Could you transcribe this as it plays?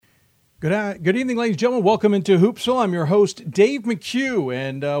Good evening, ladies and gentlemen. Welcome into Hoopsville. I'm your host, Dave McHugh,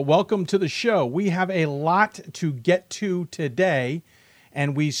 and welcome to the show. We have a lot to get to today,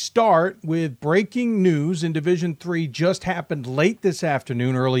 and we start with breaking news in Division III just happened late this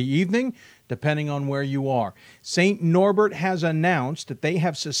afternoon, early evening, depending on where you are. St. Norbert has announced that they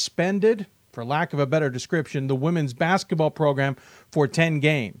have suspended, for lack of a better description, the women's basketball program for 10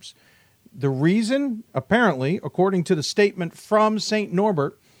 games. The reason, apparently, according to the statement from St.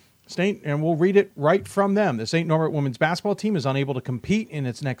 Norbert, and we'll read it right from them. The St. Norbert women's basketball team is unable to compete in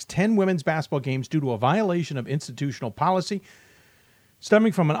its next 10 women's basketball games due to a violation of institutional policy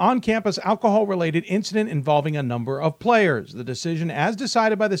stemming from an on-campus alcohol-related incident involving a number of players. The decision, as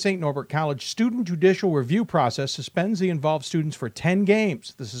decided by the St. Norbert College Student Judicial Review process, suspends the involved students for 10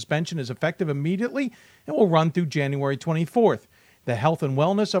 games. The suspension is effective immediately and will run through January 24th. The health and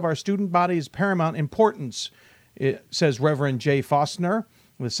wellness of our student body is paramount importance, says Reverend Jay Faustner,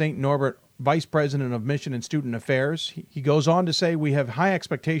 the St. Norbert Vice President of Mission and Student Affairs. He goes on to say, "We have high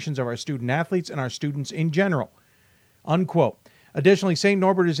expectations of our student athletes and our students in general," unquote. Additionally, St.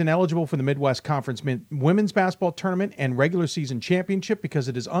 Norbert is ineligible for the Midwest Conference Women's Basketball Tournament and regular season championship because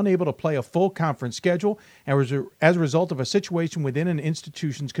it is unable to play a full conference schedule as a result of a situation within an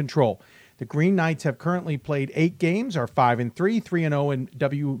institution's control. The Green Knights have currently played 8 games, are 5-3, 3-0 in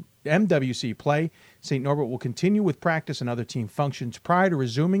MWC play. St. Norbert will continue with practice and other team functions prior to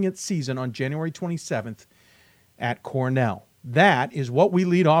resuming its season on January 27th at Cornell. That is what we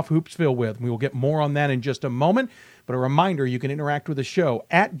lead off Hoopsville with. We will get more on that in just a moment. But a reminder, you can interact with the show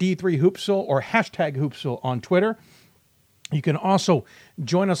at D3Hoopsville or hashtag Hoopsville on Twitter. You can also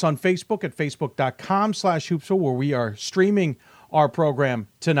join us on Facebook at facebook.com/Hoopsville, where we are streaming our program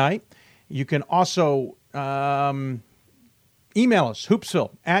tonight. You can also email us,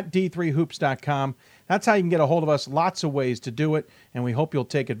 hoopsville at d3hoops.com. That's how you can get a hold of us. Lots of ways to do it, and we hope you'll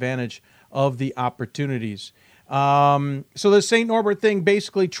take advantage of the opportunities. So the St. Norbert thing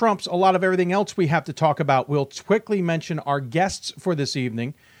basically trumps a lot of everything else we have to talk about. We'll quickly mention our guests for this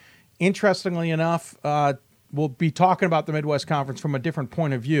evening. Interestingly enough, we'll be talking about the Midwest Conference from a different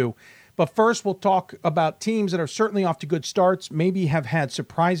point of view. But first, we'll talk about teams that are certainly off to good starts, maybe have had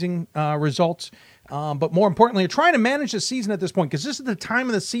surprising results, but more importantly, are trying to manage the season at this point, because this is the time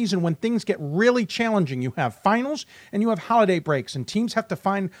of the season when things get really challenging. You have finals and you have holiday breaks, and teams have to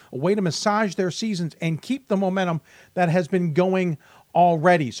find a way to massage their seasons and keep the momentum that has been going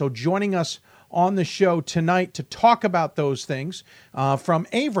already. So joining us on the show tonight to talk about those things from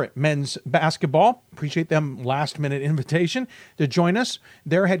Averett Men's Basketball. Appreciate them last-minute invitation to join us.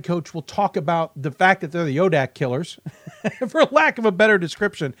 Their head coach will talk about the fact that they're the ODAC killers. For lack of a better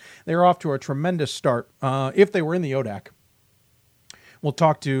description, they're off to a tremendous start if they were in the ODAC. We'll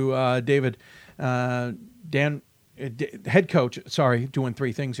talk to David, head coach, doing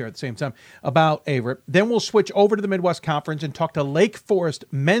 3 things here at the same time, about Averett. Then we'll switch over to the Midwest Conference and talk to Lake Forest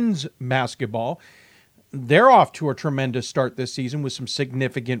Men's Basketball. They're off to a tremendous start this season with some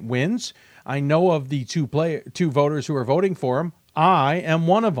significant wins. I know of the two voters who are voting for them. I am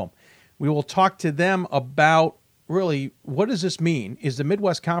one of them. We will talk to them about, really, what does this mean? Is the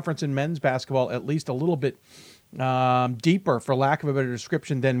Midwest Conference in men's basketball at least a little bit deeper, for lack of a better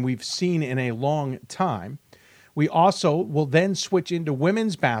description, than we've seen in a long time? We also will then switch into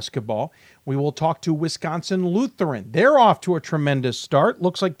women's basketball. We will talk to Wisconsin Lutheran. They're off to a tremendous start.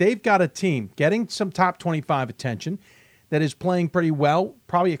 Looks like they've got a team getting some top 25 attention that is playing pretty well.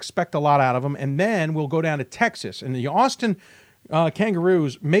 Probably expect a lot out of them. And then we'll go down to Texas. And the Austin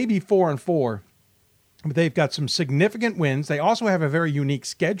Kangaroos may be 4-4, but they've got some significant wins. They also have a very unique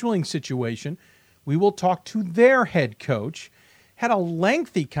scheduling situation. We will talk to their head coach. Had a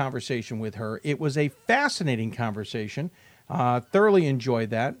lengthy conversation with her. It was a fascinating conversation. Thoroughly enjoyed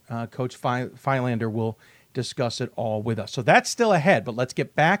that. Coach Philander will discuss it all with us. So that's still ahead, but let's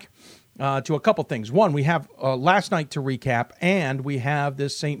get back to a couple things. One, we have last night to recap, and we have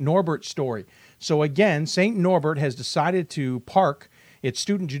this St. Norbert story. So again, St. Norbert has decided to park its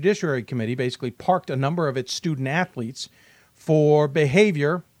Student Judiciary Committee, basically parked a number of its student athletes for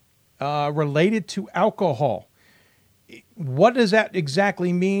behavior related to alcohol. What does that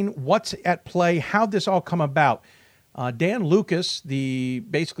exactly mean? What's at play? How'd this all come about? Dan Lucas, the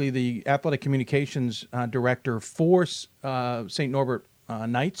athletic communications director for St. Norbert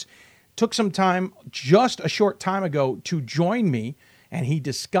Knights, took some time just a short time ago to join me, and he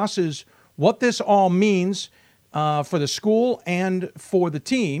discusses what this all means for the school and for the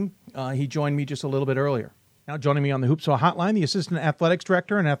team. He joined me just a little bit earlier. Now joining me on the Hoopsville Hotline, the Assistant Athletics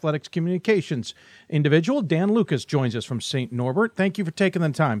Director and Athletics Communications individual, Dan Lucas, joins us from St. Norbert. Thank you for taking the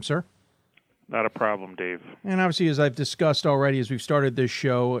time, sir. Not a problem, Dave. And obviously, as I've discussed already, as we've started this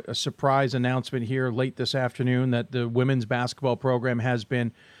show, a surprise announcement here late this afternoon that the women's basketball program has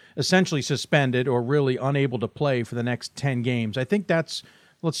been essentially suspended or really unable to play for the next 10 games. I think let's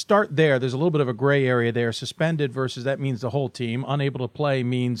start there. There's a little bit of a gray area there. Suspended versus that means the whole team. Unable to play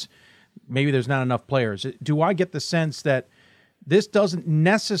means maybe there's not enough players. Do I get the sense that this doesn't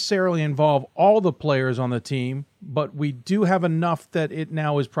necessarily involve all the players on the team, but we do have enough that it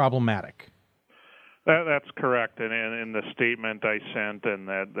now is problematic? That's correct, and in the statement I sent and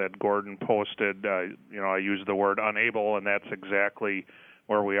that Gordon posted, I used the word unable, and that's exactly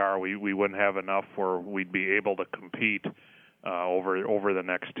where we are. We wouldn't have enough where we'd be able to compete over the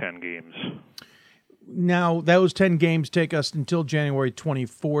next 10 games. Now, those 10 games take us until January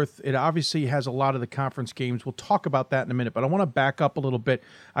 24th. It obviously has a lot of the conference games. We'll talk about that in a minute, but I want to back up a little bit.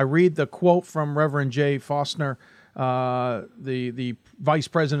 I read the quote from Reverend Jay Fausner, the Vice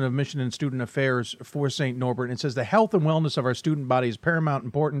President of Mission and Student Affairs for St. Norbert, and it says, the health and wellness of our student body is paramount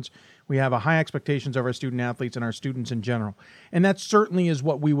importance. We have a high expectations of our student athletes and our students in general. And that certainly is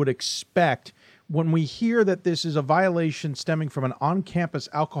what we would expect when we hear that this is a violation stemming from an on-campus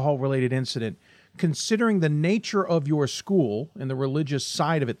alcohol-related incident. Considering the nature of your school and the religious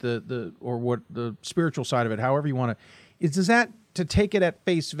side of it, the spiritual side of it, however you want to, is that to take it at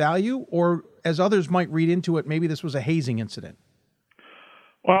face value, or as others might read into it, maybe this was a hazing incident?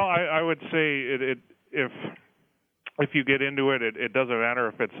 Well, I would say if you get into it, it doesn't matter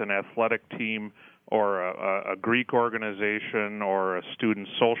if it's an athletic team or a Greek organization or a student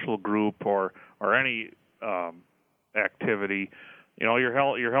social group or any activity. You're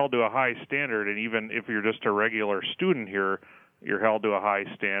held to a high standard, and even if you're just a regular student here, you're held to a high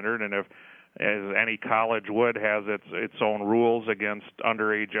standard. And if, as any college would, has its own rules against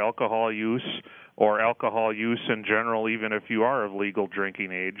underage alcohol use or alcohol use in general, even if you are of legal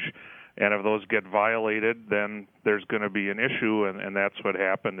drinking age. And if those get violated, then there's going to be an issue, and that's what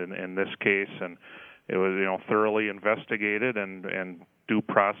happened in this case. And it was thoroughly investigated and due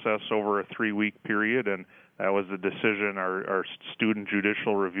process over a 3-week period, and that was the decision our Student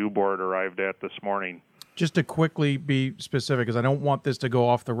Judicial Review Board arrived at this morning. Just to quickly be specific, because I don't want this to go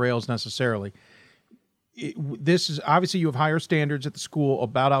off the rails necessarily. This is obviously, you have higher standards at the school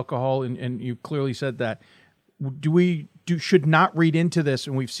about alcohol, and you clearly said that. Should not read into this,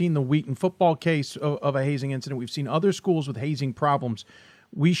 and we've seen the Wheaton football case of a hazing incident. We've seen other schools with hazing problems.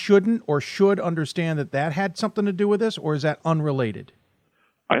 We shouldn't or should understand that had something to do with this, or is that unrelated?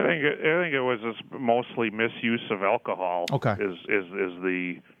 I think it was just mostly misuse of alcohol. Okay.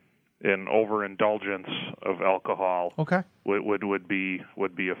 Is an overindulgence of alcohol. Okay. Would be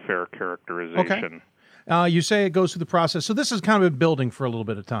a fair characterization. Okay. You say it goes through the process, so this has kind of been building for a little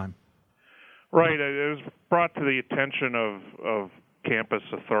bit of time. Right. It was brought to the attention of campus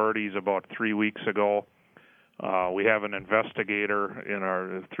authorities about 3 weeks ago. We have an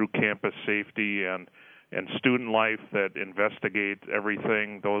investigator through Campus Safety and Student Life that investigate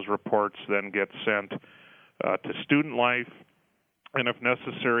everything. Those reports then get sent to Student Life, and if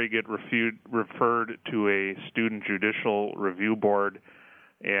necessary, get referred to a Student Judicial Review Board,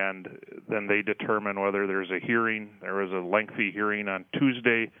 and then they determine whether there's a hearing. There was a lengthy hearing on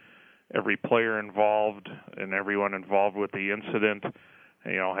Tuesday. Every player involved and everyone involved with the incident,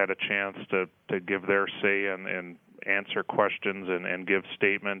 had a chance to give their say and answer questions and give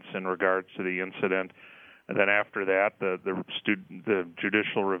statements in regards to the incident. And then after that, the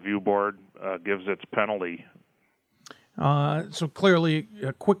Judicial Review Board gives its penalty. So clearly,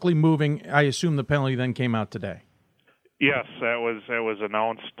 quickly moving. I assume the penalty then came out today. Yes, that was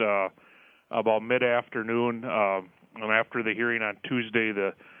announced about mid-afternoon. And after the hearing on Tuesday,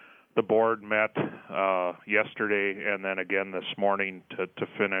 the board met yesterday and then again this morning to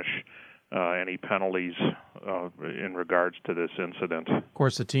finish any penalties in regards to this incident. Of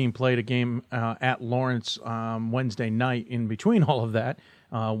course, the team played a game at Lawrence Wednesday night in between all of that,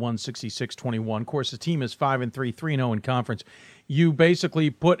 won 66-21. Of course, the team is 5-3, 3-0 in conference. You basically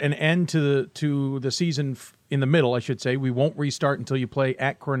put an end to the season in the middle, I should say. We won't restart until you play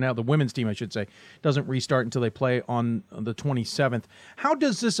at Cornell. The women's team, I should say, doesn't restart until they play on the 27th. How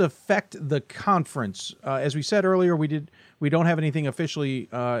does this affect the conference? As we said earlier, we don't have anything officially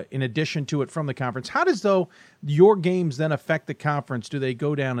in addition to it from the conference. How does, though, your games then affect the conference? Do they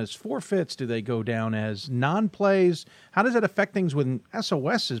go down as forfeits? Do they go down as non-plays? How does that affect things when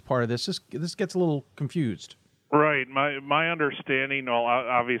SOS is part of this? This gets a little confused. Right. My understanding, well,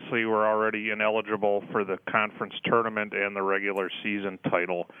 obviously we're already ineligible for the conference tournament and the regular season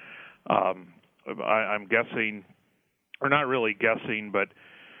title. I'm guessing, or not really guessing, but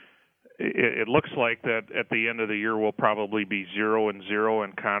it looks like that at the end of the year we'll probably be 0-0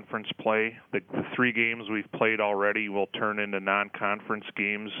 in conference play. The 3 games we've played already will turn into non-conference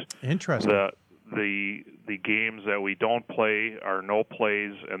games. Interesting. The games that we don't play are no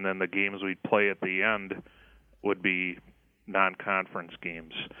plays, and then the games we play at the end would be non-conference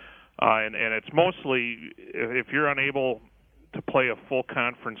games. And it's mostly if you're unable to play a full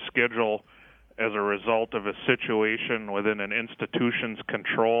conference schedule as a result of a situation within an institution's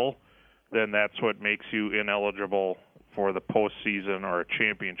control, then that's what makes you ineligible for the postseason or a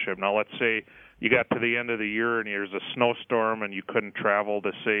championship. Now, let's say you got to the end of the year and there's a snowstorm and you couldn't travel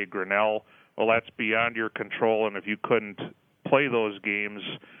to, say, Grinnell. Well, that's beyond your control, and if you couldn't play those games,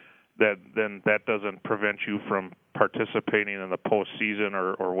 then that doesn't prevent you from participating in the postseason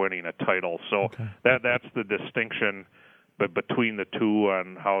or winning a title. So that's the distinction between the two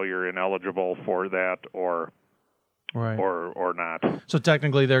on how you're ineligible for that or not. So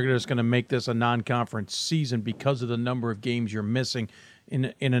technically, they're just going to make this a non-conference season because of the number of games you're missing,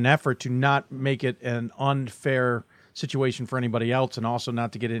 in an effort to not make it an unfair situation for anybody else, and also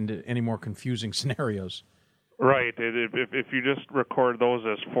not to get into any more confusing scenarios. Right. If you just record those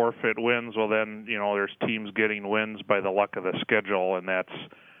as forfeit wins, well then there's teams getting wins by the luck of the schedule, and that's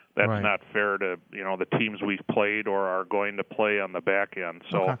right. Not fair to the teams we've played or are going to play on the back end.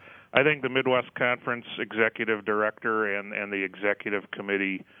 So I think the Midwest Conference executive director and the executive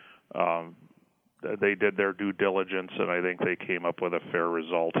committee, they did their due diligence, and I think they came up with a fair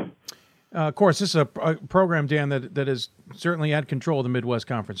result. Of course, this is a program, Dan, that is certainly at control of the Midwest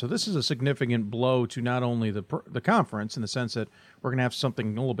Conference. So this is a significant blow to not only the conference in the sense that we're going to have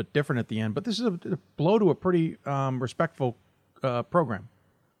something a little bit different at the end, but this is a blow to a pretty respectful program.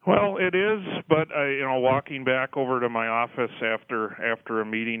 Well, it is, but walking back over to my office after a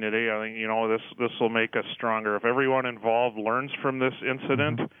meeting today, I think this will make us stronger. If everyone involved learns from this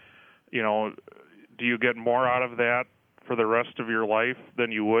incident, do you get more out of that for the rest of your life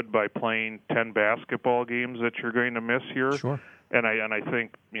than you would by playing 10 basketball games that you're going to miss here? Sure. And I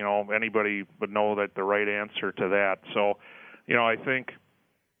think anybody would know that the right answer to that. So, I think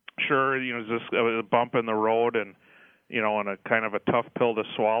sure, this a bump in the road and a kind of a tough pill to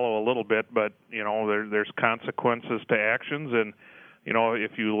swallow a little bit, but there's consequences to actions, and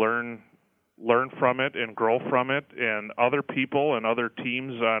if you learn from it and grow from it, and other people and other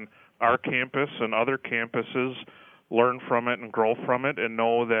teams on our campus and other campuses learn from it and grow from it and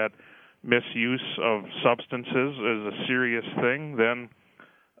know that misuse of substances is a serious thing, then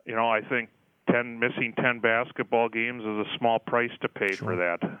I think missing 10 basketball games is a small price to pay for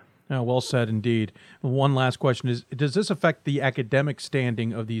that. Oh, well said indeed. One last question is, does this affect the academic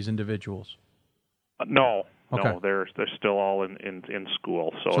standing of these individuals? No. Okay. No, they're still all in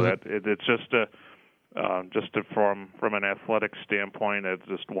school. So it's just from an athletic standpoint, it's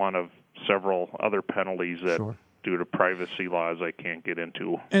just one of several other penalties that due to privacy laws I can't get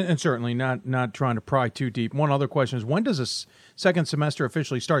into. And certainly not trying to pry too deep. One other question is, when does a second semester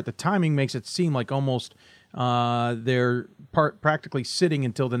officially start? The timing makes it seem like almost they're practically sitting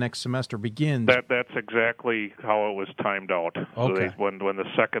until the next semester begins. That's exactly how it was timed out. Okay. So when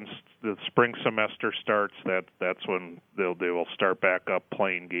the spring semester starts, that's when they will start back up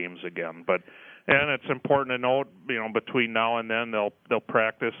playing games again. And it's important to note, between now and then they'll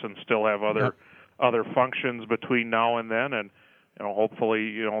practice and still have other functions between now and then, and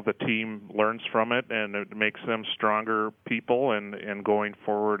hopefully the team learns from it and it makes them stronger people and going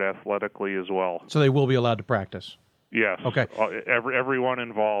forward athletically as well. So they will be allowed to practice. Yes. Okay. Everyone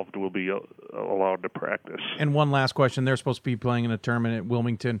involved will be allowed to practice. And one last question: they're supposed to be playing in a tournament at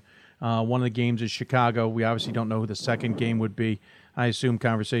Wilmington. One of the games is Chicago. We obviously don't know who the second game would be. I assume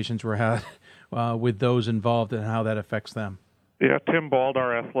conversations were had with those involved and how that affects them. Yeah, Tim Bald,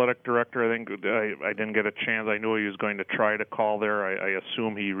 our athletic director, I think I didn't get a chance. I knew he was going to try to call there. I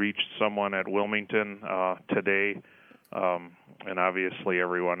assume he reached someone at Wilmington today, and obviously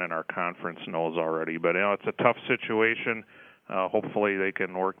everyone in our conference knows already. But it's a tough situation. Hopefully they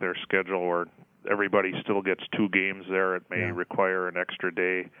can work their schedule where everybody still gets 2 games there. It may require an extra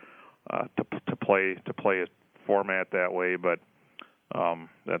day to play a format that way, but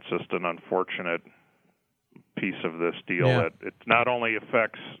that's just an unfortunate piece of this deal that it not only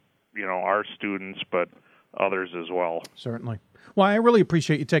affects our students but others as well. Certainly. Well, I really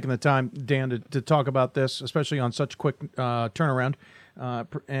appreciate you taking the time, Dan, to talk about this, especially on such quick turnaround.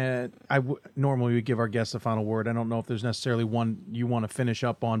 And normally we give our guests the final word. I don't know if there's necessarily one you want to finish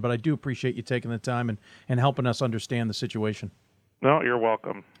up on, but I do appreciate you taking the time and helping us understand the situation. No, you're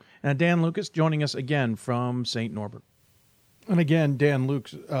welcome. And Dan Lucas joining us again from St. Norbert. And again, Dan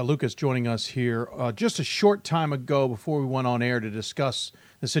Lucas joining us here just a short time ago before we went on air to discuss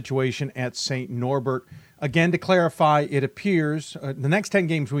the situation at St. Norbert. Again, to clarify, it appears the next 10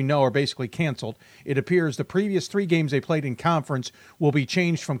 games we know are basically canceled. It appears the previous 3 games they played in conference will be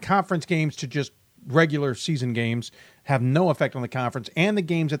changed from conference games to just regular season games, have no effect on the conference, and the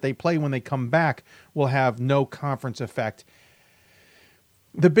games that they play when they come back will have no conference effect.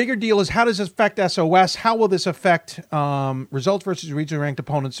 The bigger deal is, how does this affect SOS? How will this affect results versus regionally ranked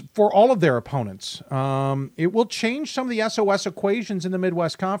opponents for all of their opponents? It will change some of the SOS equations in the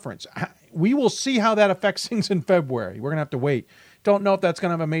Midwest Conference. We will see how that affects things in February. We're going to have to wait. Don't know if that's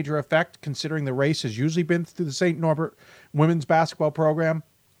going to have a major effect, considering the race has usually been through the St. Norbert women's basketball program.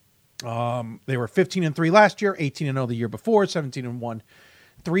 They were 15-3 last year, 18-0 the year before, 17-1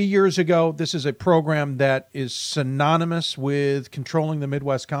 3 years ago. This is a program that is synonymous with controlling the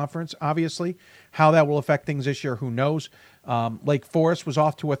Midwest Conference, obviously. How that will affect things this year, who knows? Lake Forest was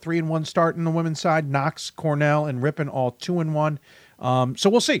off to a 3-1 start in the women's side. Knox, Cornell, and Ripon all 2-1. So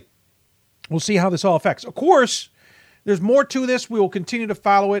we'll see. We'll see how this all affects. Of course, there's more to this. We will continue to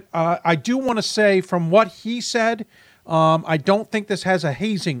follow it. I do want to say, from what he said, I don't think this has a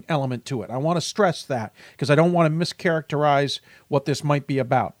hazing element to it. I want to stress that, because I don't want to mischaracterize what this might be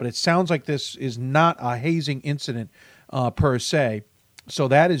about. But it sounds like this is not a hazing incident per se. So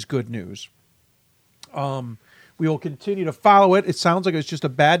that is good news. We will continue to follow it. It sounds like it's just a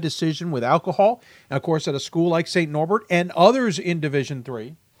bad decision with alcohol. And, of course, at a school like St. Norbert and others in Division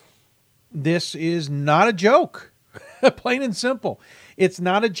III, this is not a joke. Plain and simple. It's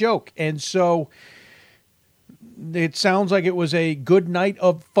not a joke. And so it sounds like it was a good night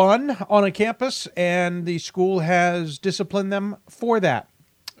of fun on a campus, and the school has disciplined them for that.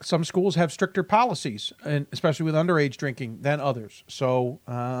 Some schools have stricter policies, and especially with underage drinking, than others. So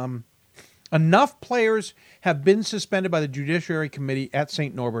enough players have been suspended by the Judiciary Committee at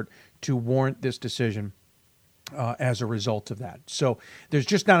St. Norbert to warrant this decision as a result of that. So there's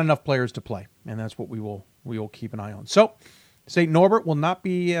just not enough players to play, and that's what we will keep an eye on. So St. Norbert will not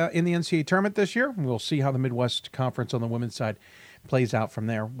be in the NCAA tournament this year. We'll see how the Midwest Conference on the women's side plays out from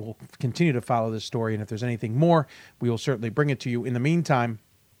there. We'll continue to follow this story, and if there's anything more, we will certainly bring it to you. In the meantime,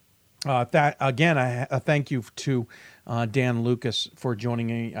 I thank you to Dan Lucas for joining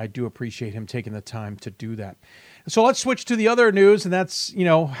me. I do appreciate him taking the time to do that. So let's switch to the other news, and that's,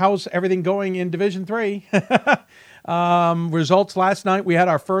 how's everything going in Division III? Results last night, we had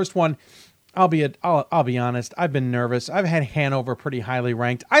our first one. I'll be honest, I've been nervous. I've had Hanover pretty highly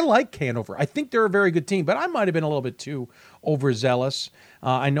ranked. I like Hanover. I think they're a very good team, but I might have been a little bit too overzealous.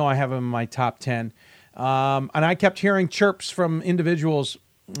 I know I have them in my top 10. And I kept hearing chirps from individuals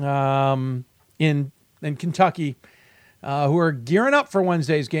in Kentucky who are gearing up for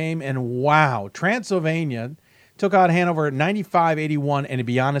Wednesday's game. And wow, Transylvania took out Hanover at 95-81. And to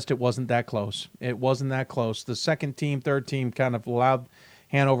be honest, it wasn't that close. It wasn't that close. The second team, third team kind of allowed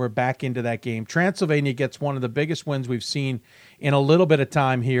Hanover back into that game. Transylvania gets one of the biggest wins we've seen in a little bit of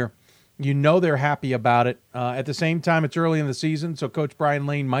time here. They're happy about it. At the same time, it's early in the season, so Coach Brian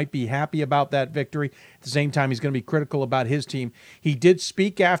Lane might be happy about that victory. At the same time, he's going to be critical about his team. He did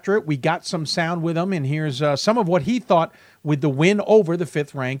speak after it. We got some sound with him, and here's some of what he thought with the win over the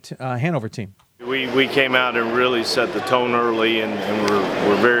fifth-ranked Hanover team. We came out and really set the tone early, and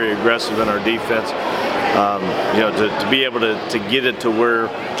we're very aggressive in our defense. To be able to get it to where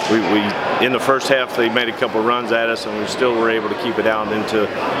we in the first half they made a couple runs at us, and we still were able to keep it out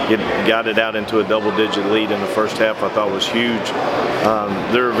got it out into a double-digit lead in the first half. I thought was huge.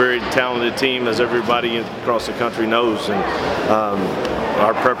 They're a very talented team, as everybody across the country knows, and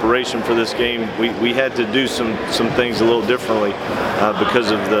our preparation for this game, we had to do some things a little differently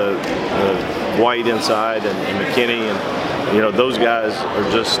because of the White inside and McKinney, and those guys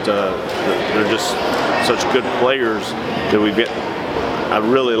are just they're just such good players that we've got. I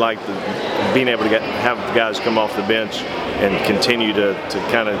really like being able to have guys come off the bench and continue to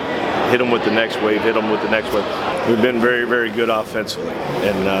kind of hit them with the next wave, We've been very, very good offensively,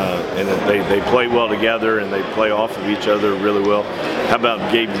 and they play well together, and they play off of each other really well. How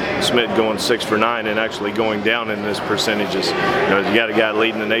about Gabe Smith going 6 for 9 and actually going down in his percentages? You got a guy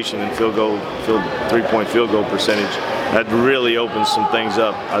leading the nation in three-point field goal percentage. That really opens some things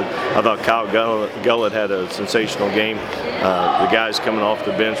up. I thought Kyle Gullett had a sensational game. The guys coming off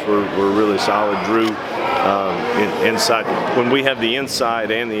the bench were really solid. Drew inside. When we have the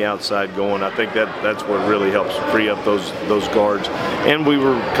inside and the outside going, I think that's what really helps free up those guards. And we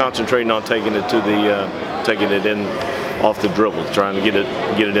were concentrating on taking it in off the dribble, trying to get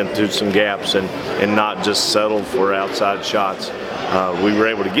it into some gaps and not just settle for outside shots. we were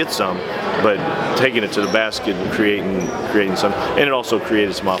able to get some, but taking it to the basket and creating some, and it also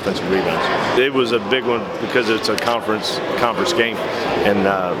created some offensive rebounds. It was a big one because it's a conference game,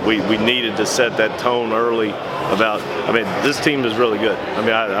 and we needed to set that tone early about, this team is really good.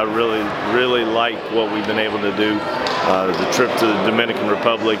 I really like what we've been able to do. The trip to the Dominican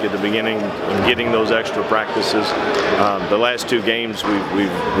Republic at the beginning and getting those extra practices. The last 2 games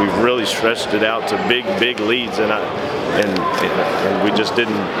we've really stretched it out to big leads, and we just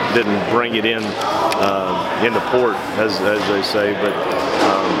didn't bring it in the port, as they say. But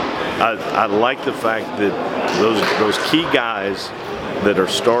I like the fact that those key guys that are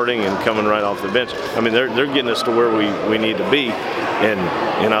starting and coming right off the bench, they're getting us to where we need to be, and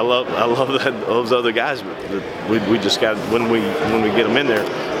I love that those other guys. We just got, when we get them in there,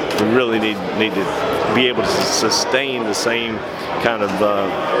 we really need to be able to sustain the same kind of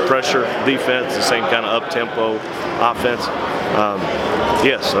pressure defense, the same kind of up-tempo offense.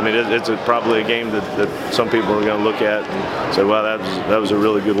 Yes, it's probably a game that some people are going to look at and say, "Wow, that was a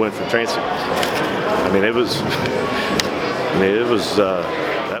really good win for Transy." It was.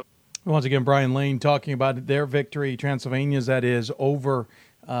 Once again, Brian Lane talking about their victory, Transylvania's, that is, over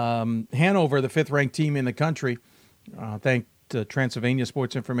Hanover, the 5th-ranked team in the country. Thank the Transylvania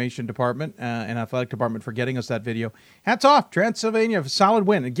Sports Information Department and Athletic Department for getting us that video. Hats off, Transylvania, solid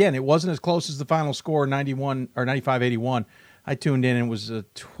win. Again, it wasn't as close as the final score, 95-81. I tuned in and it was a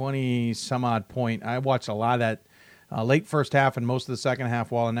 20-some-odd point. I watched a lot of that late first half and most of the second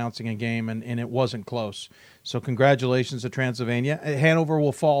half while announcing a game, and it wasn't close. So congratulations to Transylvania. Hanover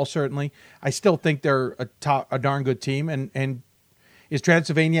will fall, certainly. I still think they're a darn good team. And is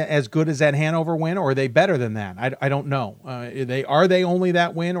Transylvania as good as that Hanover win, or are they better than that? I don't know. Are they only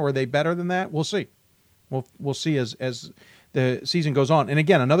that win, or are they better than that? We'll see. We'll see as the season goes on. And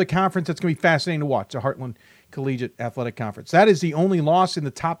again, another conference that's going to be fascinating to watch, the Heartland Collegiate Athletic Conference. That is the only loss in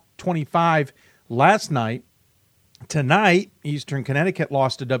the top 25 last night. Tonight, Eastern Connecticut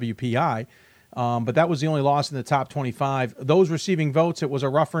lost to WPI, but that was the only loss in the top 25. Those receiving votes, it was a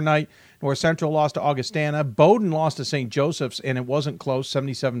rougher night. North Central lost to Augustana. Bowdoin lost to St. Joseph's, and it wasn't close,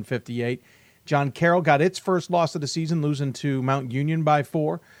 77-58. John Carroll got its first loss of the season, losing to Mount Union by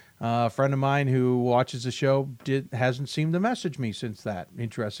 4. A friend of mine who watches the show hasn't seemed to message me since that,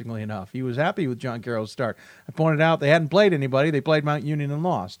 interestingly enough. He was happy with John Carroll's start. I pointed out they hadn't played anybody. They played Mount Union and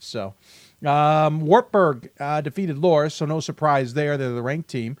lost, so... Wartburg defeated Loris, so no surprise there. They're the ranked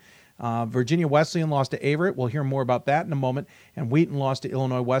team. Virginia Wesleyan lost to Averett. We'll hear more about that in a moment. And Wheaton lost to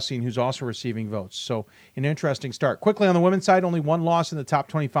Illinois Wesleyan, who's also receiving votes. So an interesting start. Quickly on the women's side, only one loss in the top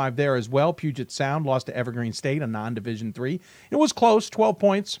 25 there as well. Puget Sound lost to Evergreen State, a non-Division III. It was close, 12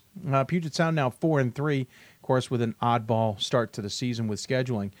 points. Puget Sound now 4-3, of course, with an oddball start to the season with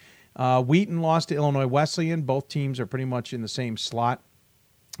scheduling. Wheaton lost to Illinois Wesleyan. Both teams are pretty much in the same slot.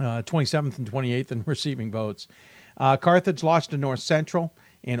 27th and 28th in receiving votes. Carthage lost to North Central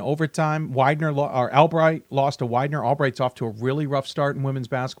in overtime. Albright lost to Widener. Albright's off to a really rough start in women's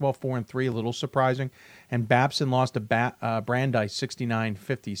basketball, 4-3, a little surprising. And Babson lost to Brandeis,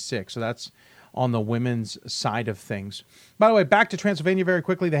 69-56. So that's on the women's side of things. By the way, back to Transylvania very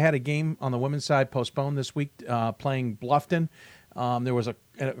quickly. They had a game on the women's side postponed this week, playing Bluffton. There was a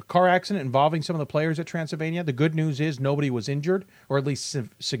car accident involving some of the players at Transylvania. The good news is nobody was injured, or at least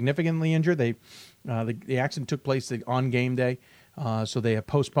significantly injured. The accident took place on game day, so they have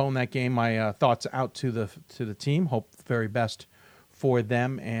postponed that game. My thoughts out to the team. Hope the very best for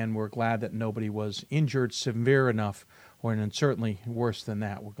them, and we're glad that nobody was injured severe enough, and certainly worse than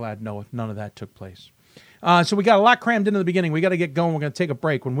that. We're glad none of that took place. So we got a lot crammed into the beginning. We got to get going. We're going to take a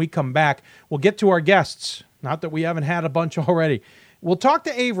break. When we come back, we'll get to our guests. Not that we haven't had a bunch already. We'll talk to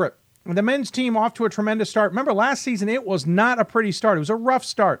Averett. The men's team off to a tremendous start. Remember, last season it was not a pretty start. It was a rough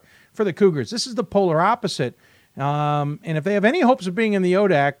start for the Cougars. This is the polar opposite. And if they have any hopes of being in the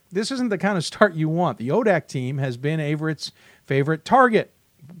ODAC, this isn't the kind of start you want. The ODAC team has been Averett's favorite target.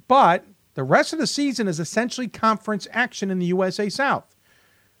 But the rest of the season is essentially conference action in the USA South.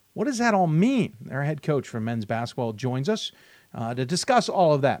 What does that all mean? Their head coach for men's basketball joins us to discuss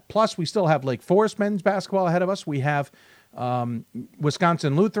all of that. Plus, we still have Lake Forest men's basketball ahead of us. We have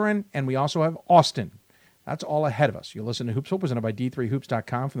Wisconsin Lutheran, and we also have Austin. That's all ahead of us. You'll listen to Hoopsville, presented by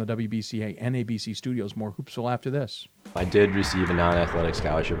D3Hoops.com from the WBCA and ABC studios. More Hoopsville after this. I did receive a non-athletic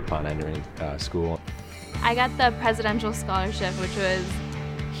scholarship upon entering school. I got the presidential scholarship, which was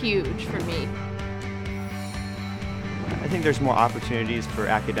huge for me. I think there's more opportunities for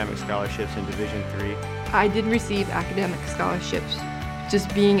academic scholarships in Division III. I did receive academic scholarships.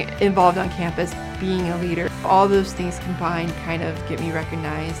 Just being involved on campus, being a leader, all those things combined kind of get me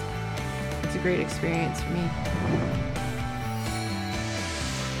recognized. It's a great experience for me.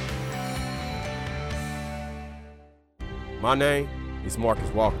 My name is Marcus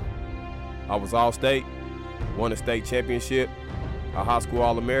Walker. I was All-State, won a state championship, a high school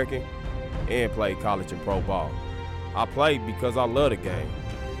All-American, and played college and pro ball. I played because I love the game.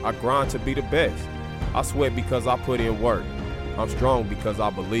 I grind to be the best. I sweat because I put in work. I'm strong because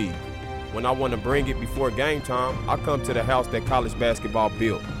I believe. When I want to bring it before game time, I come to the house that college basketball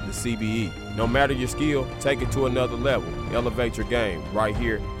built, the CBE. No matter your skill, take it to another level. Elevate your game right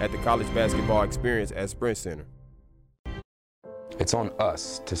here at the College Basketball Experience at Sprint Center. It's on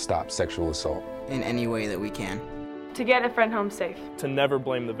us to stop sexual assault. In any way that we can. To get a friend home safe. To never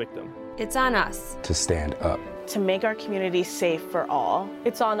blame the victim. It's on us. To stand up. To make our community safe for all.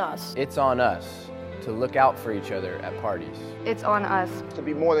 It's on us. It's on us to look out for each other at parties. It's on us. To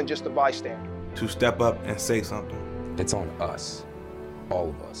be more than just a bystander. To step up and say something. It's on us, all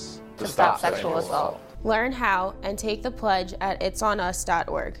of us. To stop sexual assault. Learn how and take the pledge at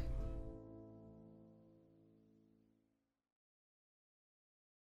itsonus.org.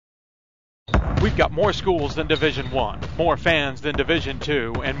 We've got more schools than Division I, more fans than Division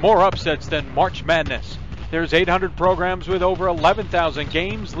II, and more upsets than March Madness. There's 800 programs with over 11,000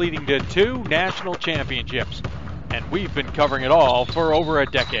 games leading to 2 national championships. And we've been covering it all for over a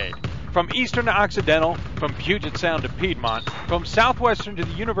decade. From Eastern to Occidental, from Puget Sound to Piedmont, from Southwestern to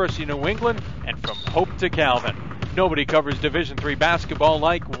the University of New England, and from Hope to Calvin. Nobody covers Division III basketball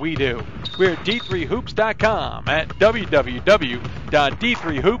like we do. We're at D3Hoops.com at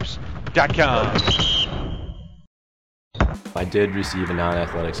www.d3hoops.com. I did receive a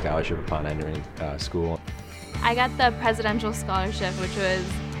non-athletic scholarship upon entering school. I got the presidential scholarship, which was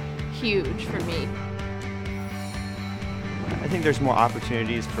huge for me. I think there's more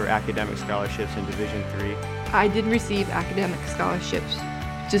opportunities for academic scholarships in Division III. I did receive academic scholarships.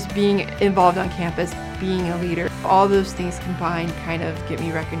 Just being involved on campus, being a leader, all those things combined kind of get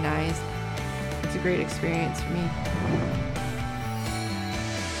me recognized. It's a great experience for me.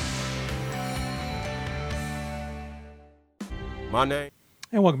 My name.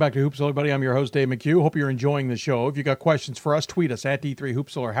 And welcome back to Hoopsville, everybody. I'm your host, Dave McHugh. Hope you're enjoying the show. If you got questions for us, tweet us at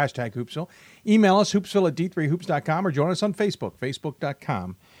D3Hoopsville or hashtag Hoopsville. Email us, hoopsville at D3Hoops.com, or join us on Facebook,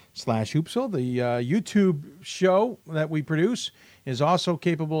 Facebook.com/Hoopsville. The YouTube show that we produce is also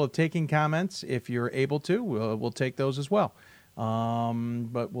capable of taking comments if you're able to. We'll take those as well.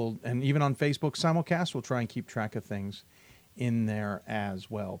 And even on Facebook simulcast, we'll try and keep track of things in there as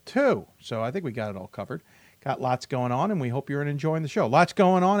well, too. So I think we got it all covered. Got lots going on, and we hope you're enjoying the show. Lots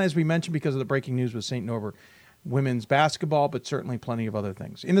going on, as we mentioned, because of the breaking news with St. Norbert women's basketball, but certainly plenty of other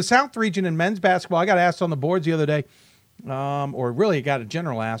things. In the South region in men's basketball, I got asked on the boards the other day, or really got a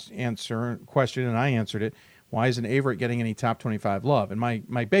general question, and I answered it. Why isn't Averett getting any top 25 love? And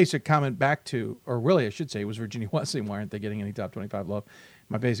my basic comment back to, or really I should say, was Virginia Wesleyan. Why aren't they getting any top 25 love?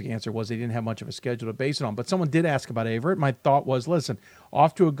 My basic answer was they didn't have much of a schedule to base it on. But someone did ask about Averett. My thought was, listen,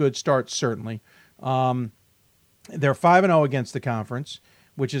 off to a good start, certainly. They're 5-0 against the conference,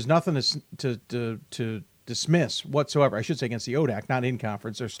 which is nothing to dismiss whatsoever. I should say against the ODAC, not in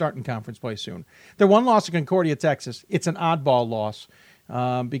conference. They're starting conference play soon. Their one loss to Concordia, Texas. It's an oddball loss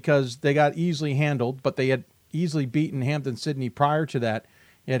because they got easily handled, but they had easily beaten Hampton-Sydney prior to that.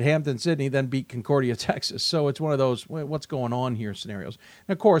 Yet Hampton-Sydney then beat Concordia, Texas. So it's one of those, what's going on here scenarios.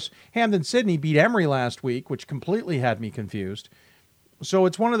 And, of course, Hampton-Sydney beat Emory last week, which completely had me confused. So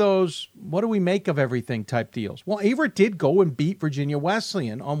it's one of those, what do we make of everything type deals? Well, Averett did go and beat Virginia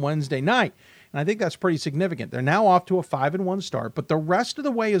Wesleyan on Wednesday night, and I think that's pretty significant. They're now off to a 5-1 start, but the rest of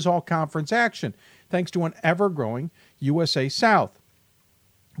the way is all conference action, thanks to an ever-growing USA South.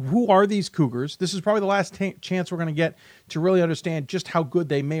 Who are these Cougars? This is probably the last chance we're going to get to really understand just how good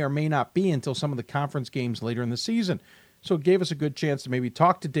they may or may not be until some of the conference games later in the season. So it gave us a good chance to maybe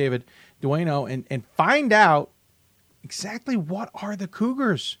talk to David Dueno and find out exactly what are the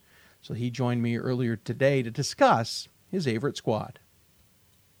Cougars. So he joined me earlier today to discuss his Averett squad.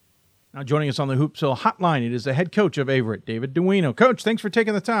 Now joining us on the Hoopsville hotline, it is the head coach of Averett, David Dueno. Coach, thanks for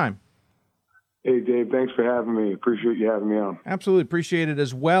taking the time. Hey, Dave, thanks for having me. Appreciate you having me on. Absolutely appreciate it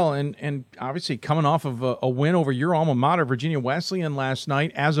as well. And obviously coming off of a win over your alma mater, Virginia Wesleyan, last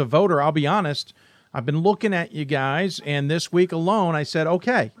night. As a voter, I'll be honest, I've been looking at you guys, and this week alone, I said,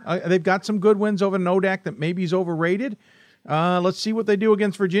 okay, they've got some good wins over Nodak that maybe is overrated. Let's see what they do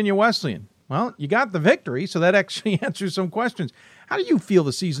against Virginia Wesleyan. Well, you got the victory, so that actually answers some questions. How do you feel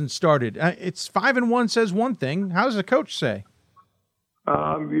the season started? It's 5-1 says one thing. How does the coach say?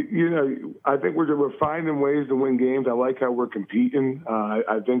 I think we're finding ways to win games. I like how we're competing.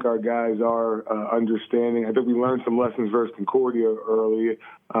 I think our guys are understanding. I think we learned some lessons versus Concordia early,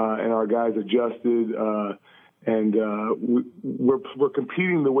 and our guys adjusted. We're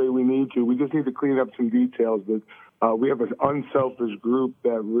competing the way we need to. We just need to clean up some details. But we have an unselfish group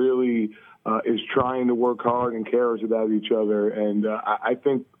that really is trying to work hard and cares about each other. And I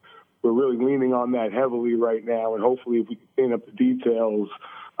think we're really leaning on that heavily right now. And hopefully if we can clean up the details,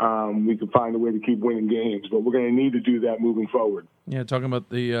 we can find a way to keep winning games. But we're going to need to do that moving forward. Yeah, talking about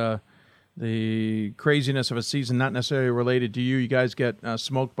the craziness of a season not necessarily related to you. You guys get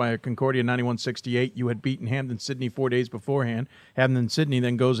smoked by a Concordia 91-68. You had beaten Hampden-Sydney 4 days beforehand. Hampden-Sydney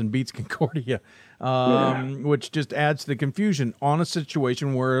then goes and beats Concordia, which just adds to the confusion on a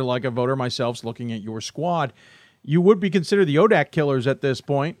situation where, like a voter myself, looking at your squad, you would be considered the ODAC killers at this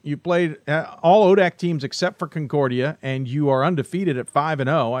point. You played all ODAC teams except for Concordia, and you are undefeated at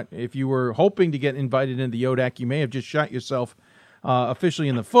 5-0. If you were hoping to get invited into the ODAC, you may have just shot yourself officially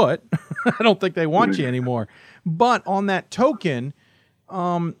in the foot. I don't think they want you anymore. But on that token,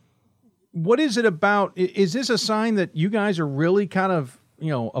 what is it about? Is this a sign that you guys are really kind of,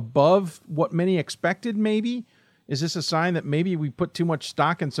 above what many expected maybe? Is this a sign that maybe we put too much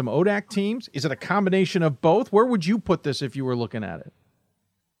stock in some ODAC teams? Is it a combination of both? Where would you put this if you were looking at it?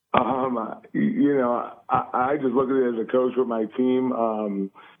 I just look at it as a coach with my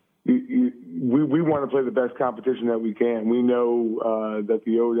team. We want to play the best competition that we can. We know that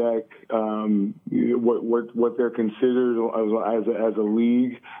the ODAC, what they're considered as a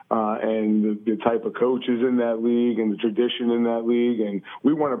league, and the type of coaches in that league and the tradition in that league, and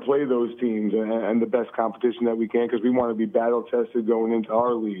we want to play those teams and the best competition that we can because we want to be battle tested going into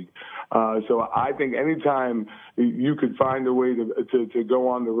our league. So I think anytime you could find a way to go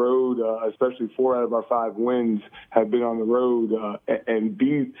on the road, especially 4 out of our 5 wins have been on the road, and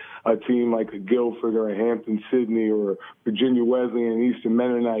beat a team like a Guilford or a Hampden-Sydney or Virginia Wesleyan and Eastern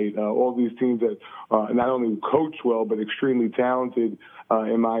Mennonite, all these teams that not only coach well but extremely talented,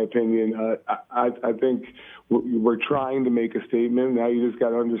 in my opinion. I think we're trying to make a statement. Now you just got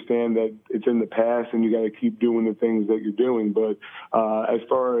to understand that it's in the past and you got to keep doing the things that you're doing. But as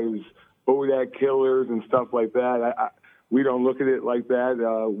far as ODAC killers and stuff like that, we don't look at it like that.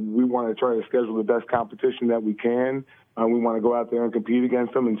 We want to try to schedule the best competition that we can. We want to go out there and compete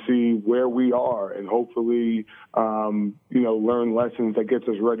against them and see where we are and hopefully, learn lessons that gets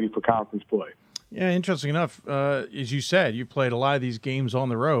us ready for conference play. Yeah, interesting enough, as you said, you played a lot of these games on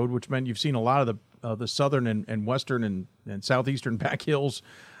the road, which meant you've seen a lot of the southern and western and southeastern back hills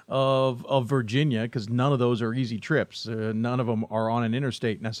of Virginia, because none of those are easy trips. None of them are on an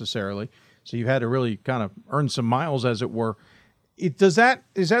interstate necessarily. So you've had to really kind of earn some miles, as it were. Is that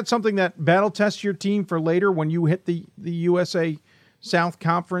something that battle tests your team for later when you hit the USA South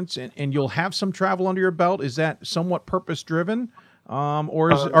Conference and you'll have some travel under your belt? Is that somewhat purpose-driven?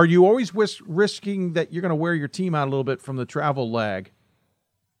 Or are you always risking that you're going to wear your team out a little bit from the travel lag?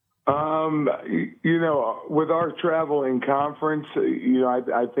 With our travel in conference,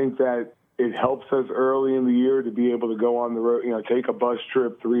 I think that it helps us early in the year to be able to go on the road, take a bus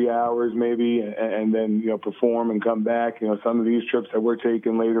trip 3 hours maybe, and then, perform and come back. Some of these trips that we're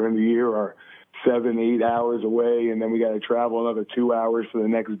taking later in the year are 7-8 hours away, and then we got to travel another 2 hours for the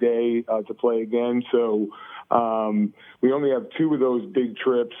next day to play again. So we only have 2 of those big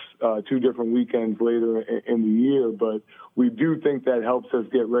trips, 2 different weekends later in the year, but we do think that helps us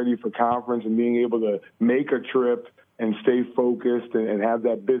get ready for conference and being able to make a trip and stay focused and have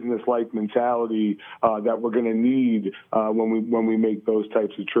that business-like mentality that we're going to need when we make those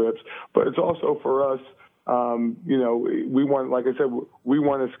types of trips. But it's also for us, we want, like I said, we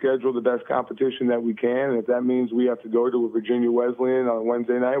want to schedule the best competition that we can. And if that means we have to go to a Virginia Wesleyan on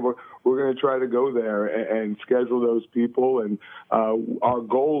Wednesday night, we're going to try to go there and schedule those people. And our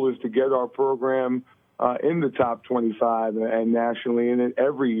goal is to get our program in the top 25 and nationally, and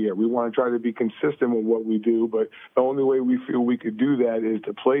every year. We want to try to be consistent with what we do, but the only way we feel we could do that is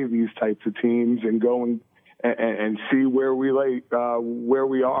to play these types of teams and go and see where we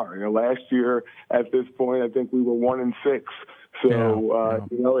are. Last year at this point, I think we were 1-6. So,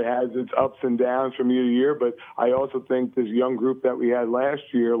 it has its ups and downs from year to year, but I also think this young group that we had last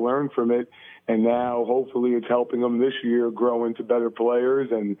year learned from it, and now hopefully it's helping them this year grow into better players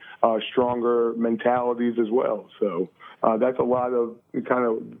and stronger mentalities as well. So that's a lot of kind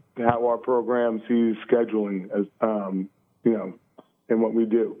of how our program sees scheduling as, in what we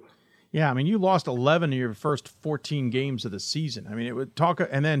do. Yeah, I mean, you lost 11 of your first 14 games of the season. I mean, it would talk,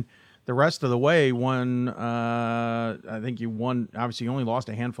 and then the rest of the way, I think you won. Obviously, you only lost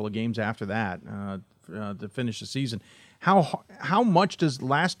a handful of games after that to finish the season. How much does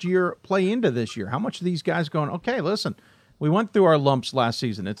last year play into this year? How much are these guys going, okay, listen, we went through our lumps last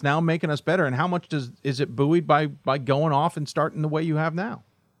season. It's now making us better. And how much is it buoyed by going off and starting the way you have now?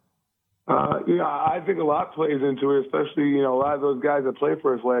 I think a lot plays into it, especially, a lot of those guys that played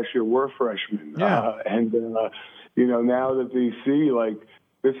for us last year were freshmen. Yeah. now that they see, like,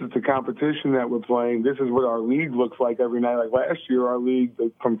 this is the competition that we're playing, this is what our league looks like every night. Like last year, our league,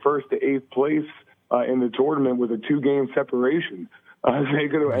 from first to eighth place in the tournament with a 2-game separation.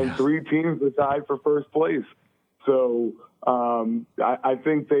 And 3 teams were tied for first place. So I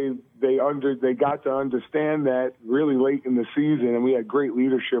think they got to understand that really late in the season, and we had great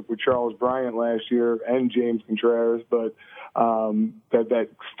leadership with Charles Bryant last year and James Contreras, but that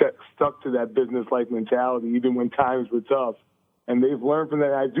stuck to that business-like mentality even when times were tough. And they've learned from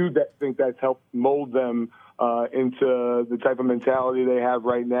that. I do think that's helped mold them into the type of mentality they have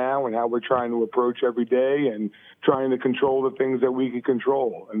right now and how we're trying to approach every day and trying to control the things that we can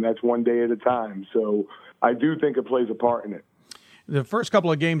control. And that's one day at a time. So I do think it plays a part in it. The first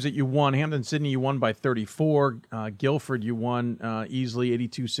couple of games that you won, Hampden-Sydney, you won by 34. Guilford, you won easily,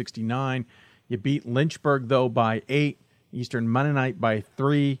 82-69. You beat Lynchburg, though, by 8. Eastern Mennonite by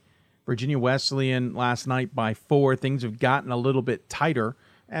 3. Virginia Wesleyan last night by 4. Things have gotten a little bit tighter,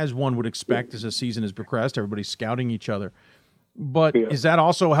 as one would expect as the season has progressed. Everybody's scouting each other. But is that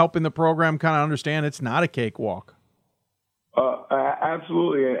also helping the program kind of understand it's not a cakewalk?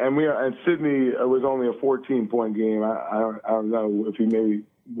 Absolutely. And Sydney was only a 14-point game. I don't know if he maybe,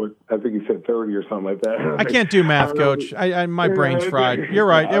 I think he said 30 or something like that. I can't do math, Coach. My brain's fried. You're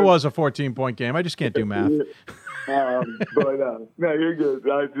right. It was a 14-point game. I just can't do math. But no, you're good.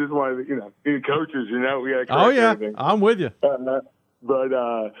 I just wanted to, coaches, we got to correct everything. I'm with you. And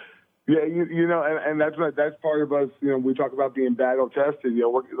that's part of us. We talk about being battle tested.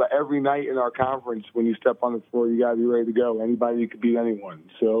 Every night in our conference, when you step on the floor, you got to be ready to go. Anybody could beat anyone.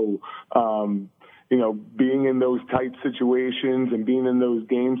 So, being in those tight situations and being in those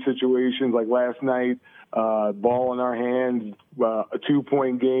game situations like last night, ball in our hands, a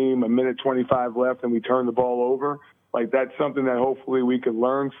 2-point game, 1:25 left, and we turn the ball over. Like, that's something that hopefully we could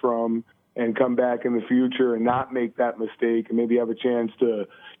learn from and come back in the future and not make that mistake and maybe have a chance to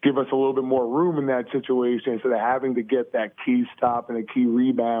give us a little bit more room in that situation instead of having to get that key stop and a key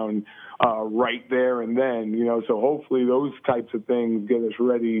rebound right there and then, So hopefully those types of things get us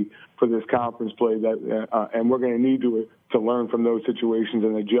ready for this conference play and we're going to need to learn from those situations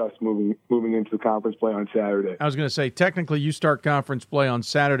and adjust moving into the conference play on Saturday. I was going to say, technically you start conference play on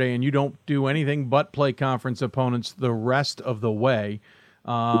Saturday and you don't do anything but play conference opponents the rest of the way.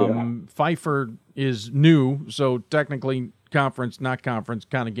 Pfeiffer is new, so technically conference, not conference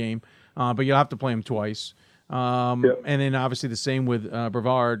kind of game, but you'll have to play them twice. And then obviously the same with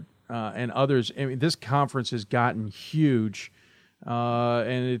Brevard and others. I mean, this conference has gotten huge,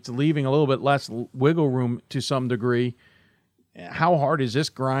 and it's leaving a little bit less wiggle room to some degree. How hard is this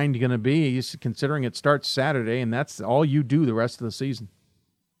grind going to be, considering it starts Saturday and that's all you do the rest of the season?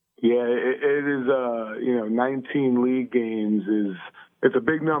 Yeah, it is. 19 league games it's a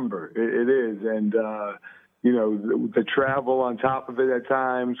big number. It is, and the travel on top of it at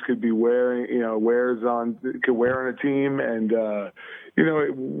times could be wear on a team, and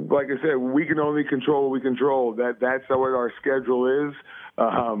like I said, we can only control what we control. That's what our schedule is.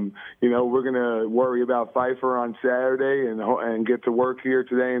 We're going to worry about Pfeiffer on Saturday and get to work here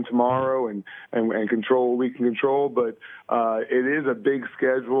today and tomorrow and control what we can control. But it is a big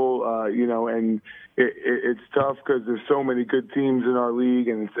schedule, and it's tough because there's so many good teams in our league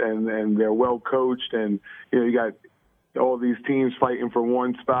and they're well coached, and you got all these teams fighting for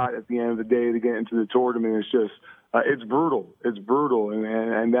one spot at the end of the day to get into the tournament. It's just it's brutal. It's brutal,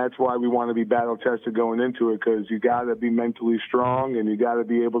 and that's why we want to be battle tested going into it, because you got to be mentally strong and you got to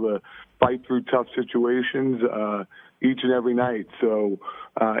be able to fight through tough situations each and every night. So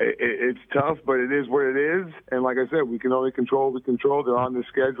it's tough, but it is what it is. And like I said, we can only control what we control. They're on the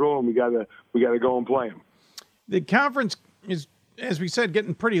schedule, and we got to go and play them. The conference is, as we said,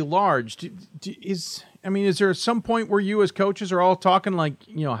 getting pretty large. Is there some point where you as coaches are all talking like,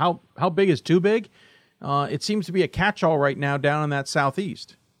 how big is too big? It seems to be a catch-all right now down in that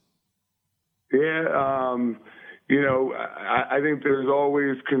southeast. Yeah, I think there's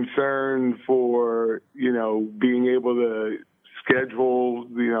always concern for, being able to schedule,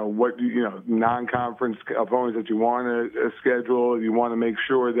 non-conference opponents that you want to schedule. You want to make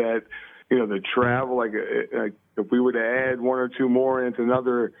sure that, the travel, like if we were to add one or two more, and it's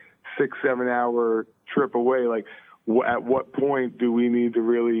another 6-7 hour trip away, like at what point do we need to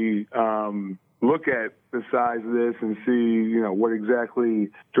really look at the size of this and see, what exactly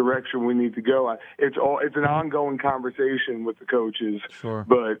direction we need to go. It's an ongoing conversation with the coaches. Sure.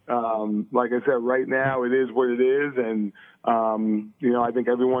 But like I said, right now it is what it is, and I think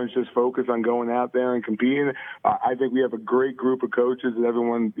everyone's just focused on going out there and competing. I think we have a great group of coaches, and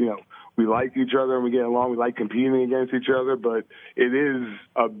everyone, we like each other and we get along. We like competing against each other, but it is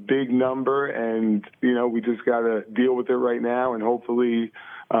a big number, and we just got to deal with it right now, and hopefully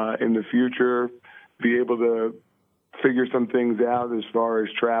in the future be able to figure some things out as far as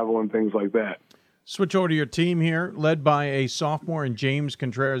travel and things like that. Switch over to your team here, led by a sophomore in James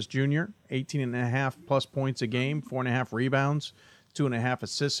Contreras Jr., 18.5+ points a game, 4.5 rebounds, 2.5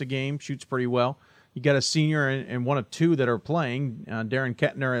 assists a game, shoots pretty well. You got a senior and one of two that are playing, Darren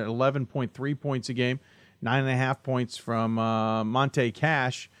Kettner at 11.3 points a game, 9.5 points from Monte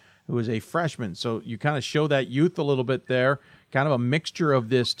Cash, who is a freshman. So you kind of show that youth a little bit there, kind of a mixture of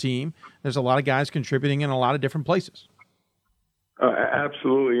this team. There's a lot of guys contributing in a lot of different places.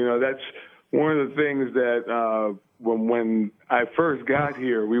 Absolutely. That's one of the things that when I first got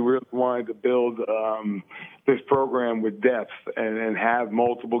here, we really wanted to build this program with depth and have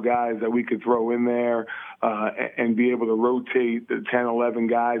multiple guys that we could throw in there and be able to rotate the 10, 11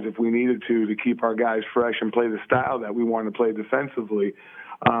 guys if we needed to keep our guys fresh and play the style that we want to play defensively.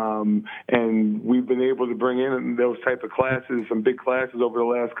 And we've been able to bring in those type of classes, some big classes over the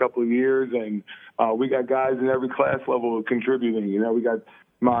last couple of years, and we got guys in every class level contributing. We got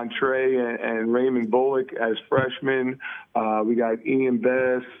Montre and Raymond Bullock as freshmen. We got Ian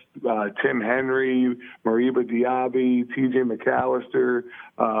Bess, Tim Henry, Mariba Diaby, TJ McAllister,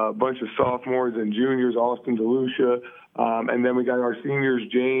 a bunch of sophomores and juniors, Austin DeLucia. And then we got our seniors,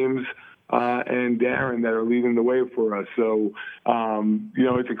 James and Darren, that are leading the way for us. So,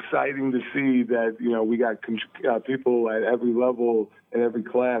 it's exciting to see that, we got people at every level and every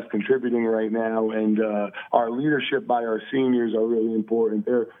class contributing right now. And our leadership by our seniors are really important.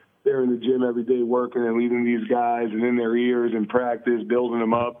 They're in the gym every day working and leading these guys and in their ears in practice, building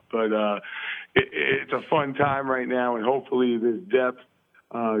them up. But it's a fun time right now, and hopefully this depth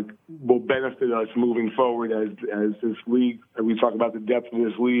will benefit us moving forward as this league. We talk about the depth of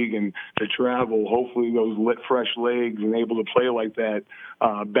this league and the travel. Hopefully, those fresh legs and able to play like that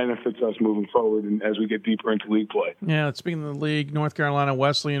benefits us moving forward and as we get deeper into league play. Yeah, speaking of the league, North Carolina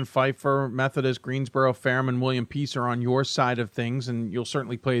Wesleyan, Pfeiffer, Methodist, Greensboro, Fairman, William Peace are on your side of things, and you'll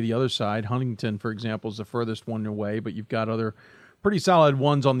certainly play the other side. Huntington, for example, is the furthest one away, but you've got other pretty solid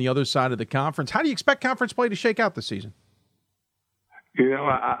ones on the other side of the conference. How do you expect conference play to shake out this season?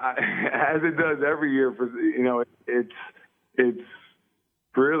 As it does every year, it's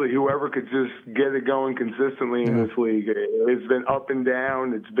really whoever could just get it going consistently in this league. It's been up and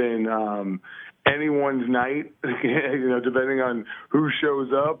down. It's been anyone's night, depending on who shows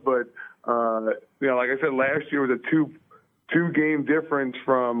up. But like I said, last year was a two-game difference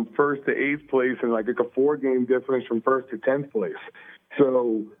from first to eighth place, and like a 4-game difference from first to 10th place.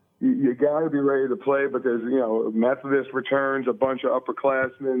 So you got to be ready to play, but there's, Methodist returns a bunch of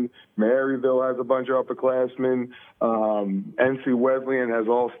upperclassmen. Maryville has a bunch of upperclassmen. NC Wesleyan has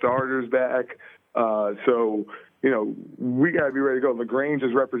all starters back. So, we got to be ready to go. LaGrange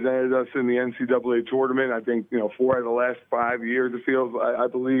has represented us in the NCAA tournament, I think, 4 out of the last 5 years, it feels, I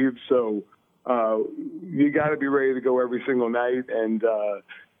believe. So you got to be ready to go every single night, and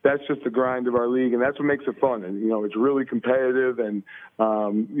that's just the grind of our league, and that's what makes it fun. And, it's really competitive, and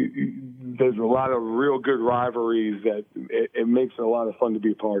there's a lot of real good rivalries that it makes it a lot of fun to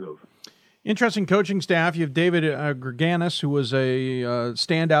be a part of. Interesting coaching staff. You have David Greganis, who was a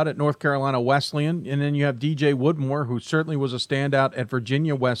standout at North Carolina Wesleyan, and then you have DJ Woodmore, who certainly was a standout at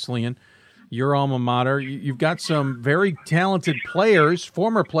Virginia Wesleyan, your alma mater. You've got some very talented players,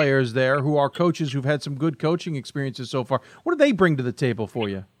 former players there, who are coaches who've had some good coaching experiences so far. What do they bring to the table for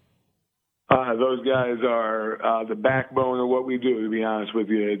you? Those guys are the backbone of what we do, to be honest with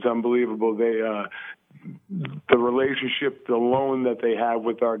you. It's unbelievable. The relationship, the loan that they have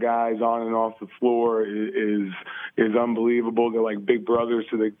with our guys on and off the floor is unbelievable. They're like big brothers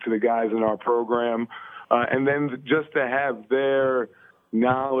to the guys in our program. And then just to have their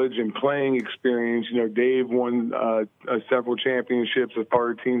knowledge and playing experience. Dave won several championships with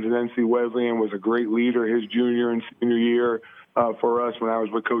part of teams at NC Wesleyan, was a great leader his junior and senior year for us when I was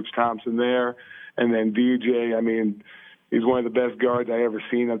with Coach Thompson there. And then DJ, he's one of the best guards I ever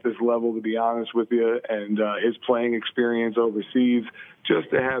seen at this level, to be honest with you. And his playing experience overseas, just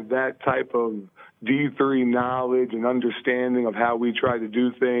to have that type of D3 knowledge and understanding of how we try to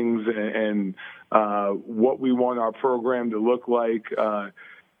do things and what we want our program to look like.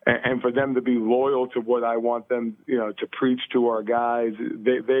 and for them to be loyal to what I want them, to preach to our guys,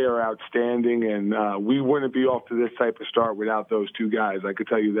 they are outstanding, and we wouldn't be off to this type of start without those two guys. I could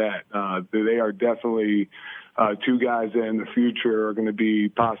tell you that. They are definitely two guys that in the future are going to be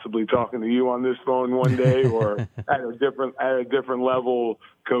possibly talking to you on this phone one day, or at a different level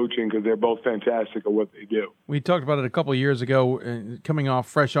coaching, because they're both fantastic at what they do. We talked about it a couple of years ago, coming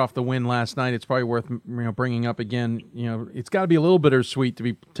fresh off the win last night. It's probably worth bringing up again. It's got to be a little bittersweet to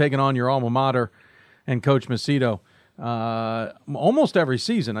be taking on your alma mater and Coach Macedo almost every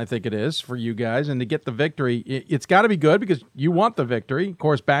season. I think it is for you guys, and to get the victory, it's got to be good because you want the victory, of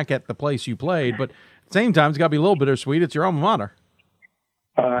course, back at the place you played, but at the same time, it's got to be a little bittersweet. It's your alma mater.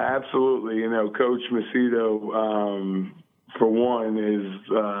 Absolutely. Coach Macedo, for one,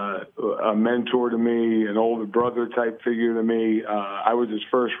 is a mentor to me, an older brother type figure to me. I was his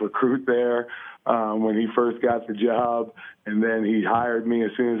first recruit there when he first got the job, and then he hired me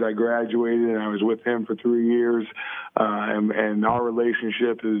as soon as I graduated, and I was with him for 3 years. And our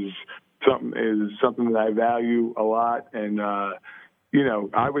relationship is something that I value a lot. And I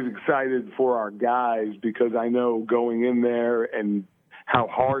was excited for our guys because I know going in there and how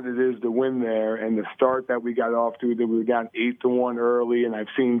hard it is to win there, and the start that we got off to, that we got 8-1 early, and I've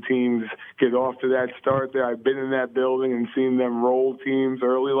seen teams get off to that start there. I've been in that building and seen them roll teams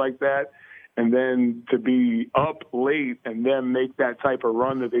early like that, and then to be up late and then make that type of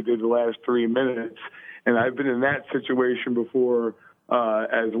run that they did the last 3 minutes. And I've been in that situation before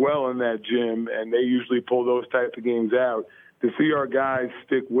as well in that gym, and they usually pull those type of games out. To see our guys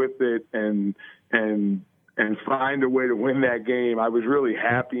stick with it and find a way to win that game, I was really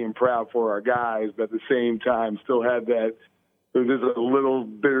happy and proud for our guys, but at the same time still had that, there's a little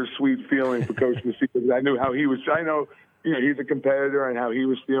bittersweet feeling for Coach Macedo. I knew how he was. I know, he's a competitor and how he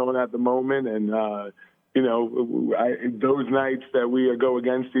was feeling at the moment. And, those nights that we go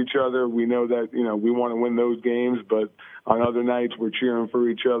against each other, we know that, we want to win those games, but on other nights we're cheering for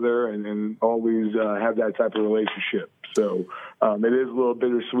each other and always have that type of relationship. So it is a little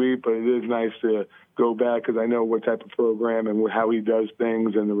bittersweet, but it is nice to go back because I know what type of program and how he does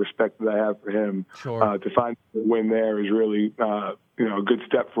things and the respect that I have for him. Sure. To find a win there is really, a good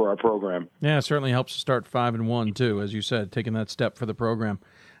step for our program. Yeah, it certainly helps to start 5-1 too, as you said, taking that step for the program.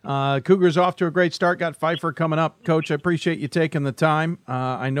 Cougars off to a great start. Got Pfeiffer coming up. Coach, I appreciate you taking the time.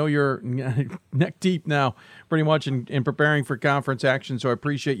 I know you're neck deep now pretty much in preparing for conference action, so I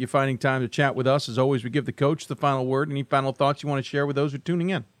appreciate you finding time to chat with us. As always, we give the coach the final word. Any final thoughts you want to share with those who are tuning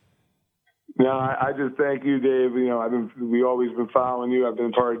in? No, I just thank you, Dave. We always been following you. I've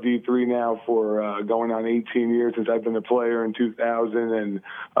been part of D3 now for going on 18 years since I've been a player in 2000, and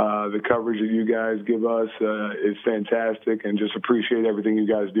the coverage that you guys give us is fantastic, and just appreciate everything you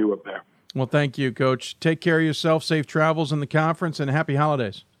guys do up there. Well, thank you, Coach. Take care of yourself. Safe travels in the conference, and happy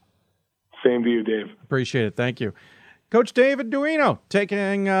holidays. Same to you, Dave. Appreciate it. Thank you. Coach David Duino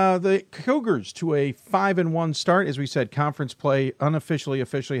taking the Cougars to a 5-1 start. As we said, conference play unofficially,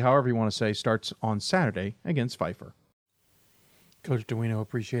 officially, however you want to say, starts on Saturday against Pfeiffer. Coach Duino,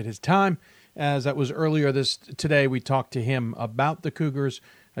 appreciate his time. As that was earlier today, we talked to him about the Cougars.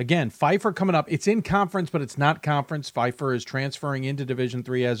 Again, Pfeiffer coming up. It's in conference, but it's not conference. Pfeiffer is transferring into Division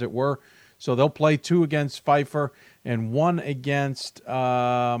III, as it were. So they'll play 2 against Pfeiffer and 1 against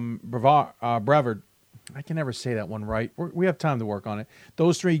Brevard. I can never say that one right. We have time to work on it.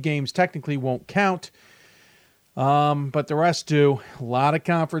 Those 3 games technically won't count, but the rest do. A lot of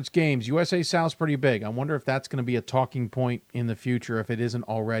conference games. USA South's pretty big. I wonder if that's going to be a talking point in the future, if it isn't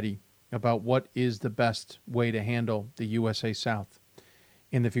already, about what is the best way to handle the USA South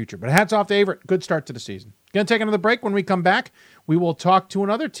in the future. But hats off to Averett. Good start to the season. Going to take another break. When we come back, we will talk to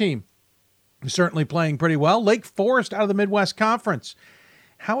another team who's certainly playing pretty well, Lake Forest out of the Midwest Conference.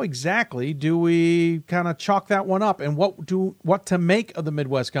 How exactly do we kind of chalk that one up, and what to make of the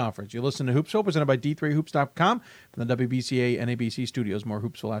Midwest Conference? You listen to Hoopsville, presented by D3Hoops.com from the WBCA NABC studios. More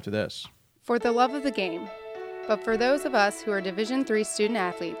Hoopsville after this. For the love of the game. But for those of us who are Division III student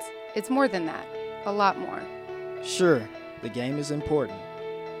athletes, it's more than that. A lot more. Sure, the game is important.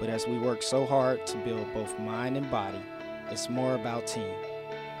 But as we work so hard to build both mind and body, it's more about team.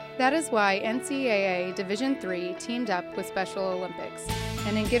 That is why NCAA Division III teamed up with Special Olympics.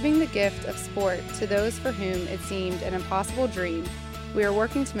 And in giving the gift of sport to those for whom it seemed an impossible dream, we are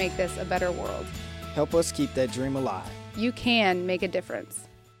working to make this a better world. Help us keep that dream alive. You can make a difference.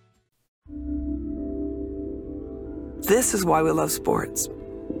 This is why we love sports.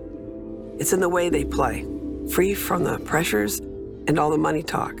 It's in the way they play, free from the pressures and all the money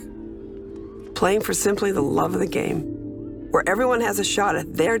talk. Playing for simply the love of the game, where everyone has a shot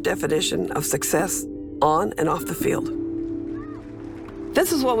at their definition of success on and off the field.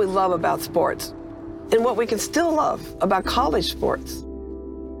 This is what we love about sports and what we can still love about college sports.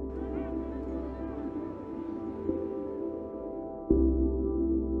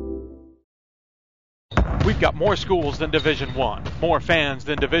 We've got more schools than Division I, more fans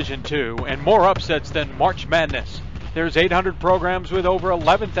than Division II, and more upsets than March Madness. There's 800 programs with over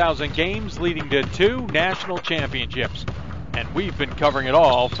 11,000 games leading to 2 national championships. And we've been covering it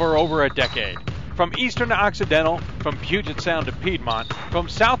all for over a decade. From Eastern to Occidental, from Puget Sound to Piedmont, from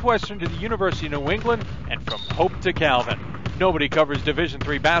Southwestern to the University of New England, and from Hope to Calvin. Nobody covers Division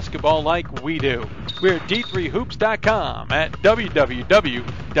III basketball like we do. We're at d3hoops.com at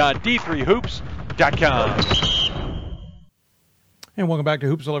www.d3hoops.com. And welcome back to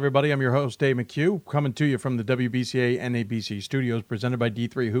Hoopsville, everybody. I'm your host, Dave McHugh, coming to you from the WBCA NABC studios, presented by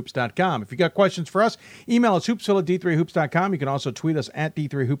d3hoops.com. If you got questions for us, email us hoopsville at d3hoops.com. You can also tweet us at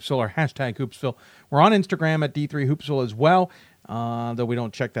d3hoopsville or hashtag hoopsville. We're on Instagram at d3hoopsville as well, though we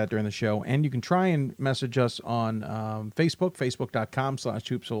don't check that during the show. And you can try and message us on Facebook,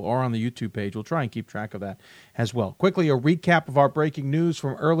 facebook.com/hoopsville, or on the YouTube page. We'll try and keep track of that as well. Quickly, a recap of our breaking news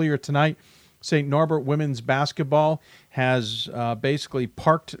from earlier tonight. St. Norbert women's basketball has basically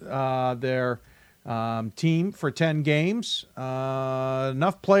parked their team for 10 games.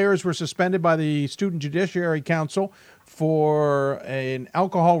 Enough players were suspended by the Student Judiciary Council for an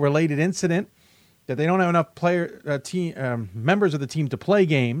alcohol-related incident that they don't have enough members of the team to play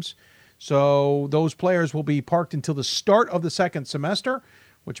games. So those players will be parked until the start of the second semester,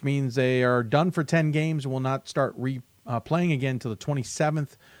 which means they are done for 10 games and will not start playing again until the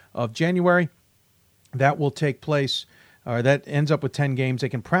 27th of January. That will take place, or that ends up with 10 games. They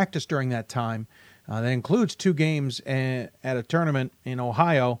can practice during that time. That includes 2 games at a tournament in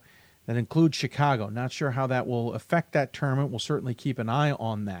Ohio that includes Chicago. Not sure how that will affect that tournament. We'll certainly keep an eye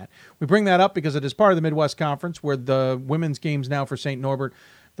on that. We bring that up because it is part of the Midwest Conference, where the women's games now for St. Norbert,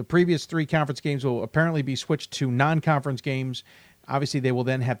 the previous 3 conference games will apparently be switched to non-conference games. Obviously, they will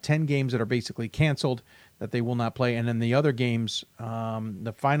then have 10 games that are basically canceled that they will not play. And then the other games,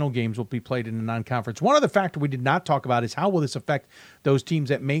 the final games, will be played in the non-conference. One other factor we did not talk about is how will this affect those teams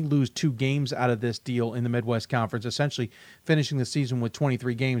that may lose 2 games out of this deal in the Midwest Conference, essentially finishing the season with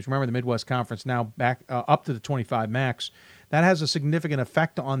 23 games. Remember, the Midwest Conference now back up to the 25 max. That has a significant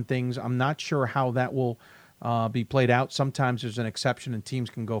effect on things. I'm not sure how that will be played out. Sometimes there's an exception and teams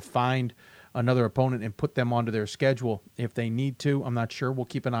can go find another opponent and put them onto their schedule if they need to. I'm not sure. We'll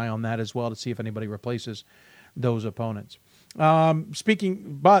keep an eye on that as well to see if anybody replaces those opponents. But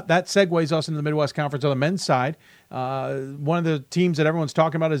that segues us into the Midwest Conference on the men's side. One of the teams that everyone's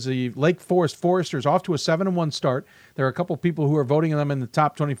talking about is the Lake Forest Foresters, off to a 7-1 start. There are a couple of people who are voting them in the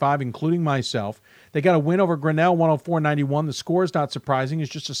top 25, including myself. They got a win over Grinnell, 104-91. The score is not surprising. It's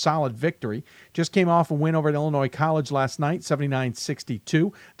just a solid victory. Just came off a win over at Illinois College last night,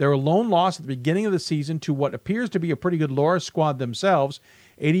 79-62. Their lone loss at the beginning of the season to what appears to be a pretty good Loras squad themselves,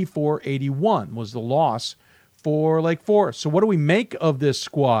 84-81 was the loss for Lake Forest. So what do we make of this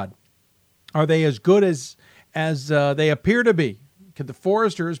squad? Are they as good as they appear to be? Could the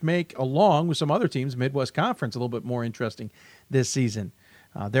Foresters make, along with some other teams, Midwest Conference, a little bit more interesting this season?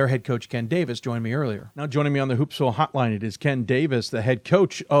 Their head coach, Ken Davis, joined me earlier. Now joining me on the Hoopsville hotline, it is Ken Davis, the head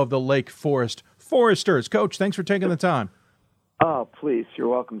coach of the Lake Forest Foresters. Coach, thanks for taking the time. Oh, please. You're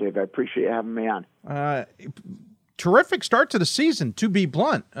welcome, Dave. I appreciate having me on. Terrific start to the season, to be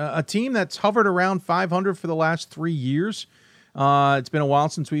blunt. A team that's hovered around 500 for the last 3 years. It's been a while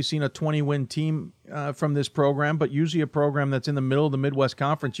since we've seen a 20-win team from this program, but usually a program that's in the middle of the Midwest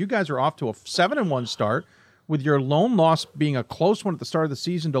Conference. You guys are off to a 7-1 start, with your lone loss being a close one at the start of the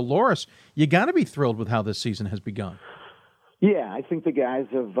season to Loras. You got to be thrilled with how this season has begun. Yeah, I think the guys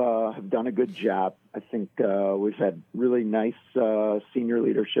have done a good job. I think we've had really nice senior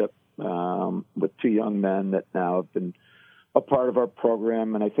leadership with 2 young men that now have been a part of our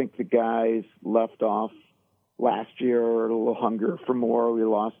program. And I think the guys left off last year a little hunger for more. We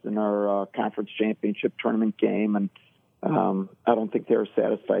lost in our conference championship tournament game, and I don't think they were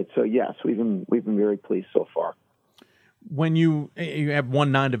satisfied. So yes, we've been very pleased so far. When you have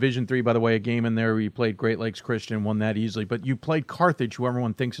won non-Division III, by the way, a game in there where you played Great Lakes Christian, won that easily, but you played Carthage, who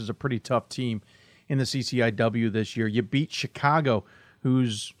everyone thinks is a pretty tough team in the CCIW this year. You beat Chicago,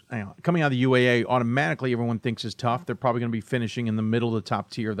 who's coming out of the UAA, automatically everyone thinks is tough. They're probably going to be finishing in the middle of the top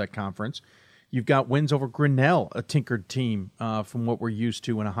tier of that conference. You've got wins over Grinnell, a tinkered team from what we're used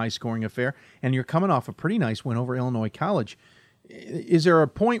to in a high-scoring affair, and you're coming off a pretty nice win over Illinois College. Is there a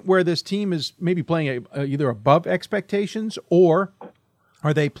point where this team is maybe playing either above expectations, or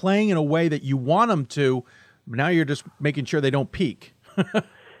are they playing in a way that you want them to, but now you're just making sure they don't peak?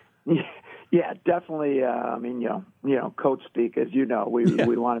 Yeah, definitely. I mean, you know, coach speak, as you know, we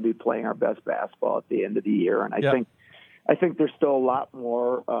want to be playing our best basketball at the end of the year, and I think there's still a lot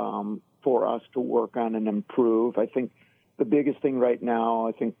more for us to work on and improve. I think the biggest thing right now,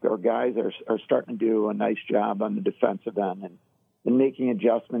 I think our guys are starting to do a nice job on the defensive end and making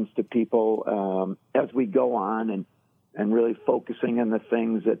adjustments to people as we go on and really focusing on the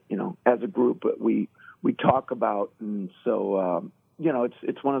things that, you know, as a group that we talk about. And so, you know,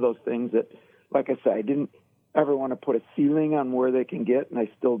 it's one of those things that, like I said, I didn't ever want to put a ceiling on where they can get, and I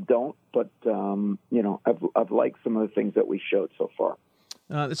still don't. But, you know, I've liked some of the things that we showed so far.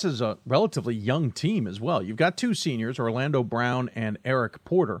 This is a relatively young team as well. You've got two seniors, Orlando Brown and Eric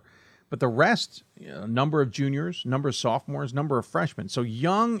Porter, but the rest, a number of juniors, number of sophomores, number of freshmen. So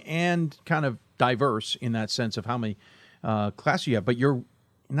young and kind of diverse in that sense of how many classes you have. But you're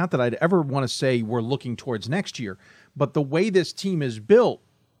not that I'd ever want to say we're looking towards next year, but the way this team is built,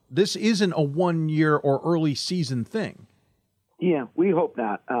 this isn't a 1 year or early season thing. Yeah, we hope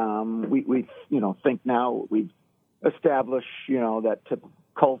not. We you know, think now we've established, you know, that typical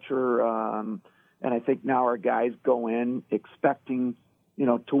culture, and I think now our guys go in expecting, you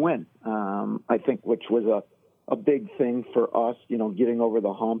know, to win. I think which was a big thing for us, you know, getting over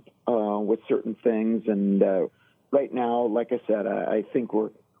the hump with certain things. And right now, like I said, I think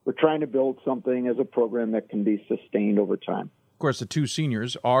we're trying to build something as a program that can be sustained over time. Of course, the two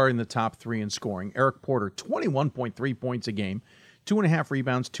seniors are in the top three in scoring. Eric Porter, 21.3 points a game, 2.5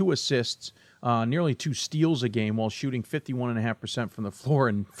 rebounds, 2 assists, nearly 2 steals a game while shooting 51.5% from the floor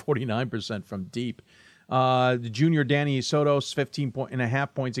and 49% from deep. The junior Danny Sotos,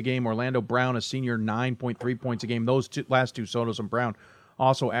 15.5 points a game. Orlando Brown, a senior, 9.3 points a game. Those last two, Sotos and Brown,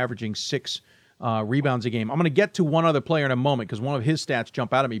 also averaging 6 rebounds a game. I'm going to get to one other player in a moment because one of his stats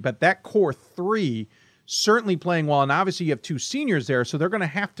jump out at me. But that core three certainly playing well. And obviously you have two seniors there, so they're going to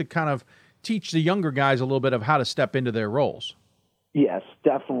have to kind of teach the younger guys a little bit of how to step into their roles. Yes,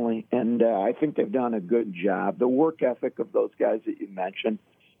 definitely. And I think they've done a good job. The work ethic of those guys that you mentioned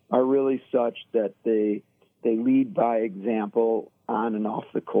are really such that they lead by example on and off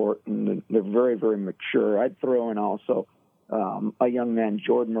the court, and they're very, very mature. I'd throw in also a young man,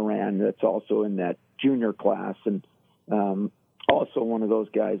 Jordan Moran, that's also in that junior class, and also one of those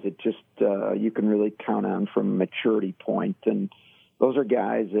guys that just you can really count on from a maturity point. And those are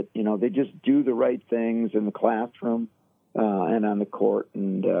guys that, you know, they just do the right things in the classroom and on the court,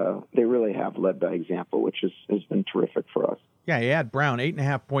 and they really have led by example, which has been terrific for us. Yeah, you add Brown,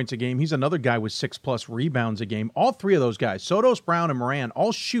 8.5 points a game. He's another guy with 6+ rebounds a game. All three of those guys, Sotos, Brown, and Moran,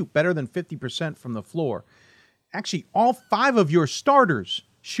 all shoot better than 50% from the floor. Actually, all 5 of your starters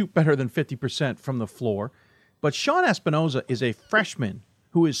shoot better than 50% from the floor. But Sean Espinoza is a freshman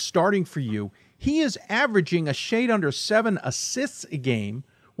who is starting for you. He is averaging a shade under 7 assists a game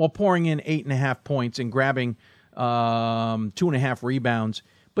while pouring in 8.5 points and grabbing 2.5 rebounds.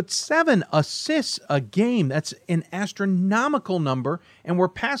 But 7 assists a game, that's an astronomical number, and we're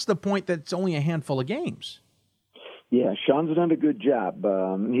past the point that it's only a handful of games. Yeah, Sean's done a good job.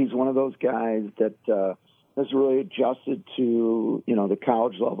 He's one of those guys that has really adjusted to, you know, the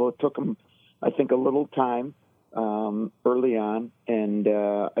college level. It took him, I think, a little time early on, and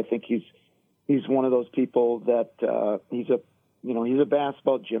I think he's one of those people that he's a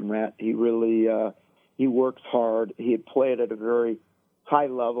basketball gym rat. He really he works hard. He had played at a very high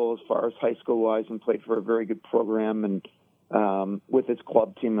level as far as high school wise, and played for a very good program and with his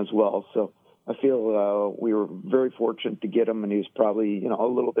club team as well. So I feel we were very fortunate to get him, and he was probably, you know, a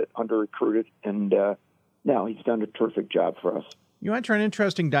little bit under recruited, and now he's done a terrific job for us. You enter an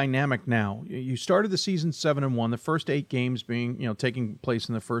interesting dynamic now. You started the season 7-1, the first 8 games being, you know, taking place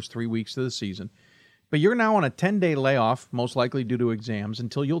in the first 3 weeks of the season. But you're now on a 10-day layoff, most likely due to exams,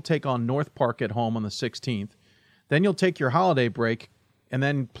 until you'll take on North Park at home on the 16th. Then you'll take your holiday break and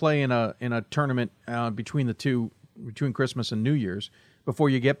then play in a tournament between Christmas and New Year's before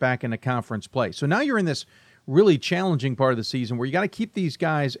you get back into conference play. So now you're in this really challenging part of the season where you got to keep these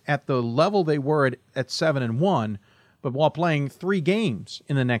guys at the level they were at 7-1, but while playing 3 games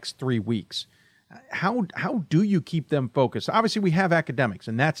in the next 3 weeks. How do you keep them focused? Obviously, we have academics,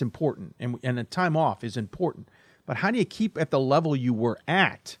 and that's important, and a time off is important. But how do you keep at the level you were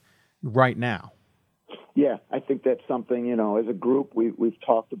at right now? Yeah, I think that's something, you know, as a group we've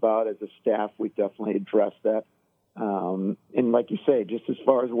talked about. As a staff, we definitely addressed that. And like you say, just as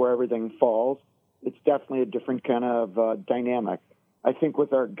far as where everything falls, it's definitely a different kind of dynamic. I think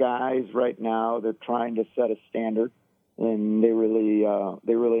with our guys right now, they're trying to set a standard, and they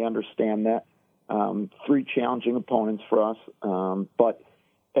really understand that. 3 challenging opponents for us, but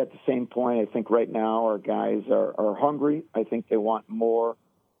at the same point, I think right now our guys are hungry. I think they want more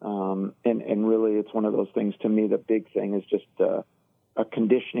And really, it's one of those things. To me, the big thing is just a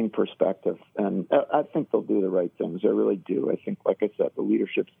conditioning perspective, and I think they'll do the right things. I really do. I think, like I said, the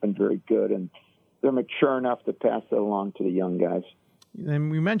leadership's been very good, and they're mature enough to pass that along to the young guys.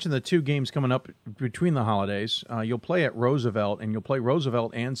 And we mentioned the 2 games coming up between the holidays. You'll play at Roosevelt, and you'll play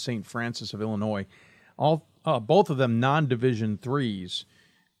Roosevelt and St. Francis of Illinois, both of them non-Division threes.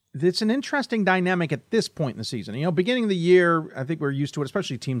 It's an interesting dynamic at this point in the season. You know, beginning of the year, I think we're used to it,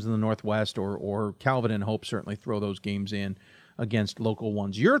 especially teams in the Northwest or Calvin and Hope certainly throw those games in against local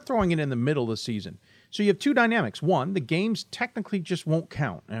ones. You're throwing it in the middle of the season. So you have 2 dynamics. One, the games technically just won't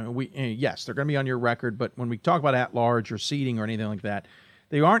count. Yes, they're going to be on your record, but when we talk about at-large or seeding or anything like that,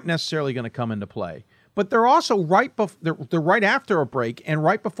 they aren't necessarily going to come into play. But they're also they're right after a break and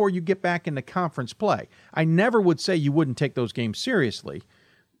right before you get back into conference play. I never would say you wouldn't take those games seriously,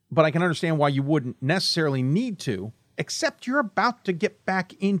 but I can understand why you wouldn't necessarily need to, except you're about to get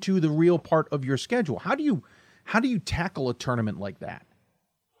back into the real part of your schedule. How do you tackle a tournament like that?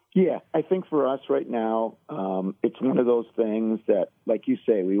 Yeah, I think for us right now, it's one of those things that, like you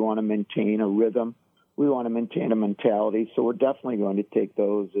say, we want to maintain a rhythm. We want to maintain a mentality. So we're definitely going to take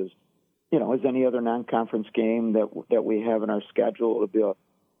those as any other non-conference game that we have in our schedule. It'll be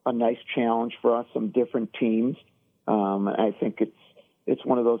a nice challenge for us, some different teams. I think it's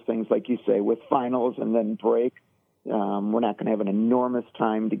one of those things, like you say, with finals and then break. We're not going to have an enormous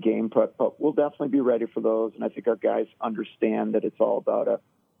time to game prep, but we'll definitely be ready for those. And I think our guys understand that it's all about a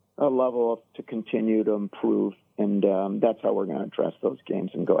level to continue to improve, and that's how we're going to address those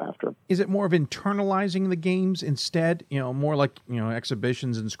games and go after them. Is it more of internalizing the games instead? More like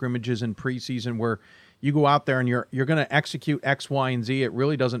exhibitions and scrimmages in preseason, where you go out there and you're going to execute X, Y, and Z. It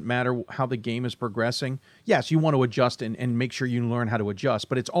really doesn't matter how the game is progressing. Yes, you want to adjust and make sure you learn how to adjust,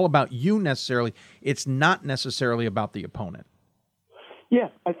 but it's all about you necessarily. It's not necessarily about the opponent. Yeah,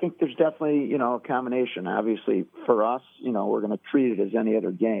 I think there's definitely, a combination. Obviously, for us, we're going to treat it as any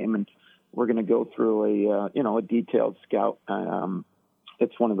other game, and we're going to go through a detailed scout.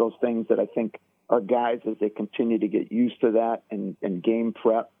 It's one of those things that I think our guys, as they continue to get used to that and game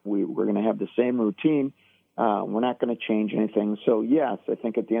prep, we're going to have the same routine. We're not going to change anything. So, yes, I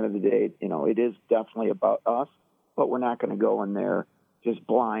think at the end of the day, it is definitely about us, but we're not going to go in there just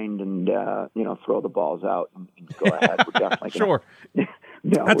blind and, throw the balls out and go ahead. We're definitely sure.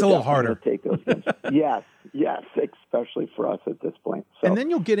 That's a little harder. Take those games. Yes, especially for us at this point. So, and then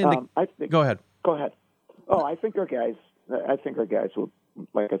you'll get into. Go ahead. Oh, I think our guys will,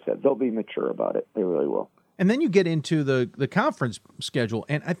 like I said, they'll be mature about it. They really will. And then you get into the conference schedule,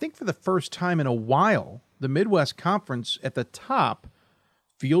 and I think for the first time in a while, the Midwest Conference at the top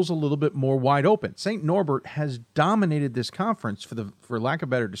feels a little bit more wide open. St. Norbert has dominated this conference, for lack of a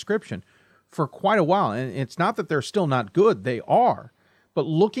better description, for quite a while. And it's not that they're still not good; they are. But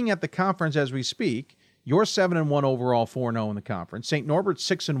looking at the conference as we speak, you're 7-1 overall, 4-0 in the conference. St. Norbert's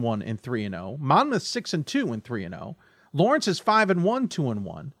 6-1 and 3-0. Monmouth 6-2 and 3-0. Lawrence is 5-1,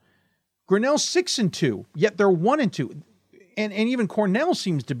 2-1. Grinnell's 6-2, yet they're 1-2. And even Cornell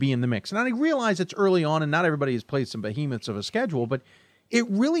seems to be in the mix. And I realize it's early on, and not everybody has played some behemoths of a schedule, but it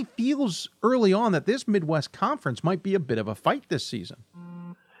really feels early on that this Midwest Conference might be a bit of a fight this season.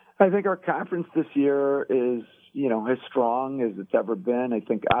 I think our conference this year is, as strong as it's ever been. I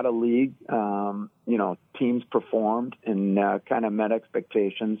think out of league, teams performed and kind of met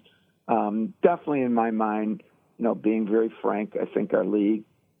expectations. Definitely in my mind, being very frank, I think our league,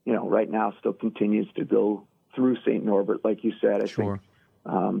 right now still continues to go through St. Norbert. Like you said, I think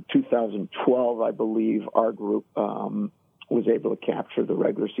 2012, I believe our group was able to capture the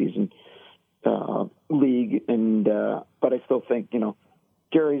regular season league. And but I still think,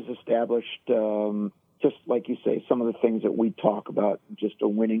 Gary's established, just like you say, some of the things that we talk about, just a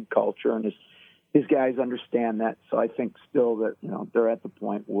winning culture, and his guys understand that. So I think still that, they're at the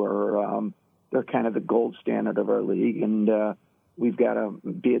point where they're kind of the gold standard of our league, and we've got to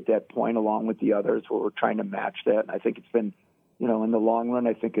be at that point along with the others where we're trying to match that. And I think it's been, in the long run,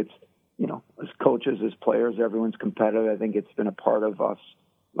 I think it's, as coaches, as players, everyone's competitive. I think it's been a part of us,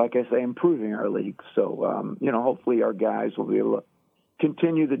 like I say, improving our league. So, hopefully our guys will be able to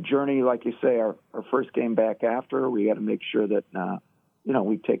continue the journey. Like you say, our first game back after, we got to make sure that,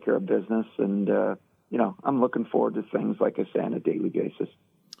 we take care of business. And, I'm looking forward to things, like I say, on a daily basis.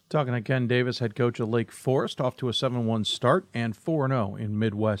 Talking to Ken Davis, head coach of Lake Forest, off to a 7-1 start and 4-0 in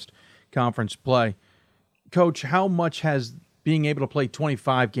Midwest Conference play. Coach, how much has being able to play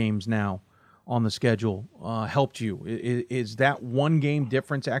 25 games now on the schedule helped you? Is that one game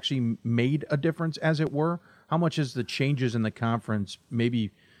difference actually made a difference, as it were? How much has the changes in the conference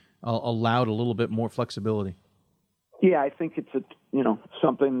maybe allowed a little bit more flexibility? Yeah, I think it's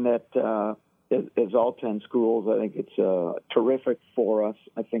something that as all 10 schools, I think it's terrific for us.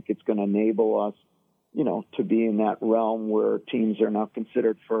 I think it's going to enable us, to be in that realm where teams are now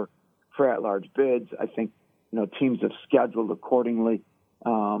considered for at-large bids. I think, teams have scheduled accordingly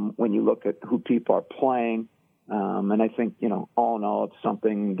when you look at who people are playing. And I think, all in all, it's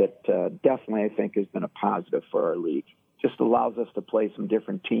something that definitely I think has been a positive for our league. Just allows us to play some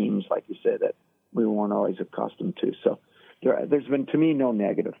different teams, like you said, that we weren't always accustomed to. So there's been, to me, no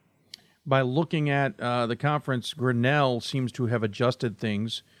negative. By looking at the conference, Grinnell seems to have adjusted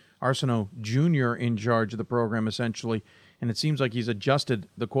things. Arsenault Jr. in charge of the program, essentially, and it seems like he's adjusted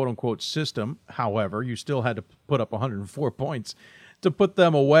the quote-unquote system. However, you still had to put up 104 points to put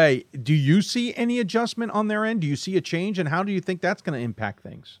them away. Do you see any adjustment on their end? Do you see a change, and how do you think that's going to impact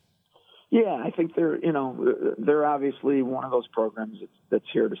things? Yeah, I think they're obviously one of those programs that's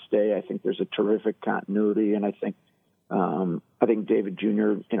here to stay. I think there's a terrific continuity, and I think David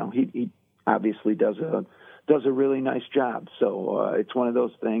Jr., he obviously does a really nice job. So it's one of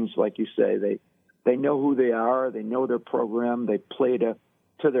those things, like you say, they know who they are, they know their program, they play to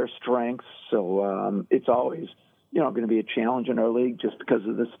their strengths. So it's always, going to be a challenge in our league just because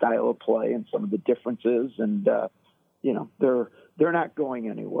of the style of play and some of the differences. And, they're not going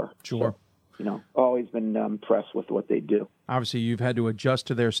anywhere. Sure. So, always been impressed with what they do. Obviously, you've had to adjust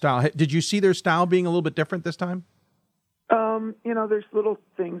to their style. Did you see their style being a little bit different this time? There's little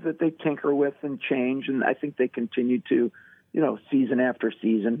things that they tinker with and change, and I think they continue to, season after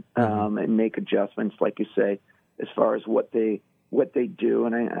season, and make adjustments, like you say, as far as what they do,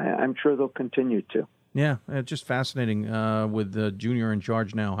 and I'm sure they'll continue to. Yeah, it's just fascinating with the junior in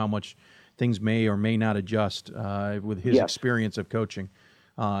charge now, how much things may or may not adjust with his experience of coaching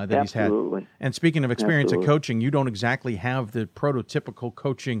that Absolutely. He's had. And speaking of experience of coaching, you don't exactly have the prototypical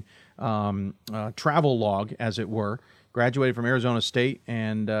coaching travel log, as it were. Graduated from Arizona State,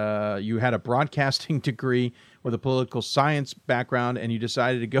 and you had a broadcasting degree with a political science background, and you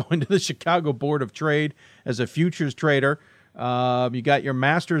decided to go into the Chicago Board of Trade as a futures trader. You got your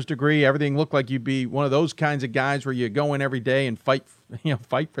master's degree. Everything looked like you'd be one of those kinds of guys where you go in every day and fight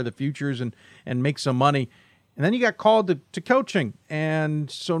for the futures and make some money. And then you got called to coaching,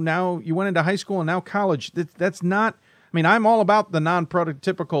 and so now you went into high school and now college. That's not. I mean, I'm all about the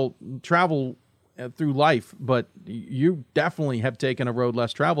non-prototypical travel through life, but you definitely have taken a road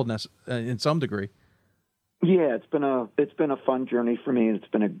less traveled in some degree. Yeah, it's been a fun journey for me. It's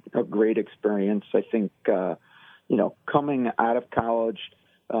been a great experience. I think coming out of college,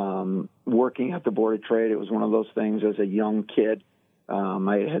 working at the Board of Trade, it was one of those things as a young kid.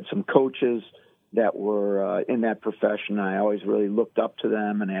 I had some coaches that were in that profession. I always really looked up to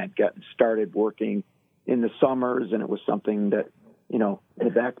them, and I had gotten started working in the summers, and it was something that, in the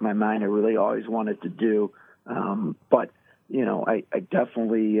back of my mind, I really always wanted to do. But I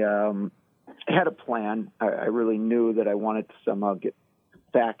definitely had a plan. I really knew that I wanted to somehow get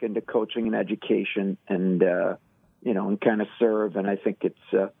back into coaching and education and kind of serve. And I think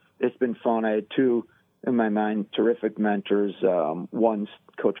it's been fun. I had two, in my mind, terrific mentors. One,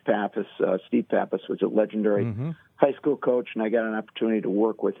 Coach Pappas, Steve Pappas, was a legendary high school coach, and I got an opportunity to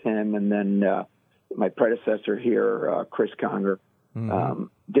work with him. And then my predecessor here, Chris Conger,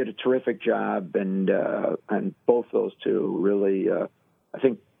 did a terrific job, and both those two really, I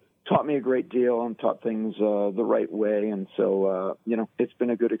think, taught me a great deal and taught things the right way, and so it's been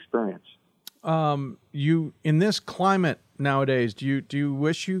a good experience. You in this climate nowadays, do you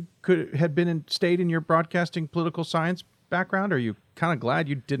wish you could had stayed in your broadcasting political science background, or are you kind of glad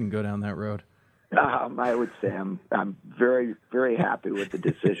you didn't go down that road? I would say I'm very, very happy with the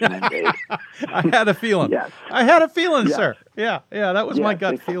decision I made. I had a feeling. Yes. I had a feeling, sir. Yeah, that was my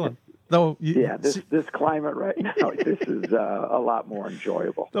gut feeling. Though, this climate right now, this is a lot more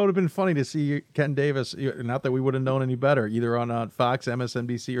enjoyable. That would have been funny to see Ken Davis, not that we would have known any better, either on Fox,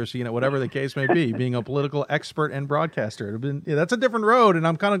 MSNBC, or CNN, whatever the case may be, being a political expert and broadcaster. It would have been, that's a different road, and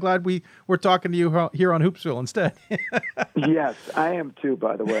I'm kind of glad we're talking to you here on Hoopsville instead. Yes, I am too,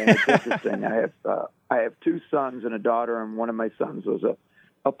 by the way. And it's interesting. I have two sons and a daughter, and one of my sons was a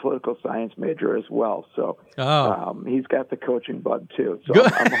political science major as well, so he's got the coaching bug too. So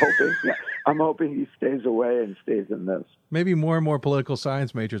I'm hoping he stays away and stays in this. Maybe more and more political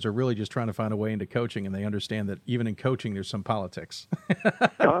science majors are really just trying to find a way into coaching, and they understand that even in coaching, there's some politics.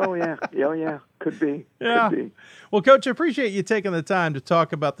 Oh yeah, could be. Yeah. Could be. Well, Coach, I appreciate you taking the time to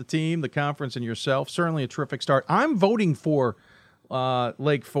talk about the team, the conference, and yourself. Certainly a terrific start. I'm voting for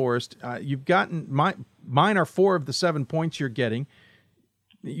Lake Forest. You've gotten mine are 4 of the 7 points you're getting.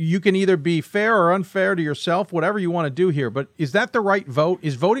 You can either be fair or unfair to yourself, whatever you want to do here. But is that the right vote?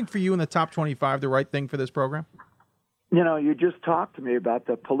 Is voting for you in the top 25 the right thing for this program? You just talked to me about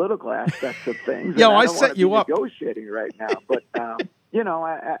the political aspects of things. Yeah, I set don't you want up. to be negotiating right now, but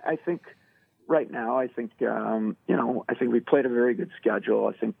I think right now, I think we played a very good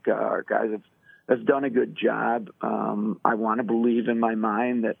schedule. I think our guys have done a good job. I want to believe in my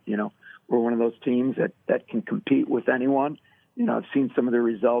mind that we're one of those teams that can compete with anyone. I've seen some of the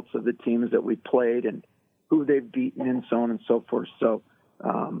results of the teams that we played and who they've beaten and so on and so forth. So.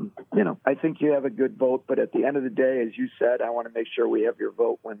 I think you have a good vote, but at the end of the day, as you said, I want to make sure we have your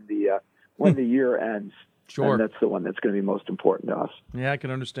vote when the year ends. Sure. And that's the one that's going to be most important to us. Yeah, I can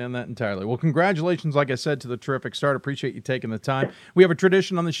understand that entirely. Well, congratulations, like I said, to the terrific start. Appreciate you taking the time. We have a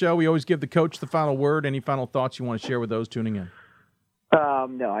tradition on the show. We always give the coach the final word. Any final thoughts you want to share with those tuning in?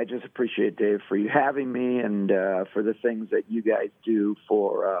 No, I just appreciate, Dave, for you having me and for the things that you guys do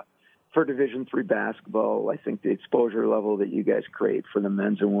for Division III basketball. I think the exposure level that you guys create for the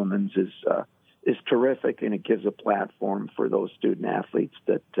men's and women's is terrific, and it gives a platform for those student athletes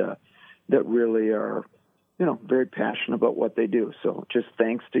that really are, very passionate about what they do. So just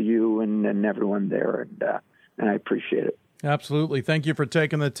thanks to you and everyone there, and I appreciate it. Absolutely. Thank you for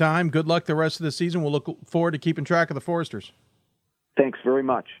taking the time. Good luck the rest of the season. We'll look forward to keeping track of the Foresters. Thanks very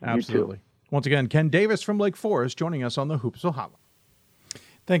much. Absolutely. You too. Once again, Ken Davis from Lake Forest joining us on the Hoopsville Hotline.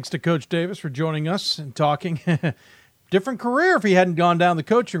 Thanks to Coach Davis for joining us and talking. Different career if he hadn't gone down the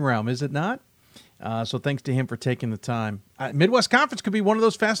coaching realm, is it not? So thanks to him for taking the time. Midwest Conference could be one of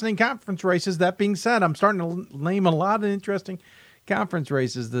those fascinating conference races. That being said, I'm starting to name a lot of interesting conference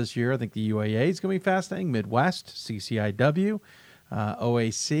races this year. I think the UAA is going to be fascinating. Midwest, CCIW,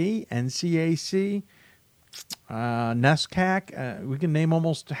 OAC, NCAC, NESCAC. We can name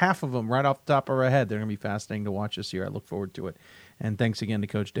almost half of them right off the top of our head. They're going to be fascinating to watch this year. I look forward to it. And thanks again to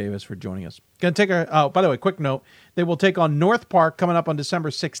Coach Davis for joining us. Going to take by the way, quick note. They will take on North Park coming up on December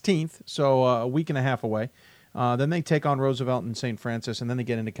 16th, so a week and a half away. Then they take on Roosevelt and St. Francis, and then they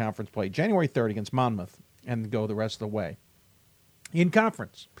get into conference play January 3rd against Monmouth and go the rest of the way in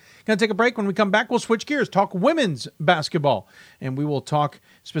conference. Going to take a break. When we come back, we'll switch gears, talk women's basketball, and we will talk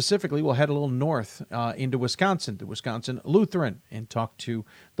specifically, we'll head a little north into Wisconsin, to Wisconsin Lutheran, and talk to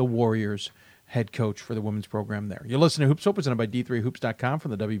the Warriors head coach for the women's program there. You're listening to Hoopsville, presented by D3Hoops.com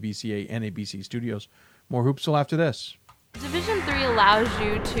from the WBCA and ABC studios. More Hoopsville after this. Division III allows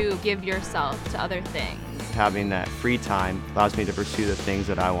you to give yourself to other things. Having that free time allows me to pursue the things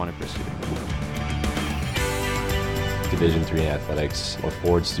that I want to pursue. Division III athletics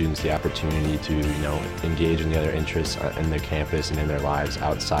affords students the opportunity to, engage in the other interests in their campus and in their lives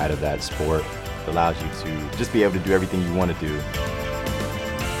outside of that sport. It allows you to just be able to do everything you want to do.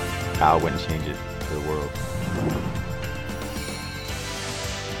 I wouldn't change it for the world.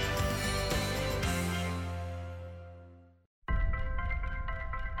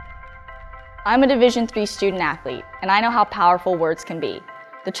 I'm a Division III student athlete, and I know how powerful words can be.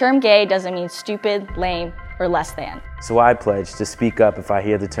 The term gay doesn't mean stupid, lame, or less than. So I pledge to speak up if I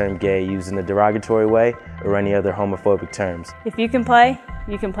hear the term gay used in a derogatory way or any other homophobic terms. If you can play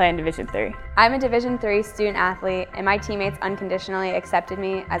in Division III. I'm a Division III student athlete, and my teammates unconditionally accepted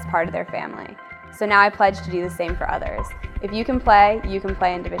me as part of their family. So now I pledge to do the same for others. If you can play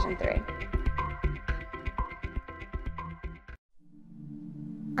in Division III.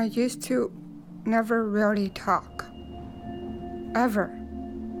 I used to never really talk. Ever.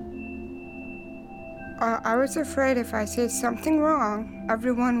 I was afraid if I said something wrong,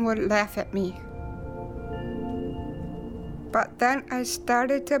 everyone would laugh at me. But then I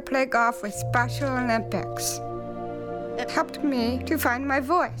started to play golf with Special Olympics. It helped me to find my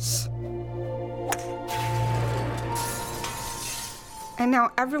voice. And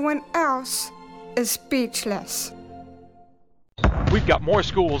now everyone else is speechless. We've got more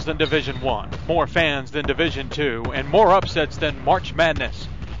schools than Division I, more fans than Division II, and more upsets than March Madness.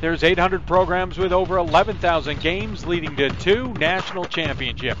 There's 800 programs with over 11,000 games leading to 2 national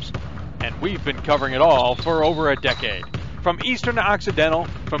championships. And we've been covering it all for over a decade. From Eastern to Occidental,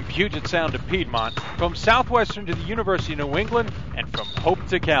 from Puget Sound to Piedmont, from Southwestern to the University of New England, and from Hope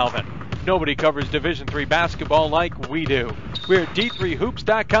to Calvin. Nobody covers Division III basketball like we do. We're at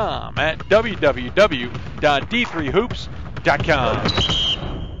D3Hoops.com at www.d3hoops.com.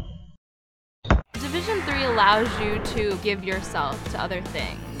 Division III allows you to give yourself to other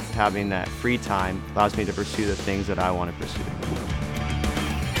things. Having that free time allows me to pursue the things that I want to pursue.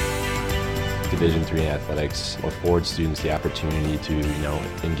 Division III athletics affords students the opportunity to,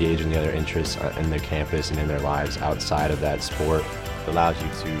 engage in the other interests in their campus and in their lives outside of that sport. It allows you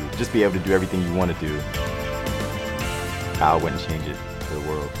to just be able to do everything you want to do. I wouldn't change it for the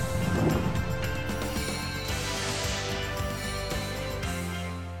world.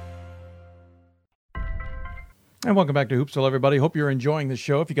 And welcome back to Hoopsville, everybody. Hope you're enjoying the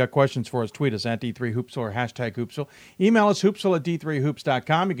show. If you got questions for us, tweet us at D3Hoopsville or hashtag Hoopsville. Email us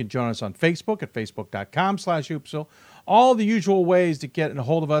hoopsville@d3hoops.com. You can join us on Facebook at facebook.com/Hoopsville. All the usual ways to get a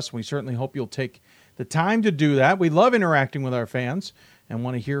hold of us. We certainly hope you'll take the time to do that. We love interacting with our fans and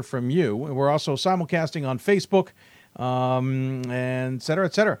want to hear from you. We're also simulcasting on Facebook, and et cetera,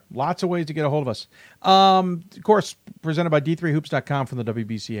 et cetera. Lots of ways to get a hold of us. Of course, presented by D3Hoops.com from the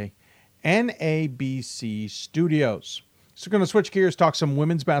WBCA NABC studios. So we're going to switch gears, talk some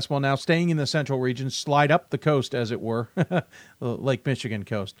women's basketball now, staying in the central region, slide up the coast, as it were, Lake Michigan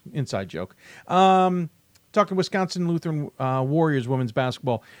coast, inside joke. Talking Wisconsin Lutheran Warriors women's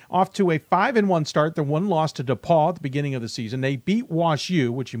basketball, off to a 5-1 start. The one loss to DePaul at the beginning of the season. They beat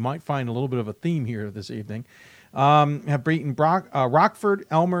WashU, which you might find a little bit of a theme here this evening. Have beaten Rockford,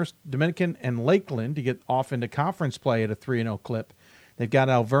 Elmhurst, Dominican, and Lakeland to get off into conference play at a 3-0 clip. They've got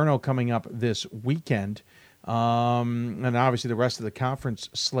Alverno coming up this weekend, and obviously the rest of the conference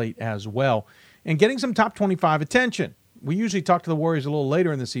slate as well, and getting some top 25 attention. We usually talk to the Warriors a little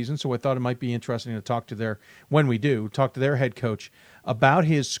later in the season, so I thought it might be interesting to talk to their head coach about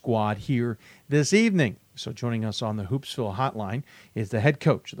his squad here this evening. So joining us on the Hoopsville hotline is the head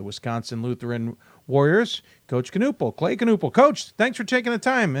coach of the Wisconsin Lutheran Warriors, Coach Knuppel, Clay Knuppel. Coach, thanks for taking the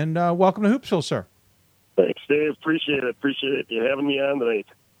time, and welcome to Hoopsville, sir. Thanks, Dave. Appreciate you having me on tonight.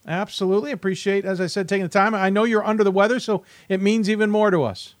 Absolutely. Appreciate, as I said, taking the time. I know you're under the weather, so it means even more to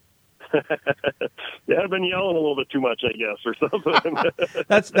us. Yeah, I've been yelling a little bit too much, I guess, or something.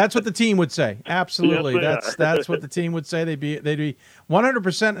 That's what the team would say. Absolutely. Yes, that's what the team would say. They'd be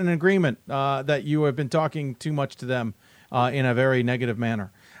 100% in agreement that you have been talking too much to them in a very negative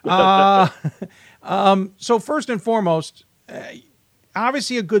manner. So first and foremost,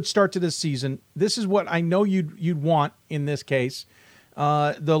 obviously a good start to this season. This is what I know you'd want in this case.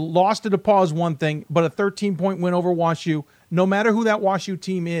 The loss to DePaul is one thing, but a 13-point win over WashU, no matter who that WashU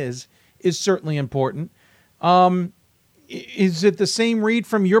team is certainly important. Is it the same read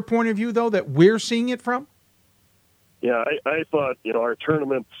from your point of view, though, that we're seeing it from? Yeah, I thought, our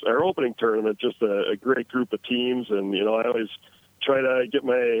opening tournament, just a great group of teams. And, I always try to get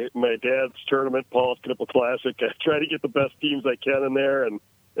my dad's tournament, Paul's Knuppel Classic. I try to get the best teams I can in there, and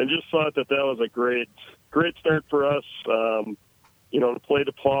just thought that was a great start for us. To play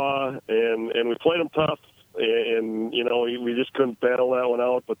DePaul, and we played them tough, and we just couldn't battle that one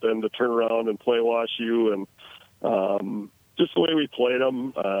out. But then to turn around and play WashU, and just the way we played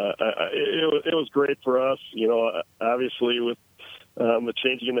them, it was great for us. Obviously with the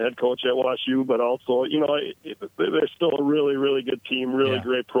changing in the head coach at WashU, but also they're still a really, really good team, really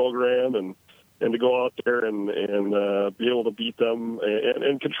great program, and to go out there and be able to beat them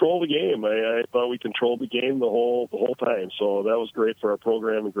and control the game. I thought we controlled the game the whole time. So that was great for our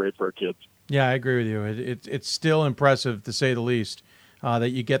program and great for our kids. Yeah, I agree with you. It's still impressive, to say the least,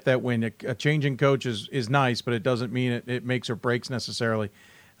 that you get that win. A changing coach is nice, but it doesn't mean it makes or breaks necessarily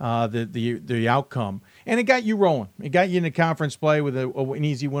the outcome. And it got you rolling. It got you into conference play with an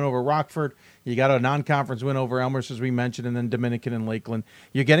easy win over Rockford. You got a non-conference win over Elmhurst, as we mentioned, and then Dominican and Lakeland.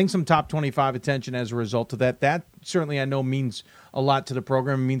 You're getting some top 25 attention as a result of that. That certainly, I know, means a lot to the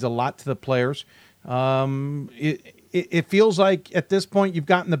program. It means a lot to the players. It feels like at this point you've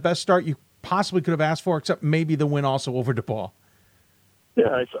gotten the best start you possibly could have asked for, except maybe the win also over DePaul.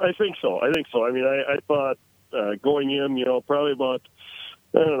 Yeah, I think so. I mean, I thought going in, probably about,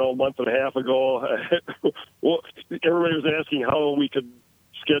 a month and a half ago, well, everybody was asking how we could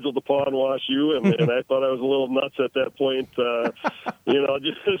schedule DePaul and WashU, and I thought I was a little nuts at that point.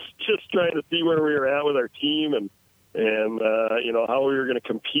 Just trying to see where we were at with our team and how we were going to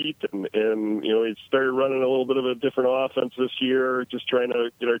compete, and we started running a little bit of a different offense this year, just trying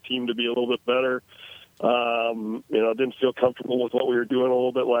to get our team to be a little bit better. Didn't feel comfortable with what we were doing a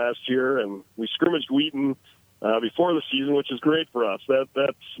little bit last year, and we scrimmaged Wheaton before the season, which is great for us.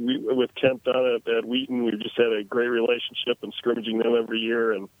 With Kent down at Wheaton, we've just had a great relationship and scrimmaging them every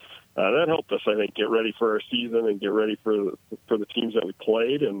year, and that helped us, I think, get ready for our season and get ready for the teams that we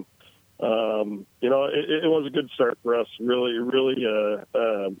played. And it was a good start for us. Really, really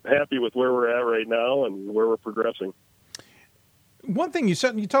happy with where we're at right now and where we're progressing. One thing you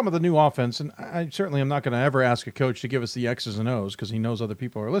said, you talk about the new offense, and I certainly am not going to ever ask a coach to give us the X's and O's because he knows other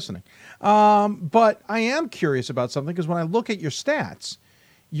people are listening. But I am curious about something, because when I look at your stats,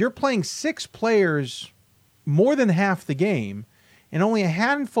 you're playing 6 players more than half the game, and only a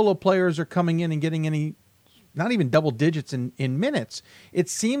handful of players are coming in and getting any, not even double digits in minutes. It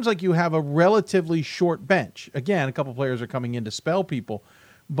seems like you have a relatively short bench. Again, a couple players are coming in to spell people,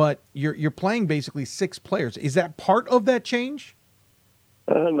 but you're playing basically 6 players. Is that part of that change?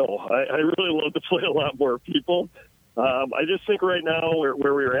 No, I really love to play a lot more people. I just think right now where we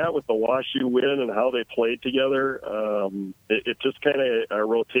were at with the WashU win and how they played together, it just kind of our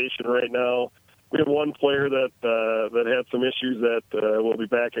rotation right now. We have one player that had some issues that will be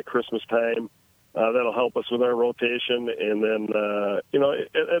back at Christmas time. That'll help us with our rotation. And then,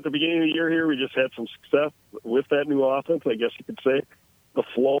 at the beginning of the year here, we just had some success with that new offense, I guess you could say. The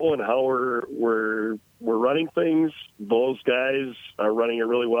flow and how we're running things, those guys are running it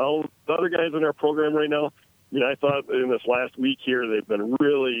really well. The other guys in our program right now, I thought in this last week here, they've been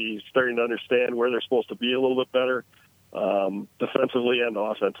really starting to understand where they're supposed to be a little bit better, defensively and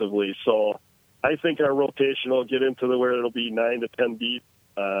offensively. So I think our rotation will get into where it'll be 9 to 10 deep.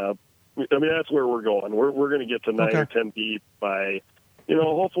 That's where we're going. We're going to get to 9 or 10 deep by,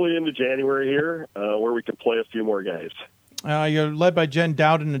 hopefully into January here, where we can play a few more guys. You're led by Jen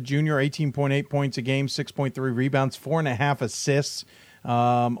Dowden, a junior, 18.8 points a game, 6.3 rebounds, 4.5 assists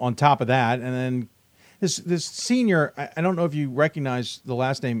on top of that. And then this senior, I don't know if you recognize the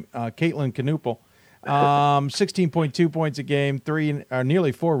last name, Caitlin Knuppel, 16.2 points a game,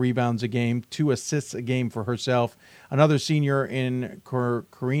 nearly 4 rebounds a game, 2 assists a game for herself. Another senior in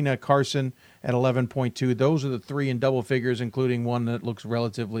Karina Carson at 11.2. Those are the 3 in double figures, including one that looks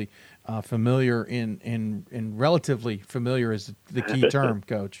relatively familiar. In relatively familiar is the key term,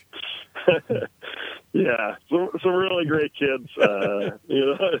 Coach. Yeah, some really great kids. I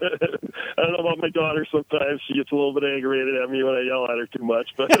don't know about my daughter. Sometimes she gets a little bit aggravated at me when I yell at her too much.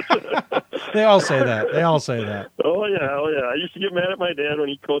 But They all say that. Oh yeah. I used to get mad at my dad when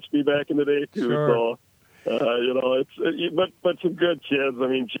he coached me back in the day too. Sure. So, but some good kids. I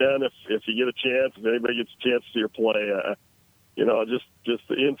mean, Jen, if you get a chance, if anybody gets a chance to see her play, just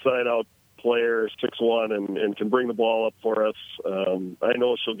the inside out player, 6'1", and can bring the ball up for us. I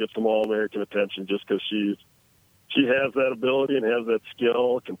know she'll get some All-American attention just because she has that ability and has that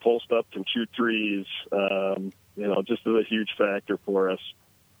skill, can post up, can shoot threes. Just is a huge factor for us.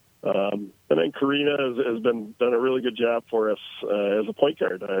 And then Karina has done a really good job for us as a point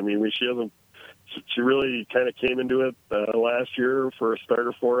guard. I mean, she really kind of came into it last year for a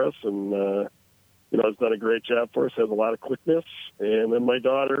starter for us, and has done a great job for us, has a lot of quickness. And then my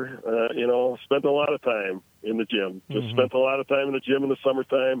daughter, spent a lot of time in the gym. Just spent a lot of time in the gym in the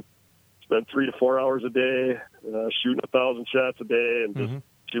summertime. Spent 3 to 4 hours a day, shooting 1,000 shots a day, and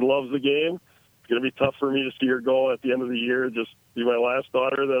she loves the game. It's going to be tough for me to see her go at the end of the year. Just be my last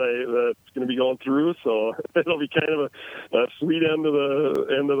daughter that's going to be going through, so it'll be kind of a sweet end of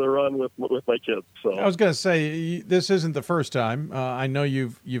the run with my kids. So I was going to say, this isn't the first time. I know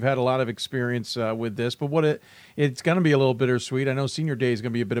you've had a lot of experience with this, but it's going to be a little bittersweet. I know senior day is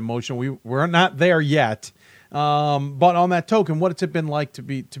going to be a bit emotional. We're not there yet, but on that token, what's it been like to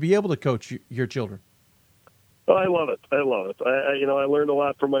be able to coach your children? Oh, I love it. I learned a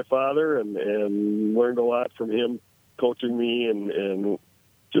lot from my father and learned a lot from him coaching me and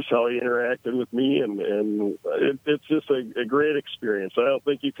just how he interacted with me. And it's just a great experience. I don't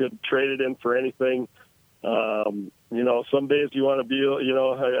think you could trade it in for anything. Some days you want to be,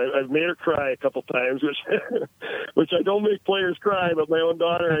 I've made her cry a couple times, which I don't make players cry, but my own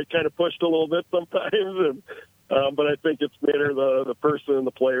daughter, I kind of pushed a little bit sometimes. But I think it's made her the person and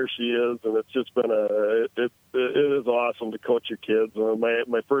the player she is, and it's just been it is awesome to coach your kids.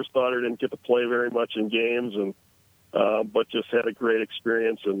 My first daughter didn't get to play very much in games, but just had a great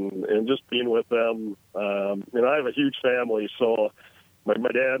experience and just being with them. I have a huge family, so my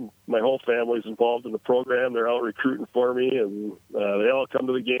dad, my whole family's involved in the program. They're out recruiting for me, and they all come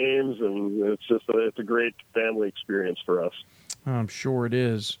to the games, and it's a great family experience for us. I'm sure it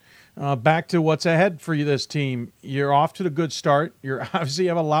is. Back to what's ahead for you, this team. You're off to the good start. You obviously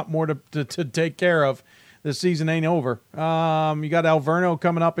have a lot more to take care of. The season ain't over. You got Alverno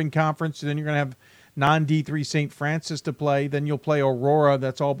coming up in conference, and then you're going to have non-D3 St. Francis to play. Then you'll play Aurora.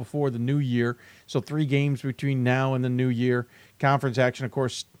 That's all before the new year. So 3 games between now and the new year. Conference action, of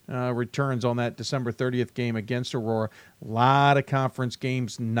course, returns on that December 30th game against Aurora. A lot of conference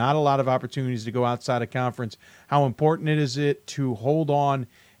games, not a lot of opportunities to go outside of conference. How important is it to hold on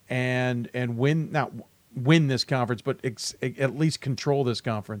and win, not win this conference, but at least control this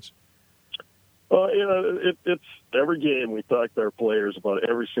conference? Well, it's every game we talk to our players about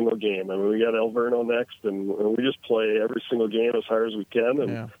every single game. I mean, we got Alverno next, and we just play every single game as hard as we can.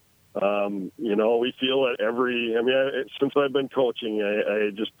 And, we feel that since I've been coaching, I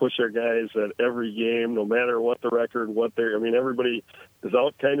just push our guys at every game, no matter what the record, everybody is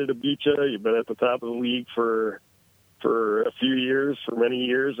out kind of to beat you. You've been at the top of the league for a few years, for many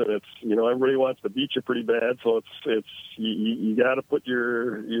years, and it's, everybody wants to beat you pretty bad. So it's you got to put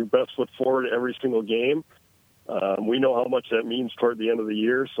your best foot forward every single game. We know how much that means toward the end of the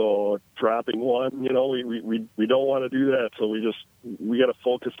year. So dropping one, you know, we don't want to do that. So we got to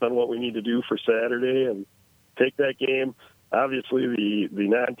focus on what we need to do for Saturday and take that game. Obviously, the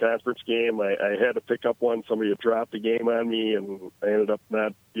non-conference game, I had to pick up one. Somebody had dropped a game on me, and I ended up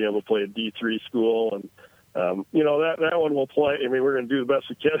not being able to play a D3 school. And, you know, that one we'll play. I mean, we're going to do the best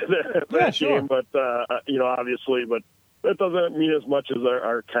we can at that game, but, you know, obviously, but that doesn't mean as much as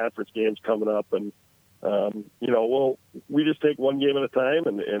our conference games coming up. And, you know, we just take one game at a time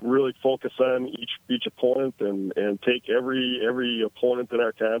and really focus on each opponent and take every opponent in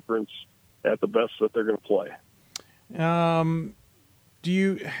our conference at the best that they're going to play. Do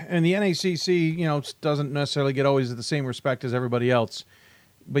you, and the NACC, you know, doesn't necessarily get always the same respect as everybody else,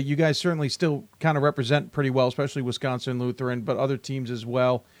 but you guys certainly still kind of represent pretty well, especially Wisconsin Lutheran, but other teams as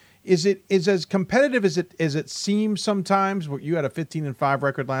well. Is as competitive as it seems sometimes? Where you had a 15-5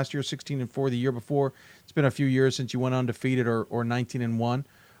 record last year, 16-4 the year before. It's been a few years since you went undefeated, or 19-1,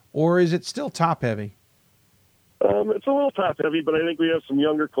 or is it still top heavy? It's a little top heavy, but I think we have some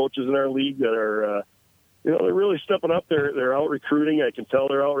younger coaches in our league that are, you know, they're really stepping up. They're out recruiting. I can tell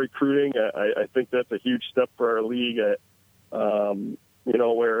they're out recruiting. I think that's a huge step for our league. You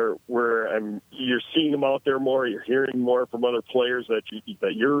know, where you're seeing them out there more. You're hearing more from other players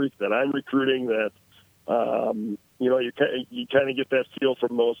that I'm recruiting. That you know, you kind of get that feel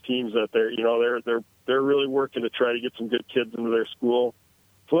from those teams that they're really working to try to get some good kids into their school.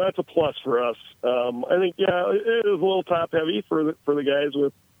 So that's a plus for us. I think it is a little top heavy for the guys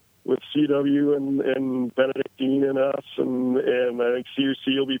with CW and Benedictine and us, and I think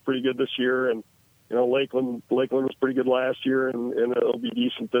CUC will be pretty good this year, and you know Lakeland was pretty good last year, and it'll be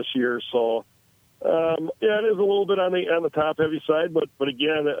decent this year. So it is a little bit on the top heavy side, but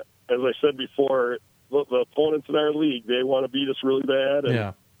again, as I said before, the opponents in our league, they want to beat us really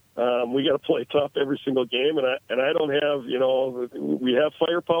bad, and we got to play tough every single game, and I don't have, you know, we have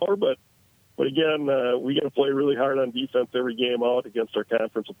firepower, but again, we got to play really hard on defense every game out against our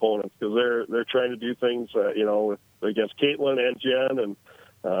conference opponents, because they're trying to do things, you know, against Caitlin and Jen, and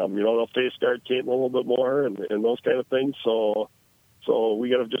you know, they'll face guard Caitlin a little bit more and those kind of things. So we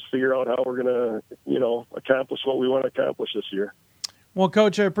got to just figure out how we're going to, you know, accomplish what we want to accomplish this year. Well,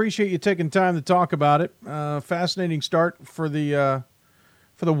 Coach, I appreciate you taking time to talk about it. Fascinating start for the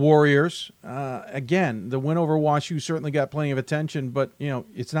Warriors. Again, the win over WashU certainly got plenty of attention, but you know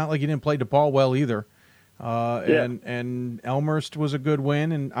it's not like you didn't play DePaul well either. And Elmhurst was a good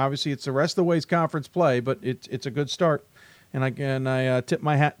win, and obviously it's the rest of the ways conference play, but it's a good start. And I tip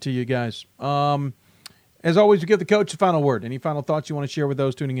my hat to you guys. As always, we give the coach the final word. Any final thoughts you want to share with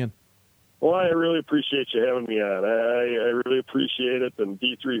those tuning in? Well, I really appreciate you having me on. I really appreciate it. And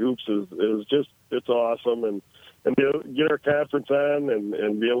D3 Hoops is just, it's awesome. And get our conference on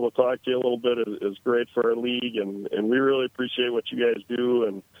and be able to talk to you a little bit is great for our league. And we really appreciate what you guys do.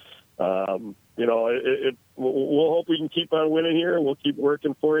 And, you know, we'll hope we can keep on winning here, and we'll keep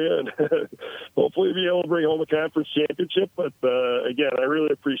working for you, and hopefully be able to bring home a conference championship. But, again, I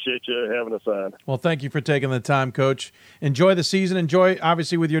really appreciate you having us on. Well, thank you for taking the time, Coach. Enjoy the season. Enjoy,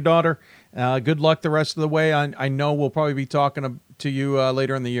 obviously, with your daughter. Good luck the rest of the way. I know we'll probably be talking to you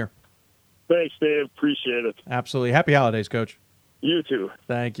later in the year. Thanks, Dave. Appreciate it. Absolutely. Happy holidays, Coach. You too.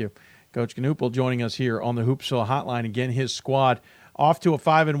 Thank you. Coach Knuppel joining us here on the Hoopsville Hotline. Again, his squad off to a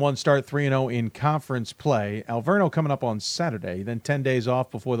 5-1 start, 3-0 in conference play. Alverno coming up on Saturday, then 10 days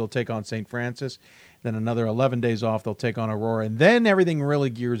off before they'll take on St. Francis. Then another 11 days off, they'll take on Aurora. And then everything really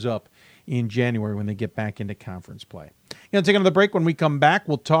gears up in January when they get back into conference play. Going to take another break. When we come back,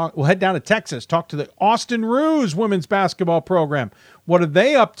 we'll head down to Texas, talk to the Austin Roos women's basketball program. What are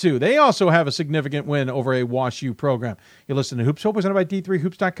they up to? They also have a significant win over a WashU program. You're listening to Hoopsville, presented by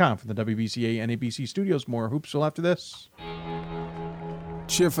D3Hoops.com from the WBCA and ABC studios. More Hoopsville after this.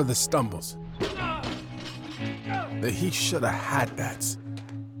 Cheer for the stumbles. The he shoulda had that's.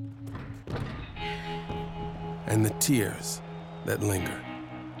 And the tears that linger.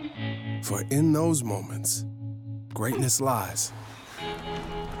 For in those moments, greatness lies.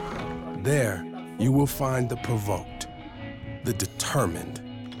 There, you will find the provoked, the determined,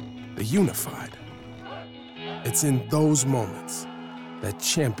 the unified. It's in those moments that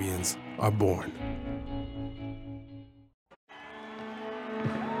champions are born.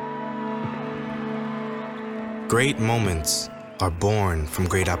 Great moments are born from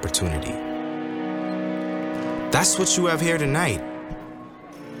great opportunity. That's what you have here tonight.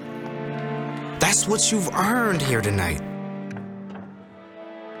 That's what you've earned here tonight.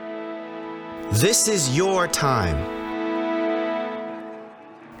 This is your time.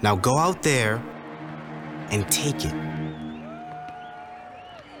 Now go out there and take it.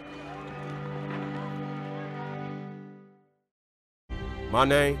 My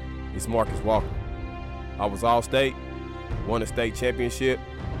name is Marcus Walker. I was All-State, won a state championship,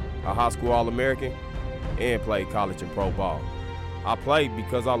 a high school All-American, and played college and pro ball. I played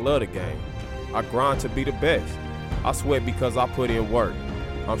because I love the game. I grind to be the best. I sweat because I put in work.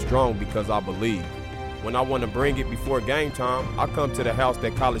 I'm strong because I believe. When I want to bring it before game time, I come to the house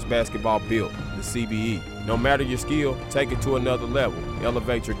that college basketball built, the CBE. No matter your skill, take it to another level.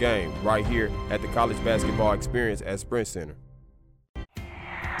 Elevate your game right here at the College Basketball Experience at Sprint Center.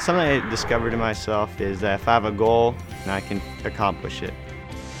 Something I discovered in myself is that if I have a goal, and I can accomplish it.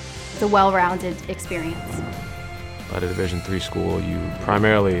 It's a well-rounded experience. At a Division III school, you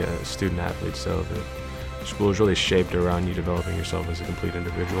primarily a student athlete, so the school is really shaped around you developing yourself as a complete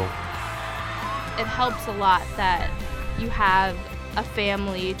individual. It helps a lot that you have a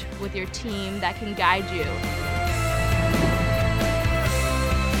family with your team that can guide you.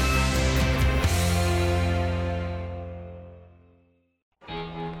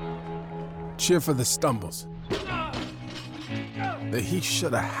 Cheer for the stumbles, the he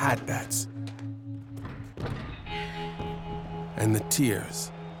shoulda had that's, and the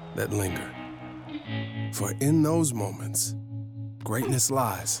tears that linger. For in those moments, greatness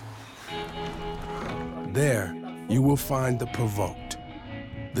lies. There, you will find the provoked,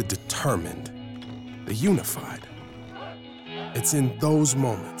 the determined, the unified. It's in those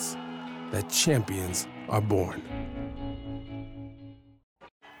moments that champions are born.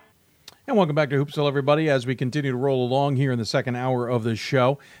 And welcome back to Hoopsville, everybody, as we continue to roll along here in the second hour of the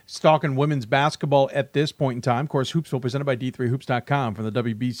show. It's talking women's basketball at this point in time. Of course, Hoopsville presented by D3Hoops.com from the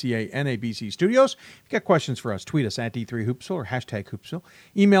WBCA NABC studios. If you've got questions for us, tweet us at D3Hoopsville or hashtag Hoopsville.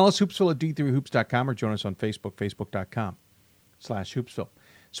 Email us, hoopsville at D3Hoops.com, or join us on Facebook, Facebook.com/Hoopsville.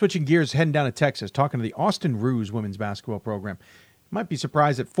 Switching gears, heading down to Texas, talking to the Austin Roos women's basketball program. Might be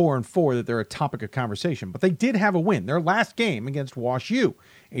surprised at 4-4 that they're a topic of conversation, but they did have a win. Their last game against Wash U,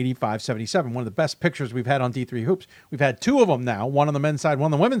 85-77. One of the best pictures we've had on D3 Hoops. We've had two of them now, one on the men's side, one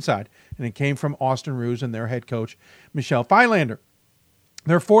on the women's side, and it came from Austin Roos and their head coach, Michelle Feilander.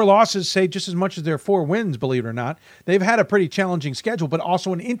 Their 4 losses say just as much as their 4 wins, believe it or not. They've had a pretty challenging schedule, but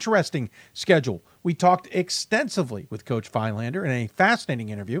also an interesting schedule. We talked extensively with Coach Feilander in a fascinating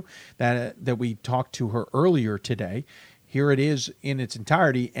interview that we talked to her earlier today. Here it is in its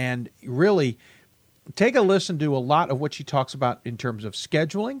entirety, and really take a listen to a lot of what she talks about in terms of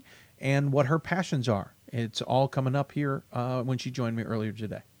scheduling and what her passions are. It's all coming up here when she joined me earlier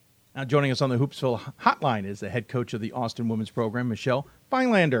today. Now joining us on the Hoopsville hotline is the head coach of the Austin women's program, Michelle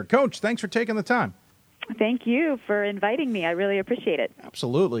Feilander. Coach, thanks for taking the time. Thank you for inviting me. I really appreciate it.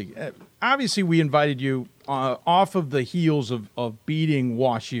 Absolutely. Obviously, we invited you off of the heels of beating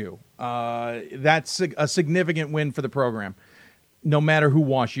Wash U. That's a significant win for the program, no matter who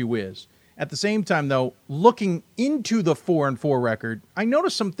Wash U is. At the same time, though, looking into the 4-4 record, I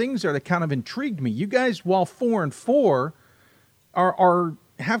noticed some things there that kind of intrigued me. You guys, while 4-4,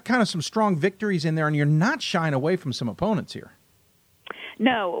 have kind of some strong victories in there, and you're not shying away from some opponents here.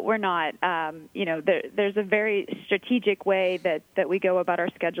 No, we're not. There's a very strategic way that we go about our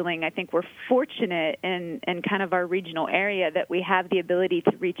scheduling. I think we're fortunate in kind of our regional area that we have the ability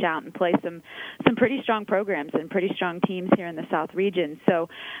to reach out and play some pretty strong programs and pretty strong teams here in the South region. So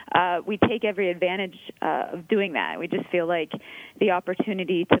we take every advantage of doing that. We just feel like the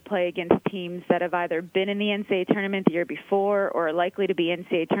opportunity to play against teams that have either been in the NCAA tournament the year before or are likely to be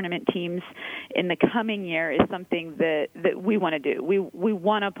NCAA tournament teams in the coming year is something that we want to do. We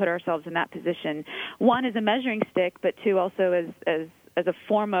want to put ourselves in that position. One, as a measuring stick, but two, also as a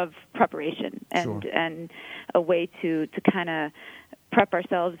form of preparation and a way to kind of prep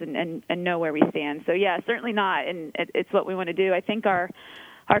ourselves and know where we stand. So, yeah, certainly not, and it's what we want to do. I think our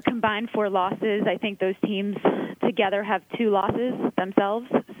combined 4 losses, I think those teams together have 2 losses themselves.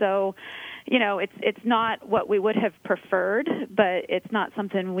 So, it's not what we would have preferred, but it's not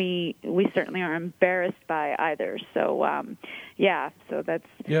something we certainly are embarrassed by either. So, so that's...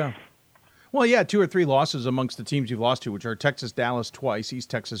 Yeah. Well, yeah, 2 or 3 losses amongst the teams you've lost to, which are Texas Dallas twice, East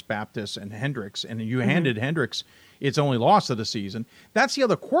Texas Baptist, and Hendricks. And you handed Hendricks its only loss of the season. That's the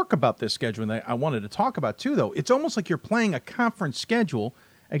other quirk about this schedule that I wanted to talk about, too, though. It's almost like you're playing a conference schedule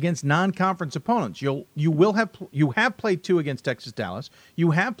against non-conference opponents. You have played 2 against Texas Dallas.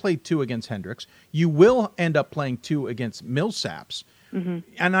 You have played 2 against Hendricks. You will end up playing 2 against Millsaps. Mm-hmm.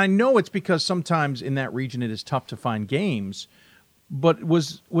 And I know it's because sometimes in that region it is tough to find games. But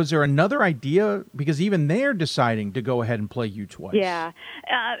was there another idea? Because even they're deciding to go ahead and play you twice. Yeah.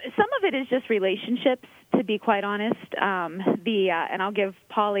 Some of it is just relationships, to be quite honest. And I'll give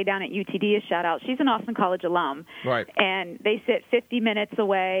Polly down at UTD a shout-out. She's an Austin College alum. Right. And they sit 50 minutes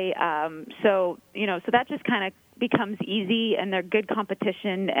away. So that just kind of becomes easy, and they're good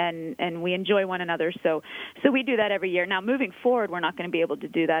competition, and we enjoy one another. So we do that every year. Now, moving forward, we're not going to be able to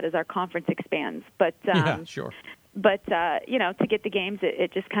do that as our conference expands. But yeah, sure. But to get the games,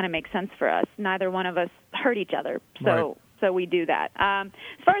 it just kind of makes sense for us. Neither one of us hurt each other, so. Right. So we do that. As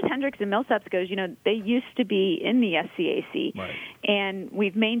far as Hendricks and Millsaps goes, they used to be in the SCAC, right. And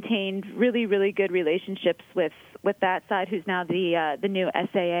we've maintained really, really good relationships with that side, who's now the new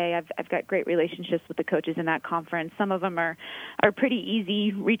SAA. I've got great relationships with the coaches in that conference. Some of them are pretty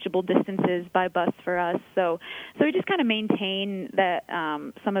easy, reachable distances by bus for us. So we just kind of maintain that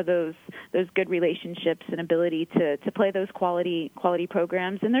some of those good relationships and ability to play those quality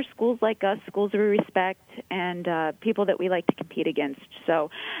programs. And there's schools like us, schools we respect, and people that we like to compete against. So,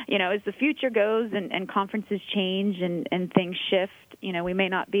 as the future goes and conferences change and things shift, we may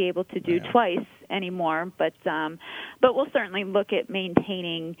not be able to do twice anymore, but we'll certainly look at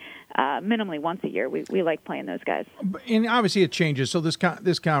maintaining minimally once a year. We like playing those guys. And obviously it changes, so this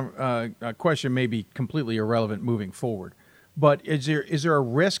question may be completely irrelevant moving forward. But is there a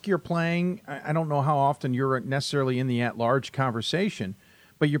risk you're playing? I don't know how often you're necessarily in the at-large conversation,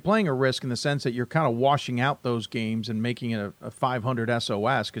 but you're playing a risk in the sense that you're kind of washing out those games and making it a 500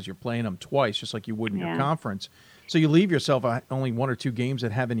 SOS because you're playing them twice, just like you would in your conference. So you leave yourself only one or two games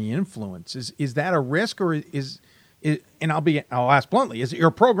that have any influence. Is that a risk, or is and I'll ask bluntly, is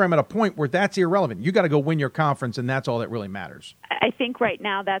your program at a point where that's irrelevant? You got to go win your conference, and that's all that really matters. I think right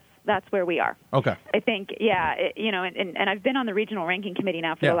now that's where we are. Okay. I think, and I've been on the regional ranking committee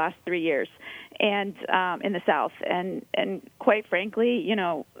now for the last 3 years, and in the South, and quite frankly,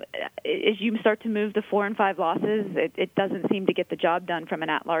 as you start to move to 4 and 5 losses, it doesn't seem to get the job done from an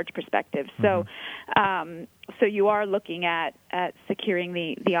at-large perspective. So, so you are looking at securing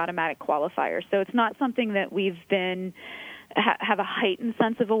the automatic qualifier. So it's not something that we've been have a heightened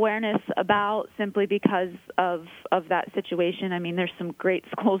sense of awareness about simply because of that situation. I mean, there's some great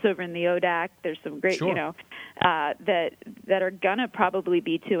schools over in the ODAC. There's some great, that are gonna probably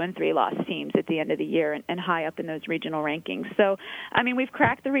be 2 and 3 loss teams at the end of the year and high up in those regional rankings. So, I mean, we've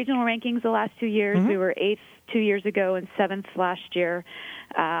cracked the regional rankings the last 2 years. We were 8th 2 years ago and 7th last year,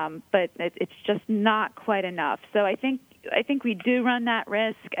 but it's just not quite enough. So I think we do run that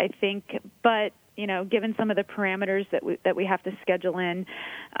risk. But given some of the parameters that we have to schedule in,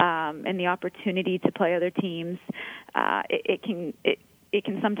 and the opportunity to play other teams, it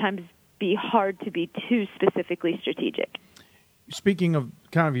can sometimes be hard to be too specifically strategic. Speaking of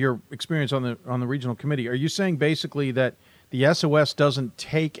kind of your experience on the regional committee, are you saying basically that the SOS doesn't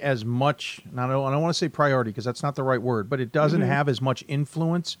take as much, and I don't want to say priority because that's not the right word, but it doesn't have as much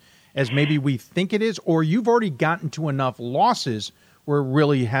influence as maybe we think it is, or you've already gotten to enough losses where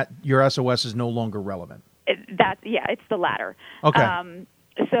really your SOS is no longer relevant? It's the latter. Okay.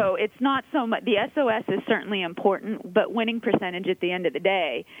 So it's not so much, the SOS is certainly important, but winning percentage at the end of the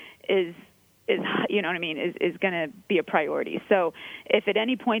day is going to be a priority. So if at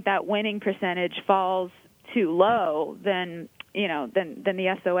any point that winning percentage falls too low, then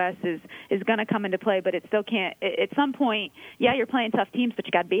the SOS is going to come into play, but it still can't. At some point, you're playing tough teams, but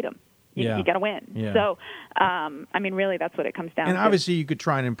you got to beat them. You got to win. Yeah. So, really, that's what it comes down to. And obviously, you could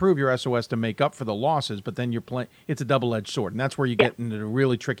try and improve your SOS to make up for the losses, but then you're playing. It's a double-edged sword, and that's where you get into the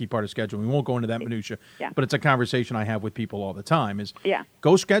really tricky part of scheduling. We won't go into that minutia, but it's a conversation I have with people all the time.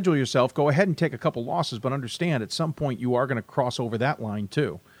 Go schedule yourself. Go ahead and take a couple losses, but understand at some point you are going to cross over that line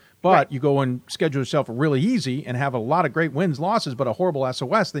too. But you go and schedule yourself really easy and have a lot of great wins, losses, but a horrible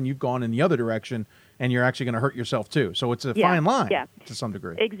SOS, then you've gone in the other direction, and you're actually going to hurt yourself too. So it's a fine line to some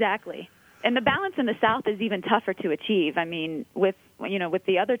degree. Exactly. And the balance in the South is even tougher to achieve. I mean, with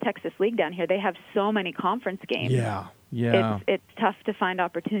the other Texas League down here, they have so many conference games. Yeah. It's tough to find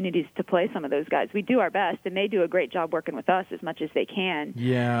opportunities to play some of those guys. We do our best, and they do a great job working with us as much as they can.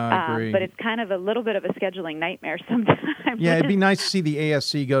 Yeah, I agree. But it's kind of a little bit of a scheduling nightmare sometimes. Yeah, it'd be nice to see the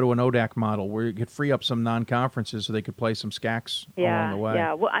ASC go to an ODAC model where you could free up some non-conferences so they could play some SCACs along the way.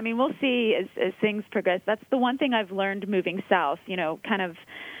 Yeah, well, I mean, we'll see as things progress. That's the one thing I've learned moving south, kind of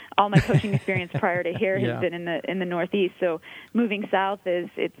all my coaching experience prior to here has been in the Northeast. So moving south is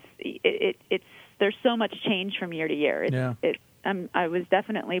it's there's so much change from year to year. I was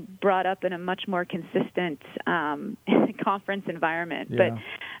definitely brought up in a much more consistent conference environment,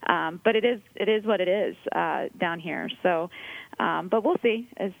 but it is what it is down here. So, but we'll see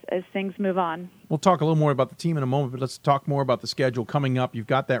as things move on. We'll talk a little more about the team in a moment, but let's talk more about the schedule coming up. You've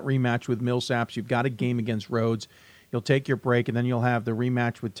got that rematch with Millsaps. You've got a game against Rhodes. You'll take your break, and then you'll have the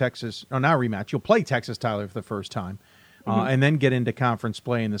rematch with Texas. No, not rematch. You'll play Texas Tyler for the first time, and then get into conference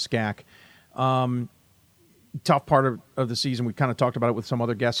play in the SCAC. tough part of the season, we kind of talked about it with some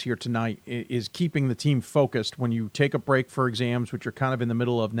other guests here tonight, is keeping the team focused when you take a break for exams, which you're kind of in the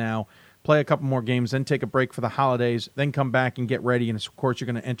middle of now, play a couple more games, then take a break for the holidays, then come back and get ready. And, of course, you're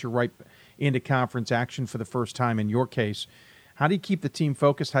going to enter right into conference action for the first time in your case. How do you keep the team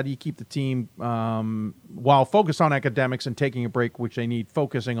focused? How do you keep the team, while focused on academics and taking a break, which they need,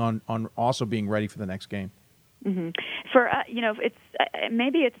 focusing on also being ready for the next game? Mm-hmm. For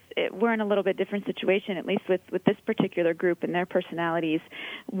we're in a little bit different situation, at least with this particular group and their personalities.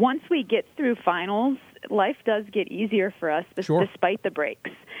 Once we get through finals, life does get easier for us, despite the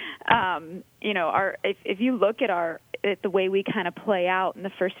breaks. If you look at the way we kind of play out in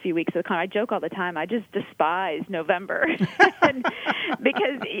the first few weeks of the con, I joke all the time, I just despise November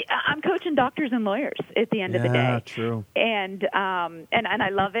because I'm coaching doctors and lawyers at the end of the day. Yeah, true. And I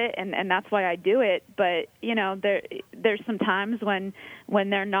love it, and that's why I do it. But there's some times when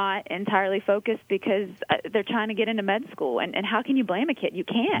they're not entirely focused because they're trying to get into med school, and how can you blame a kid? You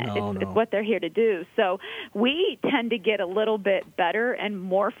can't. It's what they're here to do. So we tend to get a little bit better and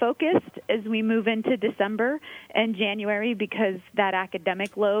more focused as we move into December and January because that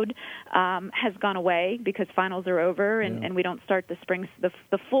academic load has gone away because finals are over and we don't start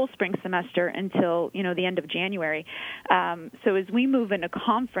the full spring semester until the end of January. So as we move into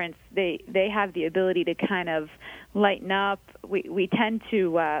conference, they have the ability to kind of lighten up. We tend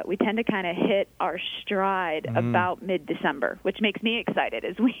to kind of hit our stride about mid-December, which makes me excited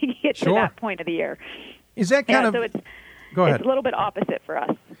as we get to that point of the year. Is that kind of? So it's, go ahead. It's a little bit opposite for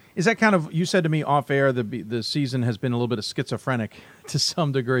us. Is that kind of? You said to me off air the season has been a little bit of schizophrenic to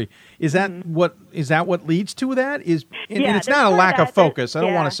some degree. Is that what leads to that? And it's not a lack of focus. I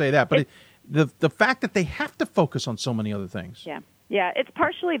don't want to say that, but the fact that they have to focus on so many other things. Yeah, it's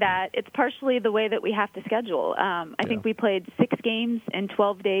partially that. It's partially the way that we have to schedule. I think we played 6 games in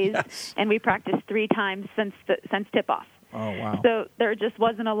 12 days, and we practiced 3 times since tip-off. Oh, wow. So there just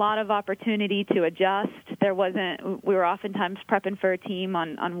wasn't a lot of opportunity to adjust. We were oftentimes prepping for a team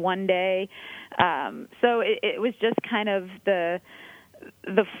on one day. So it was just kind of the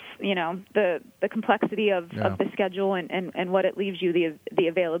complexity of the schedule and what it leaves you the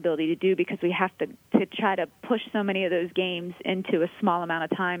availability to do, because we have to try to push so many of those games into a small amount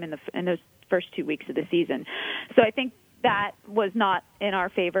of time in those first 2 weeks of the season. So I think that was not in our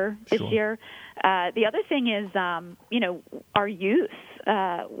favor this year. The other thing is, our youth.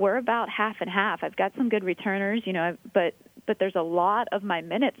 We're about half and half. I've got some good returners, but there's a lot of my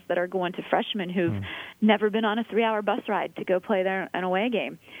minutes that are going to freshmen who've never been on a 3-hour bus ride to go play an away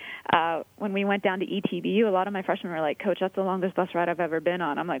game. When we went down to ETBU, a lot of my freshmen were like, "Coach, that's the longest bus ride I've ever been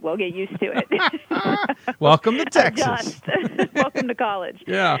on." I'm like, "Well, get used to it." Welcome to Texas. Welcome to college.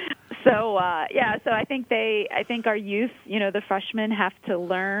 Yeah. So so I think our youth, the freshmen have to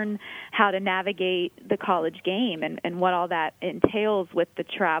learn how to navigate the college game and what all that entails with the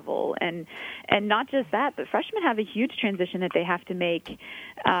travel and not just that, but freshmen have a huge transition that they have to make.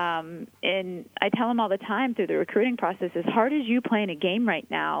 And I tell them all the time through the recruiting process, as hard as you play in a game right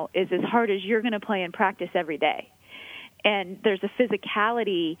now is as hard as you're going to play in practice every day. And there's a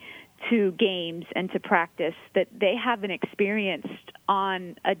physicality to games and to practice that they haven't experienced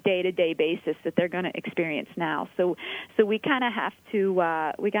on a day-to-day basis that they're going to experience now. So we kind of have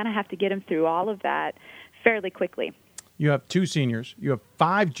to get them through all of that fairly quickly. You have 2 seniors, you have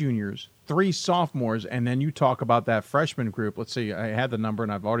 5 juniors, 3 sophomores, and then you talk about that freshman group. Let's see, I had the number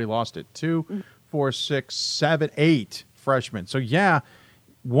and I've already lost it. 2, 4, 6, 7, 8 freshmen. So your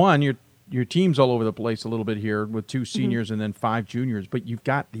team's all over the place a little bit here with 2 seniors and then 5 juniors, but you've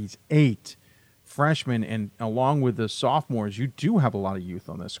got these 8 freshmen, and along with the sophomores, you do have a lot of youth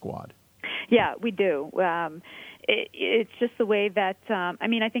on this squad. Yeah, we do. It's just the way that,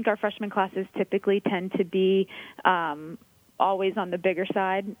 I think our freshman classes typically tend to be always on the bigger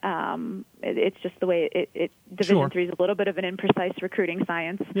side. It's just the way Division III is a little bit of an imprecise recruiting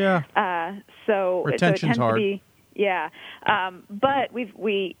science. Yeah. So retention's it tends hard. To be, but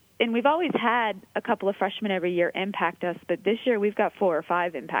we've always had a couple of freshmen every year impact us, but this year we've got 4 or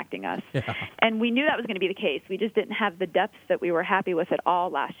 5 impacting us. Yeah. And we knew that was going to be the case. We just didn't have the depth that we were happy with at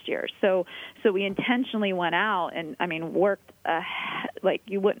all last year. So we intentionally went out and, worked like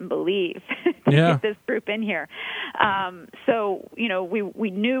you wouldn't believe to get this group in here.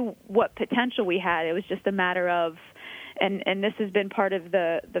 We knew what potential we had. It was just a matter of, and this has been part of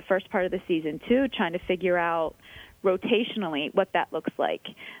the first part of the season too, trying to figure out rotationally what that looks like.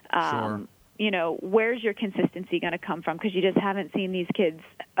 Where's your consistency going to come from? Because you just haven't seen these kids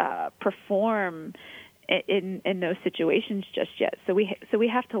perform in those situations just yet. So we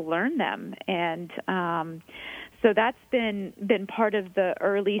have to learn them, and so that's been part of the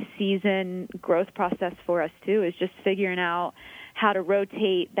early season growth process for us too, is just figuring out how to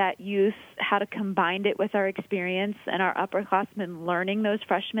rotate that youth, how to combine it with our experience and our upperclassmen learning those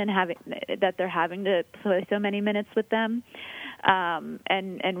freshmen that they're having to play so many minutes with them,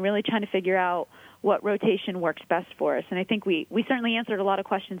 and really trying to figure out what rotation works best for us. And I think we certainly answered a lot of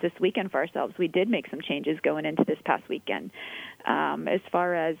questions this weekend for ourselves. We did make some changes going into this past weekend as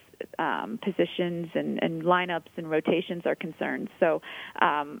far as positions and lineups and rotations are concerned. So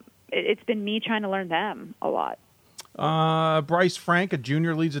it's been me trying to learn them a lot. Bryce Frank, a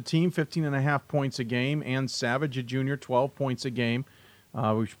junior, leads the team, 15.5 points a game. Ann Savage, a junior, 12 points a game.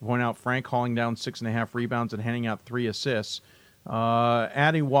 We should point out Frank hauling down 6.5 rebounds and handing out 3 assists.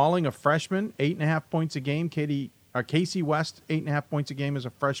 Addie Walling, a freshman, 8.5 points a game. Casey West, 8.5 points a game as a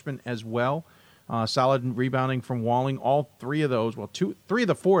freshman as well. Solid rebounding from Walling. All 3 of those, well, 3 of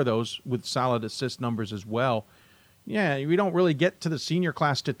the 4 of those with solid assist numbers as well. Yeah, we don't really get to the senior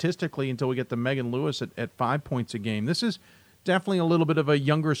class statistically until we get to Megan Lewis at 5 points a game. This is definitely a little bit of a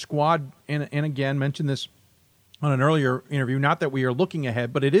younger squad, and again, mentioned this on an earlier interview, not that we are looking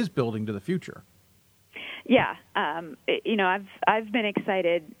ahead, but it is building to the future. Yeah, I've been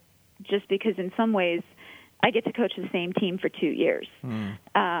excited just because in some ways I get to coach the same team for 2 years.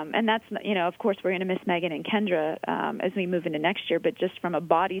 And that's, of course, we're going to miss Megan and Kendra as we move into next year, but just from a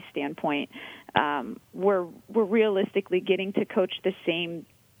body standpoint, we're realistically getting to coach the same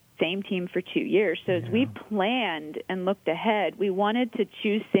team for 2 years. So as we planned and looked ahead, we wanted to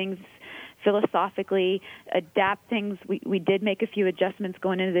choose things philosophically, adapt things. We did make a few adjustments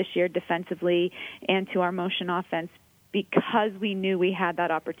going into this year defensively and to our motion offense because we knew we had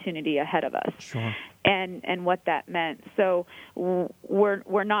that opportunity ahead of us. Sure. And what that meant. So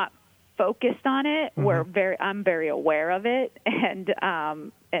we're not focused on it. Mm-hmm. I'm very aware of it and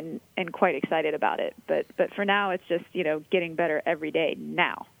quite excited about it. But for now, it's just getting better every day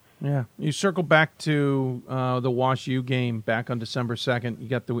now. Yeah. You circle back to the Wash U game back on December 2nd. You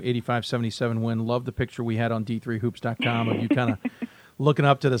got the 85-77 win. Love the picture we had on D3Hoops.com of you kind of looking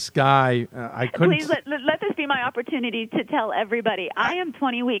up to the sky. I couldn't. Please let this be my opportunity to tell everybody I am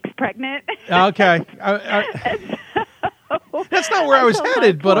 20 weeks pregnant. Okay. That's not where I was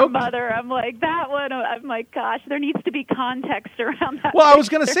headed, but okay. Mother, I'm like that one. I'm like, gosh, there needs to be context around that. Well, I was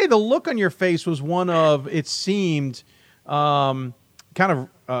going to say the look on your face was one of, it seemed kind of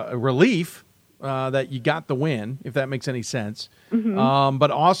relief that you got the win, if that makes any sense. Mm-hmm. But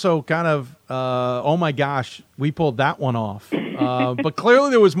also kind of, oh my gosh, we pulled that one off. But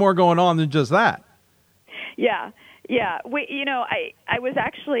clearly there was more going on than just that. Yeah. I was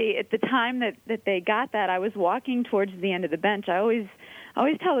actually, at the time that they got that, I was walking towards the end of the bench. I always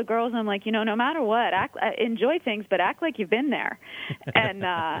tell the girls, I'm like, no matter what, enjoy things, but act like you've been there.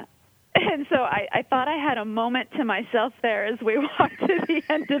 And so I thought I had a moment to myself there as we walked to the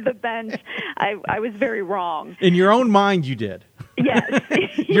end of the bench. I was very wrong. In your own mind, you did. Yes.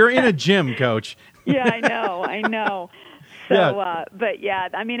 You're in a gym, Coach. Yeah, I know. So, but yeah,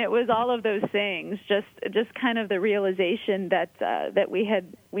 I mean, it was all of those things. Just kind of the realization that we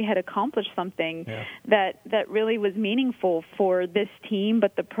had accomplished something that really was meaningful for this team,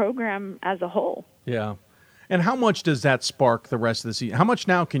 but the program as a whole. Yeah. And how much does that spark the rest of the season? How much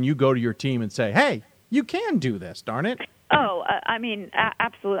now can you go to your team and say, hey, you can do this, darn it? Oh, I mean,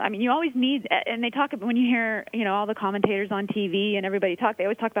 absolutely. I mean, you always need, and they talk about, when you hear, all the commentators on TV and everybody talk, they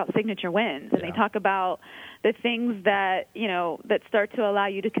always talk about signature wins, and they talk about the things that, that start to allow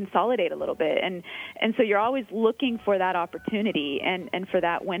you to consolidate a little bit. And so you're always looking for that opportunity and for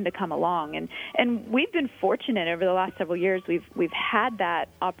that win to come along. And we've been fortunate over the last several years. We've had that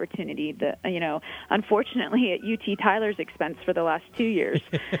opportunity, unfortunately at UT Tyler's expense for the last 2 years.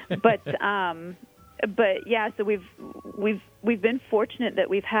 But yeah, so we've been fortunate that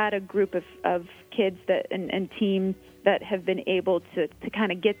we've had a group of kids that and teams that have been able to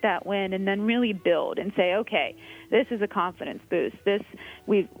kind of get that win and then really build and say, okay, this is a confidence boost.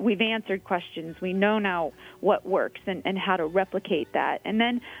 We've answered questions. We know now what works and how to replicate that. And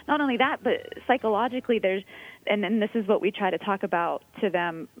then not only that, but psychologically and then this is what we try to talk about to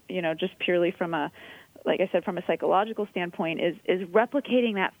them, just purely from like I said, from a psychological standpoint, is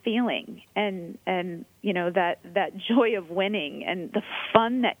replicating that feeling and that joy of winning and the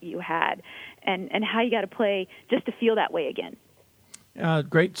fun that you had and how you got to play just to feel that way again.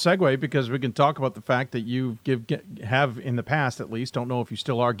 Great segue, because we can talk about the fact that you have in the past, at least, don't know if you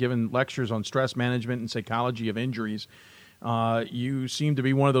still are, given lectures on stress management and psychology of injuries. You seem to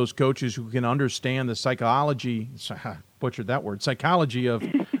be one of those coaches who can understand the psychology, butchered that word, psychology of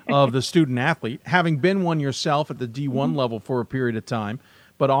of the student athlete, having been one yourself at the D1 level for a period of time,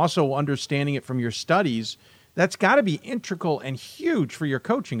 but also understanding it from your studies. That's got to be integral and huge for your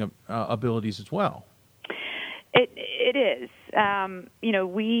coaching abilities as well. It is.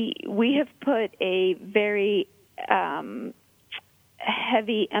 We have put a very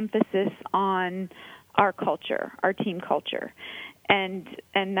heavy emphasis on our culture, our team culture, and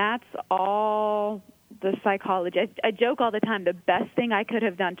that's all the psychology. I joke all the time. The best thing I could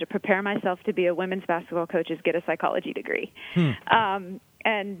have done to prepare myself to be a women's basketball coach is get a psychology degree.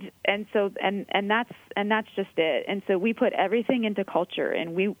 And that's just it. And so we put everything into culture,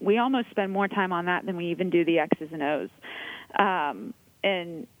 and we almost spend more time on that than we even do the X's and O's.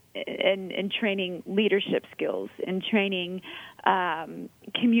 And training leadership skills, and training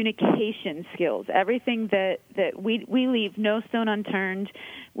communication skills, everything that we leave no stone unturned.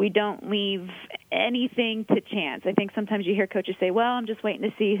 We don't leave anything to chance. I think sometimes you hear coaches say, well, I'm just waiting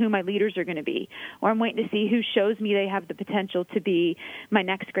to see who my leaders are going to be, or I'm waiting to see who shows me they have the potential to be my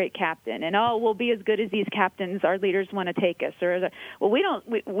next great captain. And, we'll be as good as these captains our leaders want to take us.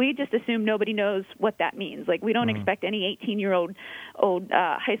 We just assume nobody knows what that means. Like, we don't expect any 18-year-old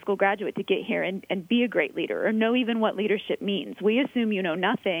high school graduate to get here and be a great leader or know even what leadership means. We assume you know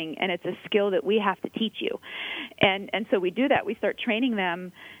nothing, and it's a skill that we have to teach you. And so we do that. We start training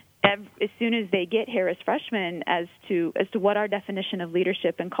them as soon as they get here as freshmen as to what our definition of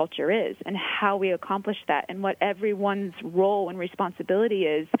leadership and culture is, and how we accomplish that, and what everyone's role and responsibility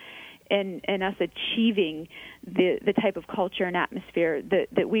is in us achieving the type of culture and atmosphere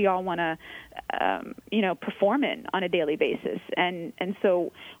that we all want to perform in on a daily basis. And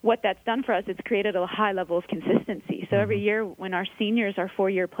so what that's done for us, it's created a high level of consistency. So every year when our seniors, our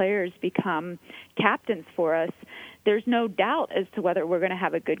 4-year players, become captains for us, there's no doubt as to whether we're going to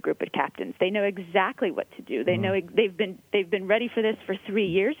have a good group of captains. They know exactly what to do. They know they've been ready for this for 3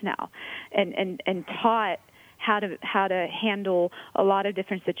 years now, and taught how to handle a lot of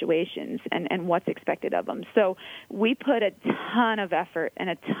different situations and what's expected of them. So we put a ton of effort and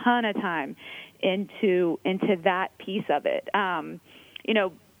a ton of time into that piece of it.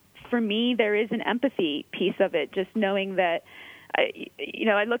 For me, there is an empathy piece of it, just knowing that,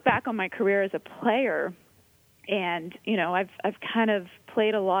 I look back on my career as a player, and, I've kind of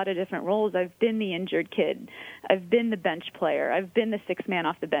played a lot of different roles. I've been the injured kid. I've been the bench player. I've been the sixth man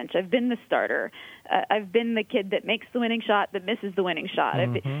off the bench. I've been the starter. I've been the kid that makes the winning shot, that misses the winning shot.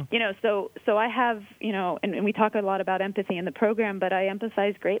 So I have, and we talk a lot about empathy in the program, but I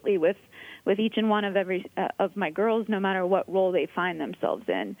empathize greatly with each and one of of my girls, no matter what role they find themselves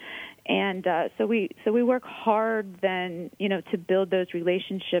in. And so we work hard then, to build those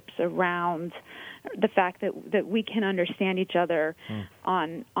relationships around the fact that we can understand each other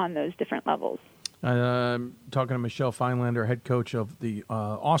on those different levels. Talking to Michelle Feinlander, head coach of the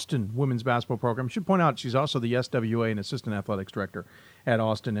Austin women's basketball program. I should point out she's also the SWA and assistant athletics director at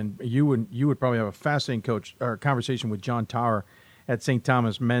Austin. And you would probably have a fascinating conversation with John Tower at St.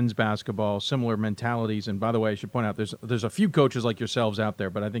 Thomas men's basketball, similar mentalities. And by the way, I should point out there's a few coaches like yourselves out there,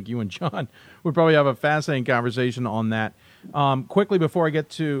 but I think you and John would probably have a fascinating conversation on that. Quickly, before I get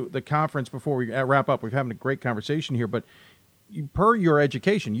to the conference, before we wrap up, we're having a great conversation here, but per your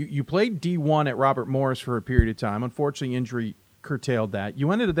education, you played D1 at Robert Morris for a period of time. Unfortunately, injury curtailed that.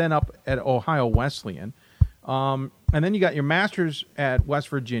 You ended then up at Ohio Wesleyan, and then you got your master's at West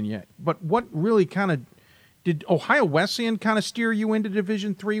Virginia. But what really did Ohio Wesleyan kind of steer you into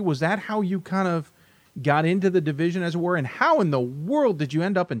Division III? Was that how you kind of got into the division, as it were? And how in the world did you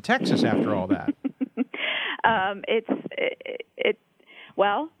end up in Texas after all that?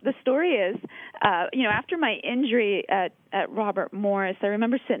 Well, the story is, after my injury at Robert Morris, I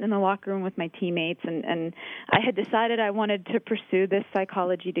remember sitting in the locker room with my teammates, and I had decided I wanted to pursue this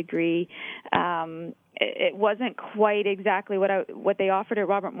psychology degree. It wasn't quite exactly what they offered at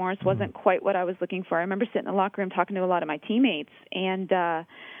Robert Morris, wasn't quite what I was looking for. I remember sitting in the locker room talking to a lot of my teammates, and I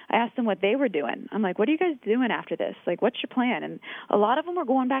asked them what they were doing. I'm like, what are you guys doing after this? Like, what's your plan? And a lot of them were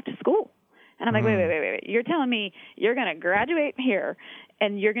going back to school. And I'm like, wait. You're telling me you're going to graduate here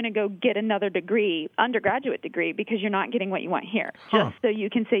and you're going to go get another degree, undergraduate degree, because you're not getting what you want here, just so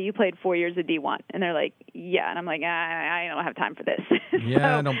you can say you played 4 years of D1. And they're like, yeah. And I'm like, I don't have time for this.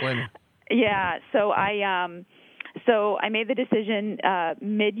 Yeah, I don't blame you. Yeah, so I made the decision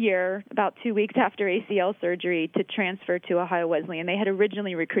mid-year, about 2 weeks after ACL surgery, to transfer to Ohio Wesleyan. They had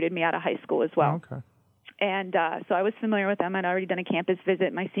originally recruited me out of high school as well. Okay. And so I was familiar with them. I'd already done a campus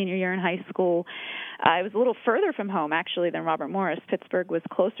visit my senior year in high school. I was a little further from home, actually, than Robert Morris. Pittsburgh was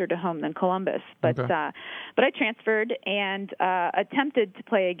closer to home than Columbus. But I transferred and attempted to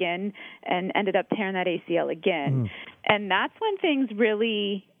play again and ended up tearing that ACL again. And that's when things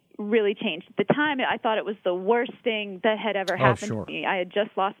really really changed. At the time, I thought it was the worst thing that had ever happened sure. to me. I had just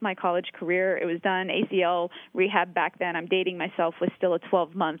lost my college career. It was done. ACL rehab back then. I'm dating myself, was still a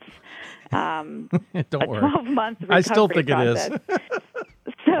 12-month Don't worry. 12-month recovery I still think process. it is.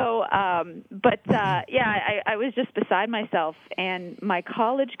 So, I was just beside myself. And my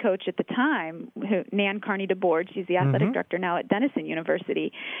college coach at the time, Nan Carney DeBoard, she's the athletic director now at Denison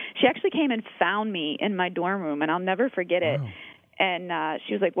University, she actually came and found me in my dorm room, and I'll never forget it. And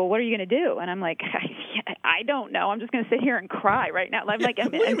she was like, well, what are you going to do? And I'm like, I don't know. I'm just going to sit here and cry right now. I'm like,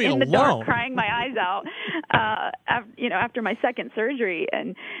 I'm in the dark crying my eyes out, after my second surgery.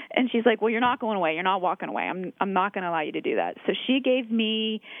 And she's like, well, you're not going away. You're not walking away. I'm not going to allow you to do that. So she gave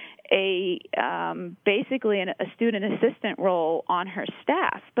me basically a student assistant role on her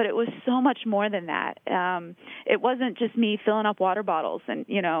staff, but it was so much more than that. It wasn't just me filling up water bottles and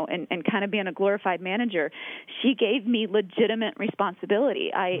kind of being a glorified manager. She gave me legitimate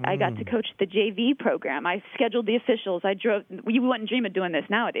responsibility. I got to coach the JV program. I scheduled the officials. I drove. You wouldn't dream of doing this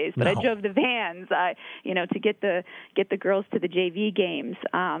nowadays, but I drove the vans. To get the girls to the JV games.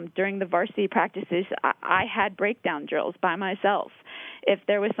 During the varsity practices, I had breakdown drills by myself. If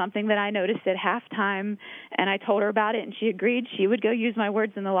there was something that I noticed at halftime and I told her about it and she agreed, she would go use my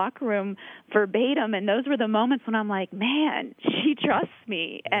words in the locker room verbatim. And those were the moments when I'm like, man, she trusts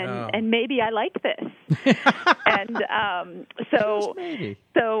me and maybe I like this. And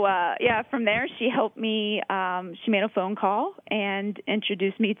from there she helped me. She made a phone call and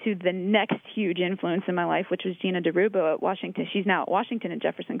introduced me to the next huge influence in my life, which was Gina DeRubo at Washington. She's now at Washington and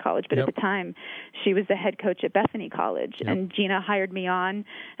Jefferson College, but at the time she was the head coach at Bethany College. And Gina hired me on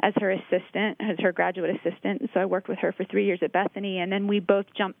as her assistant, as her graduate assistant. And so I worked with her for 3 years at Bethany, and then we both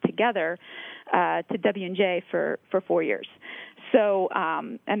jumped together to W&J for 4 years. So,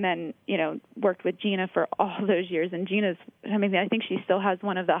 and then, worked with Gina for all those years. And I think she still has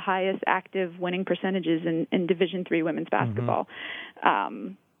one of the highest active winning percentages in Division III women's basketball.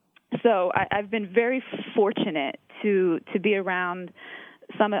 So I've been very fortunate to be around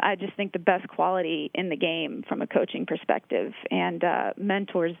I just think the best quality in the game from a coaching perspective, and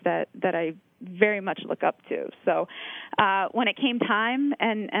mentors that I very much look up to. So when it came time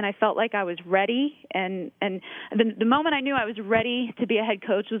and I felt like I was ready, and the moment I knew I was ready to be a head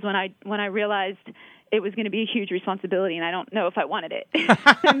coach was when I realized it was going to be a huge responsibility, and I don't know if I wanted it.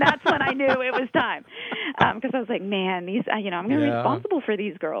 And that's when I knew it was time, because I was like, man, I'm going to be responsible for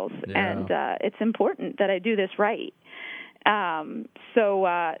these girls, and it's important that I do this right. So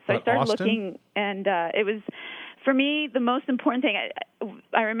I started looking, and it was, for me, the most important thing.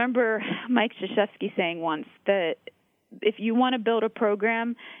 I remember Mike Krzyzewski saying once that if you want to build a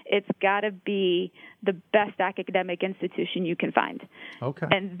program, it's got to be the best academic institution you can find. Okay.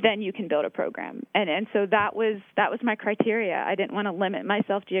 And then you can build a program. And so that was my criteria. I didn't want to limit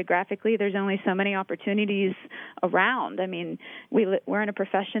myself geographically. There's only so many opportunities around. I mean, we're in a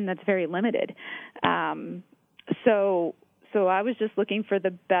profession that's very limited. So I was just looking for the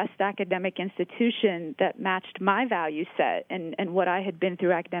best academic institution that matched my value set and what I had been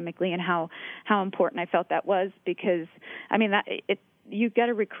through academically, and how important I felt that was, because, I mean, you've got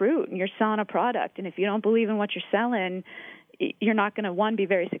to recruit, and you're selling a product, and if you don't believe in what you're selling, you're not going to, one, be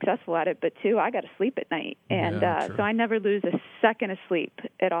very successful at it, but two, I got to sleep at night. And so I never lose a second of sleep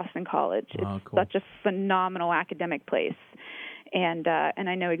at Austin College. It's such a phenomenal academic place. And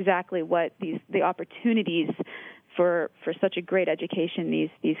I know exactly what the opportunities for such a great education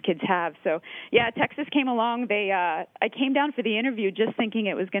these kids have. So Texas came along. I came down for the interview just thinking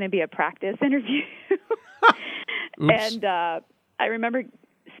it was going to be a practice interview. And I remember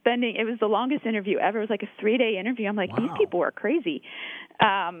it was the longest interview ever. It was like a 3-day interview. I'm like, these people are crazy.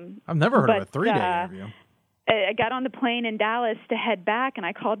 I've never heard of a 3-day interview. I got on the plane in Dallas to head back, and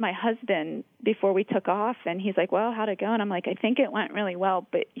I called my husband before we took off, and he's like, well, how'd it go? And I'm like, I think it went really well,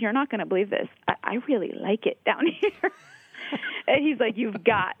 but you're not going to believe this. I really like it down here. And he's like, you've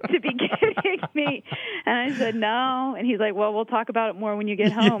got to be kidding me. And I said, no. And he's like, well, we'll talk about it more when you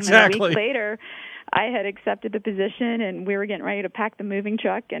get home. Exactly. And a week later, I had accepted the position, and we were getting ready to pack the moving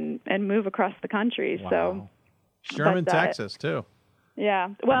truck and move across the country. Wow. So Sherman, Texas, too. Yeah.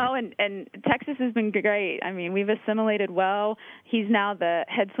 Well, and Texas has been great. I mean, we've assimilated well. He's now the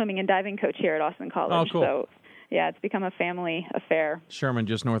head swimming and diving coach here at Austin College. Oh, cool. So, it's become a family affair. Sherman,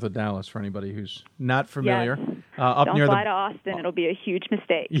 just north of Dallas, for anybody who's not familiar. Yes. Up Don't near fly to Austin. It'll be a huge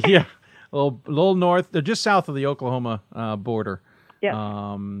mistake. Yeah. A little north. They're just south of the Oklahoma border.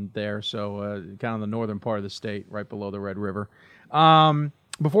 Yeah. There. So kind of the northern part of the state, right below the Red River.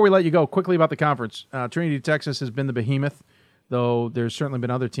 Before we let you go, quickly about the conference. Trinity, Texas has been the behemoth, though there's certainly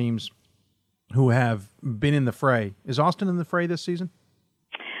been other teams who have been in the fray. Is Austin in the fray this season?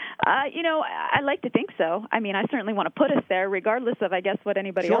 I like to think so. I mean, I certainly want to put us there, regardless of, I guess, what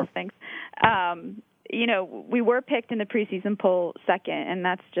anybody else thinks. We were picked in the preseason poll second, and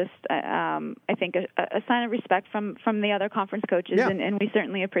that's just, I think, a sign of respect from the other conference coaches, and we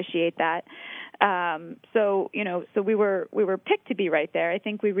certainly appreciate that. So we were picked to be right there. I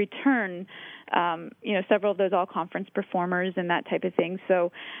think we return, several of those all-conference performers and that type of thing.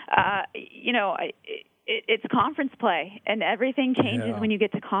 So, it's conference play, and everything changes when you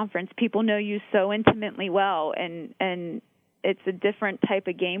get to conference. People know you so intimately well, and it's a different type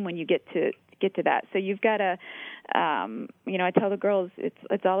of game when you get to that. So you've got to, I tell the girls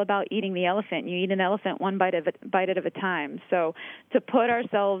it's all about eating the elephant. You eat an elephant one bite at a time. So to put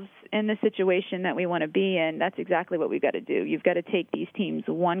ourselves in the situation that we want to be in, that's exactly what we've got to do. You've got to take these teams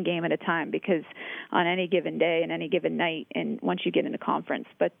one game at a time, because on any given day and any given night, and once you get into conference.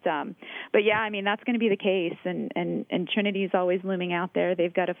 But yeah, I mean, that's going to be the case. And Trinity's always looming out there.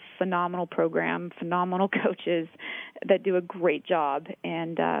 They've got a phenomenal program, phenomenal coaches that do a great job,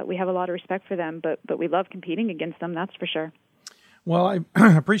 and we have a lot of respect for them. But we love competing against them. That's for sure. Well,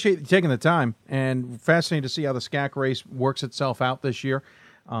 I appreciate you taking the time, and fascinating to see how the SCAC race works itself out this year.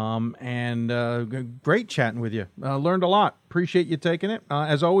 Great chatting with you. Learned a lot. Appreciate you taking it.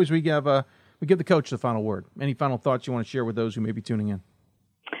 As always, we give the coach the final word. Any final thoughts you want to share with those who may be tuning in?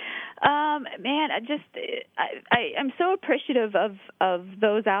 Man, I'm so appreciative of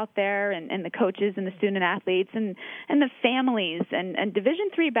those out there, and the coaches and the student athletes and the families, and Division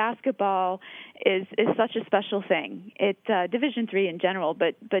III basketball is such a special thing. Division III in general,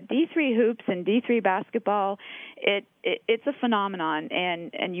 but D3 hoops and D3 basketball, it's a phenomenon,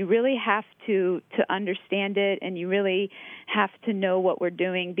 and you really have to understand it, and you really have to know what we're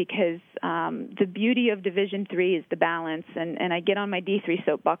doing, because the beauty of Division III is the balance, and I get on my D3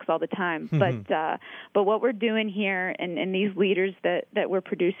 soapbox all the time, but what we're doing here, and these leaders that we're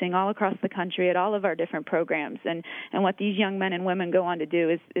producing all across the country at all of our different programs, and what these young men and women go on to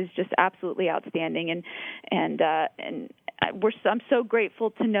do is just absolutely outstanding, and I'm so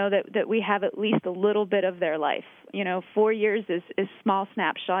grateful to know that we have at least a little bit of their life. 4 years is small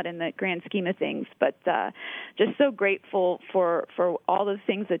snapshot in the grand scheme of things, but just so grateful for all the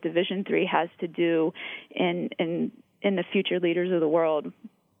things that Division III has to do in the future leaders of the world.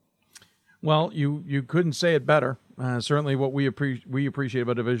 Well, you couldn't say it better. Certainly what we appreciate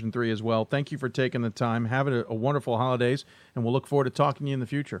about Division III as well. Thank you for taking the time. Have a wonderful holidays, and we'll look forward to talking to you in the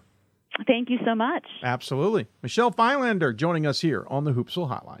future. Thank you so much. Absolutely. Michelle Feinlander joining us here on the Hoopsville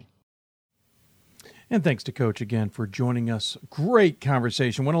Hotline. And thanks to Coach again for joining us. Great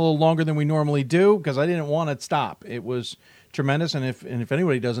conversation. Went a little longer than we normally do because I didn't want to stop. It was tremendous. And if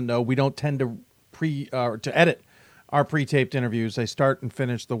anybody doesn't know, we don't tend to edit our pre-taped interviews. They start and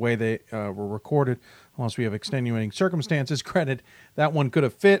finish the way they were recorded, unless we have extenuating circumstances. Granted, that one could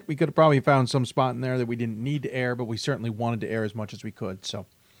have fit. We could have probably found some spot in there that we didn't need to air, but we certainly wanted to air as much as we could. So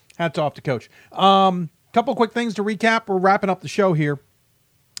hats off to Coach. Couple quick things to recap. We're wrapping up the show here.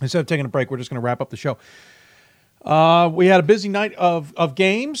 Instead of taking a break, we're just going to wrap up the show. We had a busy night of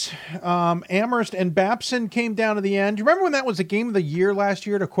games. Amherst and Babson came down to the end. Do you remember when that was the game of the year last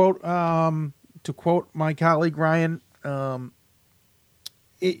year? To quote my colleague Ryan,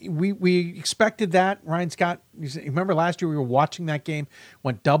 we expected that. Ryan Scott, remember last year we were watching that game,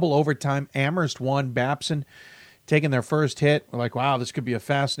 went double overtime. Amherst won. Babson taking their first hit. We're like, wow, this could be a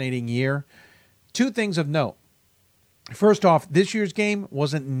fascinating year. Two things of note. First off, this year's game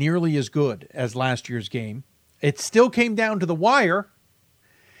wasn't nearly as good as last year's game. It still came down to the wire.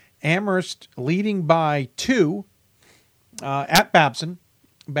 Amherst leading by 2 at Babson.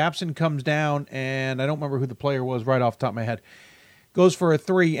 Babson comes down, and I don't remember who the player was right off the top of my head. Goes for a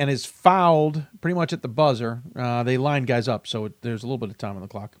 3 and is fouled pretty much at the buzzer. They line guys up, so there's a little bit of time on the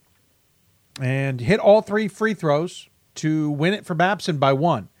clock. And hit all 3 free throws to win it for Babson by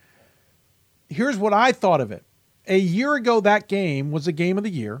 1. Here's what I thought of it. A year ago, that game was the game of the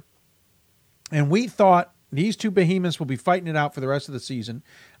year, and we thought these two behemoths will be fighting it out for the rest of the season.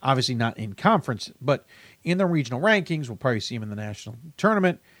 Obviously not in conference, but in the regional rankings. We'll probably see them in the national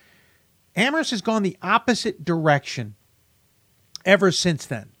tournament. Amherst has gone the opposite direction ever since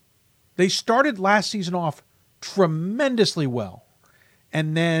then. They started last season off tremendously well,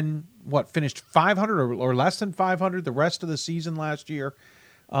 and then, finished 500 or less than 500 the rest of the season last year.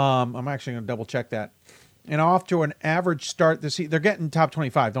 I'm actually going to double-check that. And off to an average start this season. They're getting top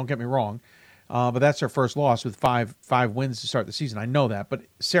 25, don't get me wrong. But that's their first loss with five wins to start the season. I know that. But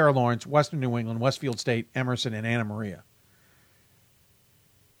Sarah Lawrence, Western New England, Westfield State, Emerson, and Anna Maria.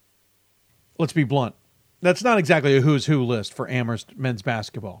 Let's be blunt. That's not exactly a who's who list for Amherst men's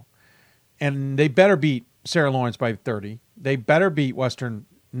basketball. And they better beat Sarah Lawrence by 30. They better beat Western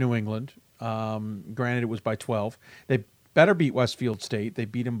New England. Granted, it was by 12. They better beat Westfield State. They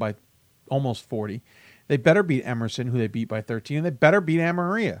beat them by almost 40. They better beat Emerson, who they beat by 13. And they better beat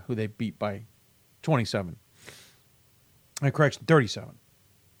Amaria, who they beat by 27. Correction, 37.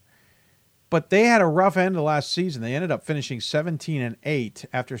 But they had a rough end of last season. They ended up finishing 17-8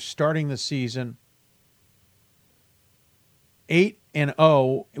 after starting the season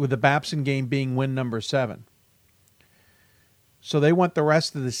 8-0, with the Babson game being win number 7. So they went the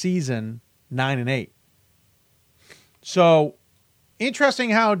rest of the season 9-8. So interesting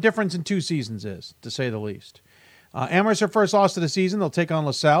how difference in 2 seasons is, to say the least. Amherst, their first loss of the season. They'll take on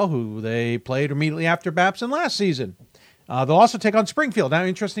LaSalle, who they played immediately after Babson last season. They'll also take on Springfield. Now,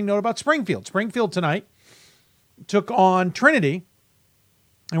 interesting note about Springfield. Springfield tonight took on Trinity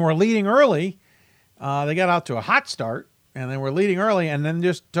and were leading early. They got out to a hot start, and they were leading early and then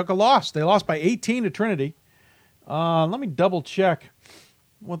just took a loss. They lost by 18 to Trinity. Let me double check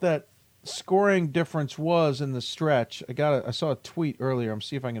what that scoring difference was in the stretch. I saw a tweet earlier. I'm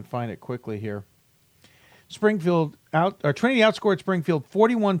see if I can find it quickly here. Trinity outscored Springfield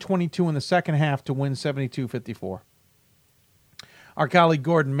 41-22 in the second half to win 72-54. Our colleague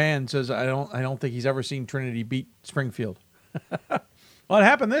Gordon Mann says I don't think he's ever seen Trinity beat Springfield. Well, it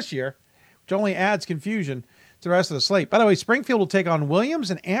happened this year, which only adds confusion to the rest of the slate. By the way, Springfield will take on Williams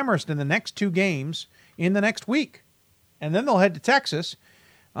and Amherst in the next 2 games in the next week, and then they'll head to Texas,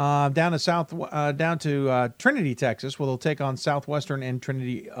 down to Trinity, Texas, where they'll take on Southwestern and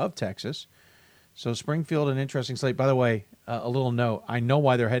Trinity of Texas. So Springfield, an interesting slate. By the way, a little note: I know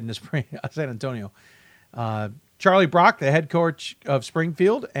why they're heading to San Antonio. Charlie Brock, the head coach of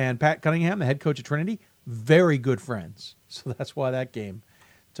Springfield, and Pat Cunningham, the head coach of Trinity, very good friends. So that's why that game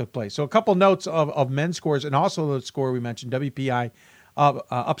took place. So a couple notes of men's scores, and also the score we mentioned, WPI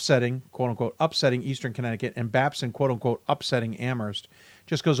upsetting, quote-unquote, upsetting Eastern Connecticut, and Babson, quote-unquote, upsetting Amherst.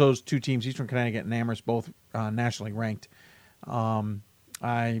 Just because those 2 teams, Eastern Connecticut and Amherst, both nationally ranked. We'll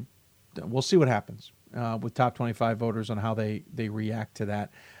see what happens with top 25 voters on how they react to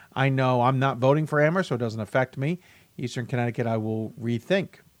that. I know I'm not voting for Amherst, so it doesn't affect me. Eastern Connecticut, I will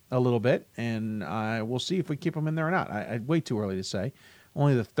rethink a little bit, and we'll see if we keep them in there or not. Way too early to say.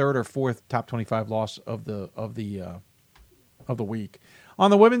 Only the 3rd or 4th top 25 loss of the week. On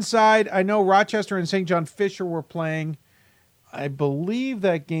the women's side, I know Rochester and St. John Fisher were playing. I believe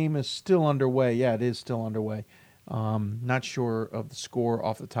that game is still underway. Yeah, it is still underway. Not sure of the score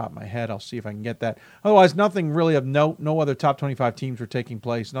off the top of my head. I'll see if I can get that. Otherwise, nothing really of note. No other top 25 teams were taking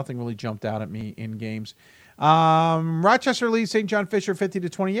place. Nothing really jumped out at me in games. Rochester leads St. John Fisher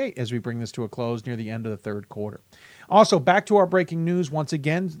 50-28 as we bring this to a close near the end of the 3rd quarter. Also, back to our breaking news once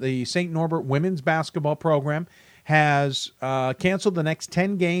again. The St. Norbert women's basketball program has canceled the next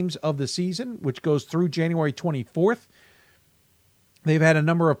 10 games of the season, which goes through January 24th. They've had a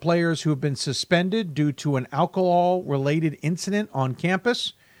number of players who have been suspended due to an alcohol-related incident on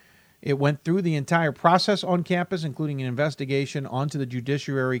campus. It went through the entire process on campus, including an investigation onto the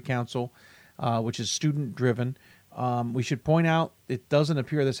Judiciary Council, which is student-driven. We should point out it doesn't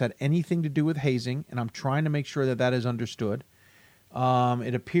appear this had anything to do with hazing, and I'm trying to make sure that that is understood.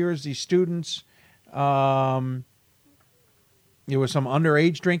 It appears these students, there was some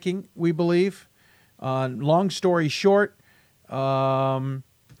underage drinking, we believe. Long story short,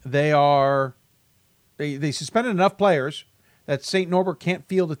 they suspended enough players that St. Norbert can't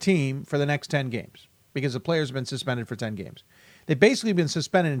field a team for the next 10 games because the players have been suspended for 10 games. They've basically been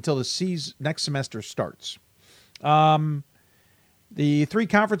suspended until the next semester starts. The 3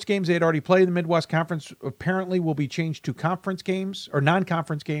 conference games they had already played in the Midwest Conference apparently will be changed to conference games or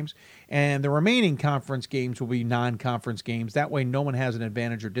non-conference games, and the remaining conference games will be non-conference games. That way no one has an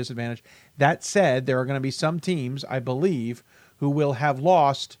advantage or disadvantage. That said, there are going to be some teams, I believe, who will have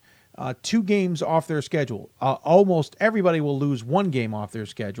lost 2 games off their schedule. Almost everybody will lose 1 game off their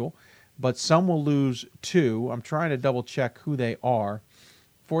schedule, but some will lose 2. I'm trying to double-check who they are.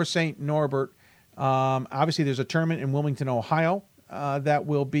 For St. Norbert, obviously there's a tournament in Wilmington, Ohio, that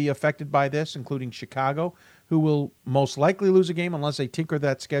will be affected by this, including Chicago, who will most likely lose a game unless they tinker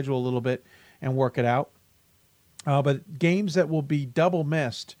that schedule a little bit and work it out. But games that will be double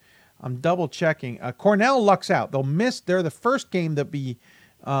missed, I'm double checking. Cornell lucks out. They're the first game that be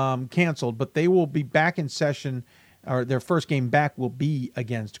canceled, but they will be back in session, or their first game back will be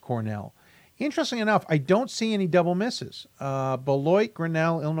against Cornell. Interesting enough, I don't see any double misses. Beloit,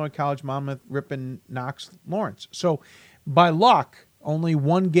 Grinnell, Illinois College, Monmouth, Ripon, Knox, Lawrence. So by luck, only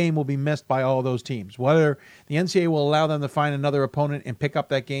 1 game will be missed by all those teams. Whether the NCAA will allow them to find another opponent and pick up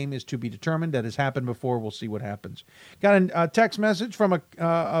that game is to be determined. That has happened before. We'll see what happens. Got a text message from a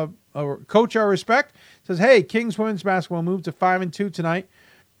coach I respect. It says, hey, Kings women's basketball moved to 5-2 tonight.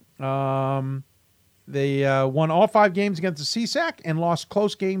 They won all 5 games against the CSAC and lost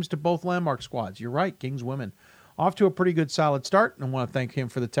close games to both landmark squads. You're right, Kings women. Off to a pretty good, solid start, and I want to thank him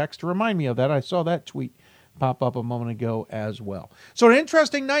for the text to remind me of that. I saw that tweet pop up a moment ago as well. So an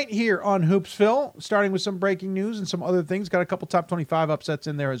interesting night here on Hoopsville, starting with some breaking news and some other things. Got a couple top 25 upsets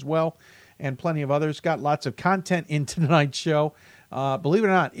in there as well, and plenty of others. Got lots of content in tonight's show. Believe it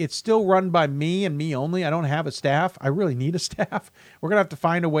or not, it's still run by me and me only. I don't have a staff. I really need a staff. We're going to have to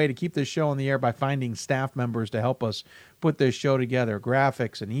find a way to keep this show on the air by finding staff members to help us put this show together,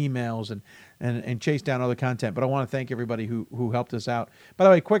 graphics and emails and chase down other content. But I want to thank everybody who helped us out. By the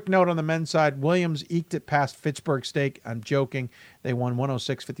way, quick note on the men's side, Williams eked it past Fitchburg State. I'm joking. They won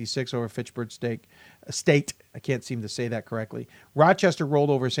 106-56 over Fitchburg State. I can't seem to say that correctly. Rochester rolled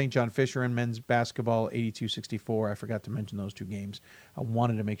over St. John Fisher in men's basketball 82-64. I forgot to mention those 2 games. I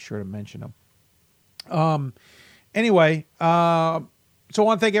wanted to make sure to mention them. Anyway, so I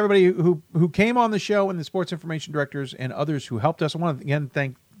want to thank everybody who came on the show and the sports information directors and others who helped us. I want to again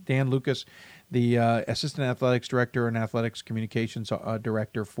thank Dan Lucas, the assistant athletics director and athletics communications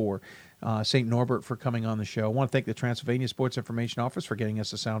director for St. Norbert, for coming on the show. I want to thank the Transylvania Sports Information Office for getting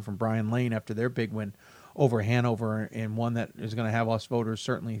us a sound from Brian Lane after their big win over Hanover, and one that is going to have us voters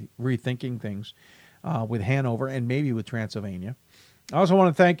certainly rethinking things with Hanover and maybe with Transylvania. I also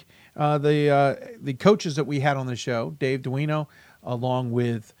want to thank the coaches that we had on the show, Dave Duino, along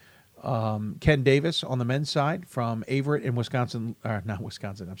with Ken Davis on the men's side from Averett and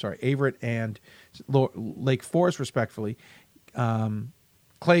Averett and Lake Forest, respectfully.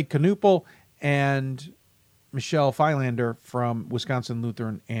 Clay Knuppel and Michelle Feilander from Wisconsin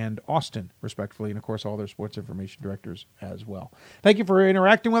Lutheran and Austin, respectively, and, of course, all their sports information directors as well. Thank you for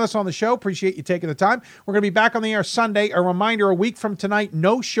interacting with us on the show. Appreciate you taking the time. We're going to be back on the air Sunday. A reminder, a week from tonight,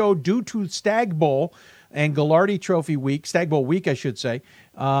 no show due to Stag Bowl and Gallardi Trophy Week, Stag Bowl Week, I should say.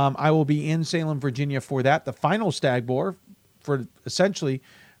 I will be in Salem, Virginia for that, the final Stag Bowl for essentially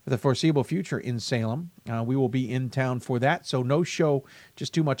for the foreseeable future in Salem. We will be in town for that, so no show,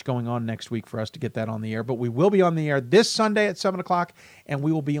 just too much going on next week for us to get that on the air. But we will be on the air this Sunday at 7 o'clock, and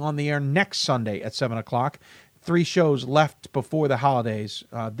we will be on the air next Sunday at 7 o'clock. 3 shows left before the holidays.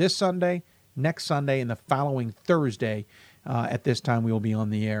 This Sunday, next Sunday, and the following Thursday. At this time, we will be on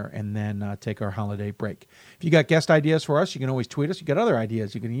the air and then take our holiday break. If you got guest ideas for us, you can always tweet us. You got other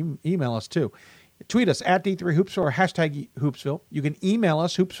ideas, you can email us too. Tweet us at D3Hoops or hashtag Hoopsville. You can email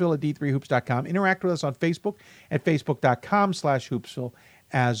us, hoopsville@d3hoops.com. Interact with us on Facebook at facebook.com/Hoopsville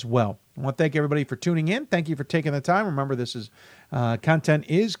as well. I want to thank everybody for tuning in. Thank you for taking the time. Remember, this is content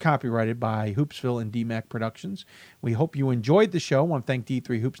is copyrighted by Hoopsville and DMAC Productions. We hope you enjoyed the show. I want to thank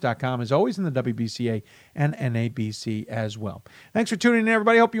D3Hoops.com, as always, in the WBCA and NABC as well. Thanks for tuning in,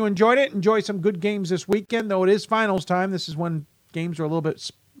 everybody. Hope you enjoyed it. Enjoy some good games this weekend, though it is finals time. This is when games are a little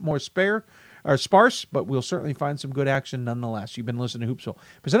bit more sparse, but we'll certainly find some good action nonetheless. You've been listening to Hoopsville,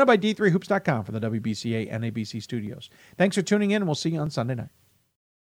 presented by D3Hoops.com from the WBCA and NABC studios. Thanks for tuning in, and we'll see you on Sunday night.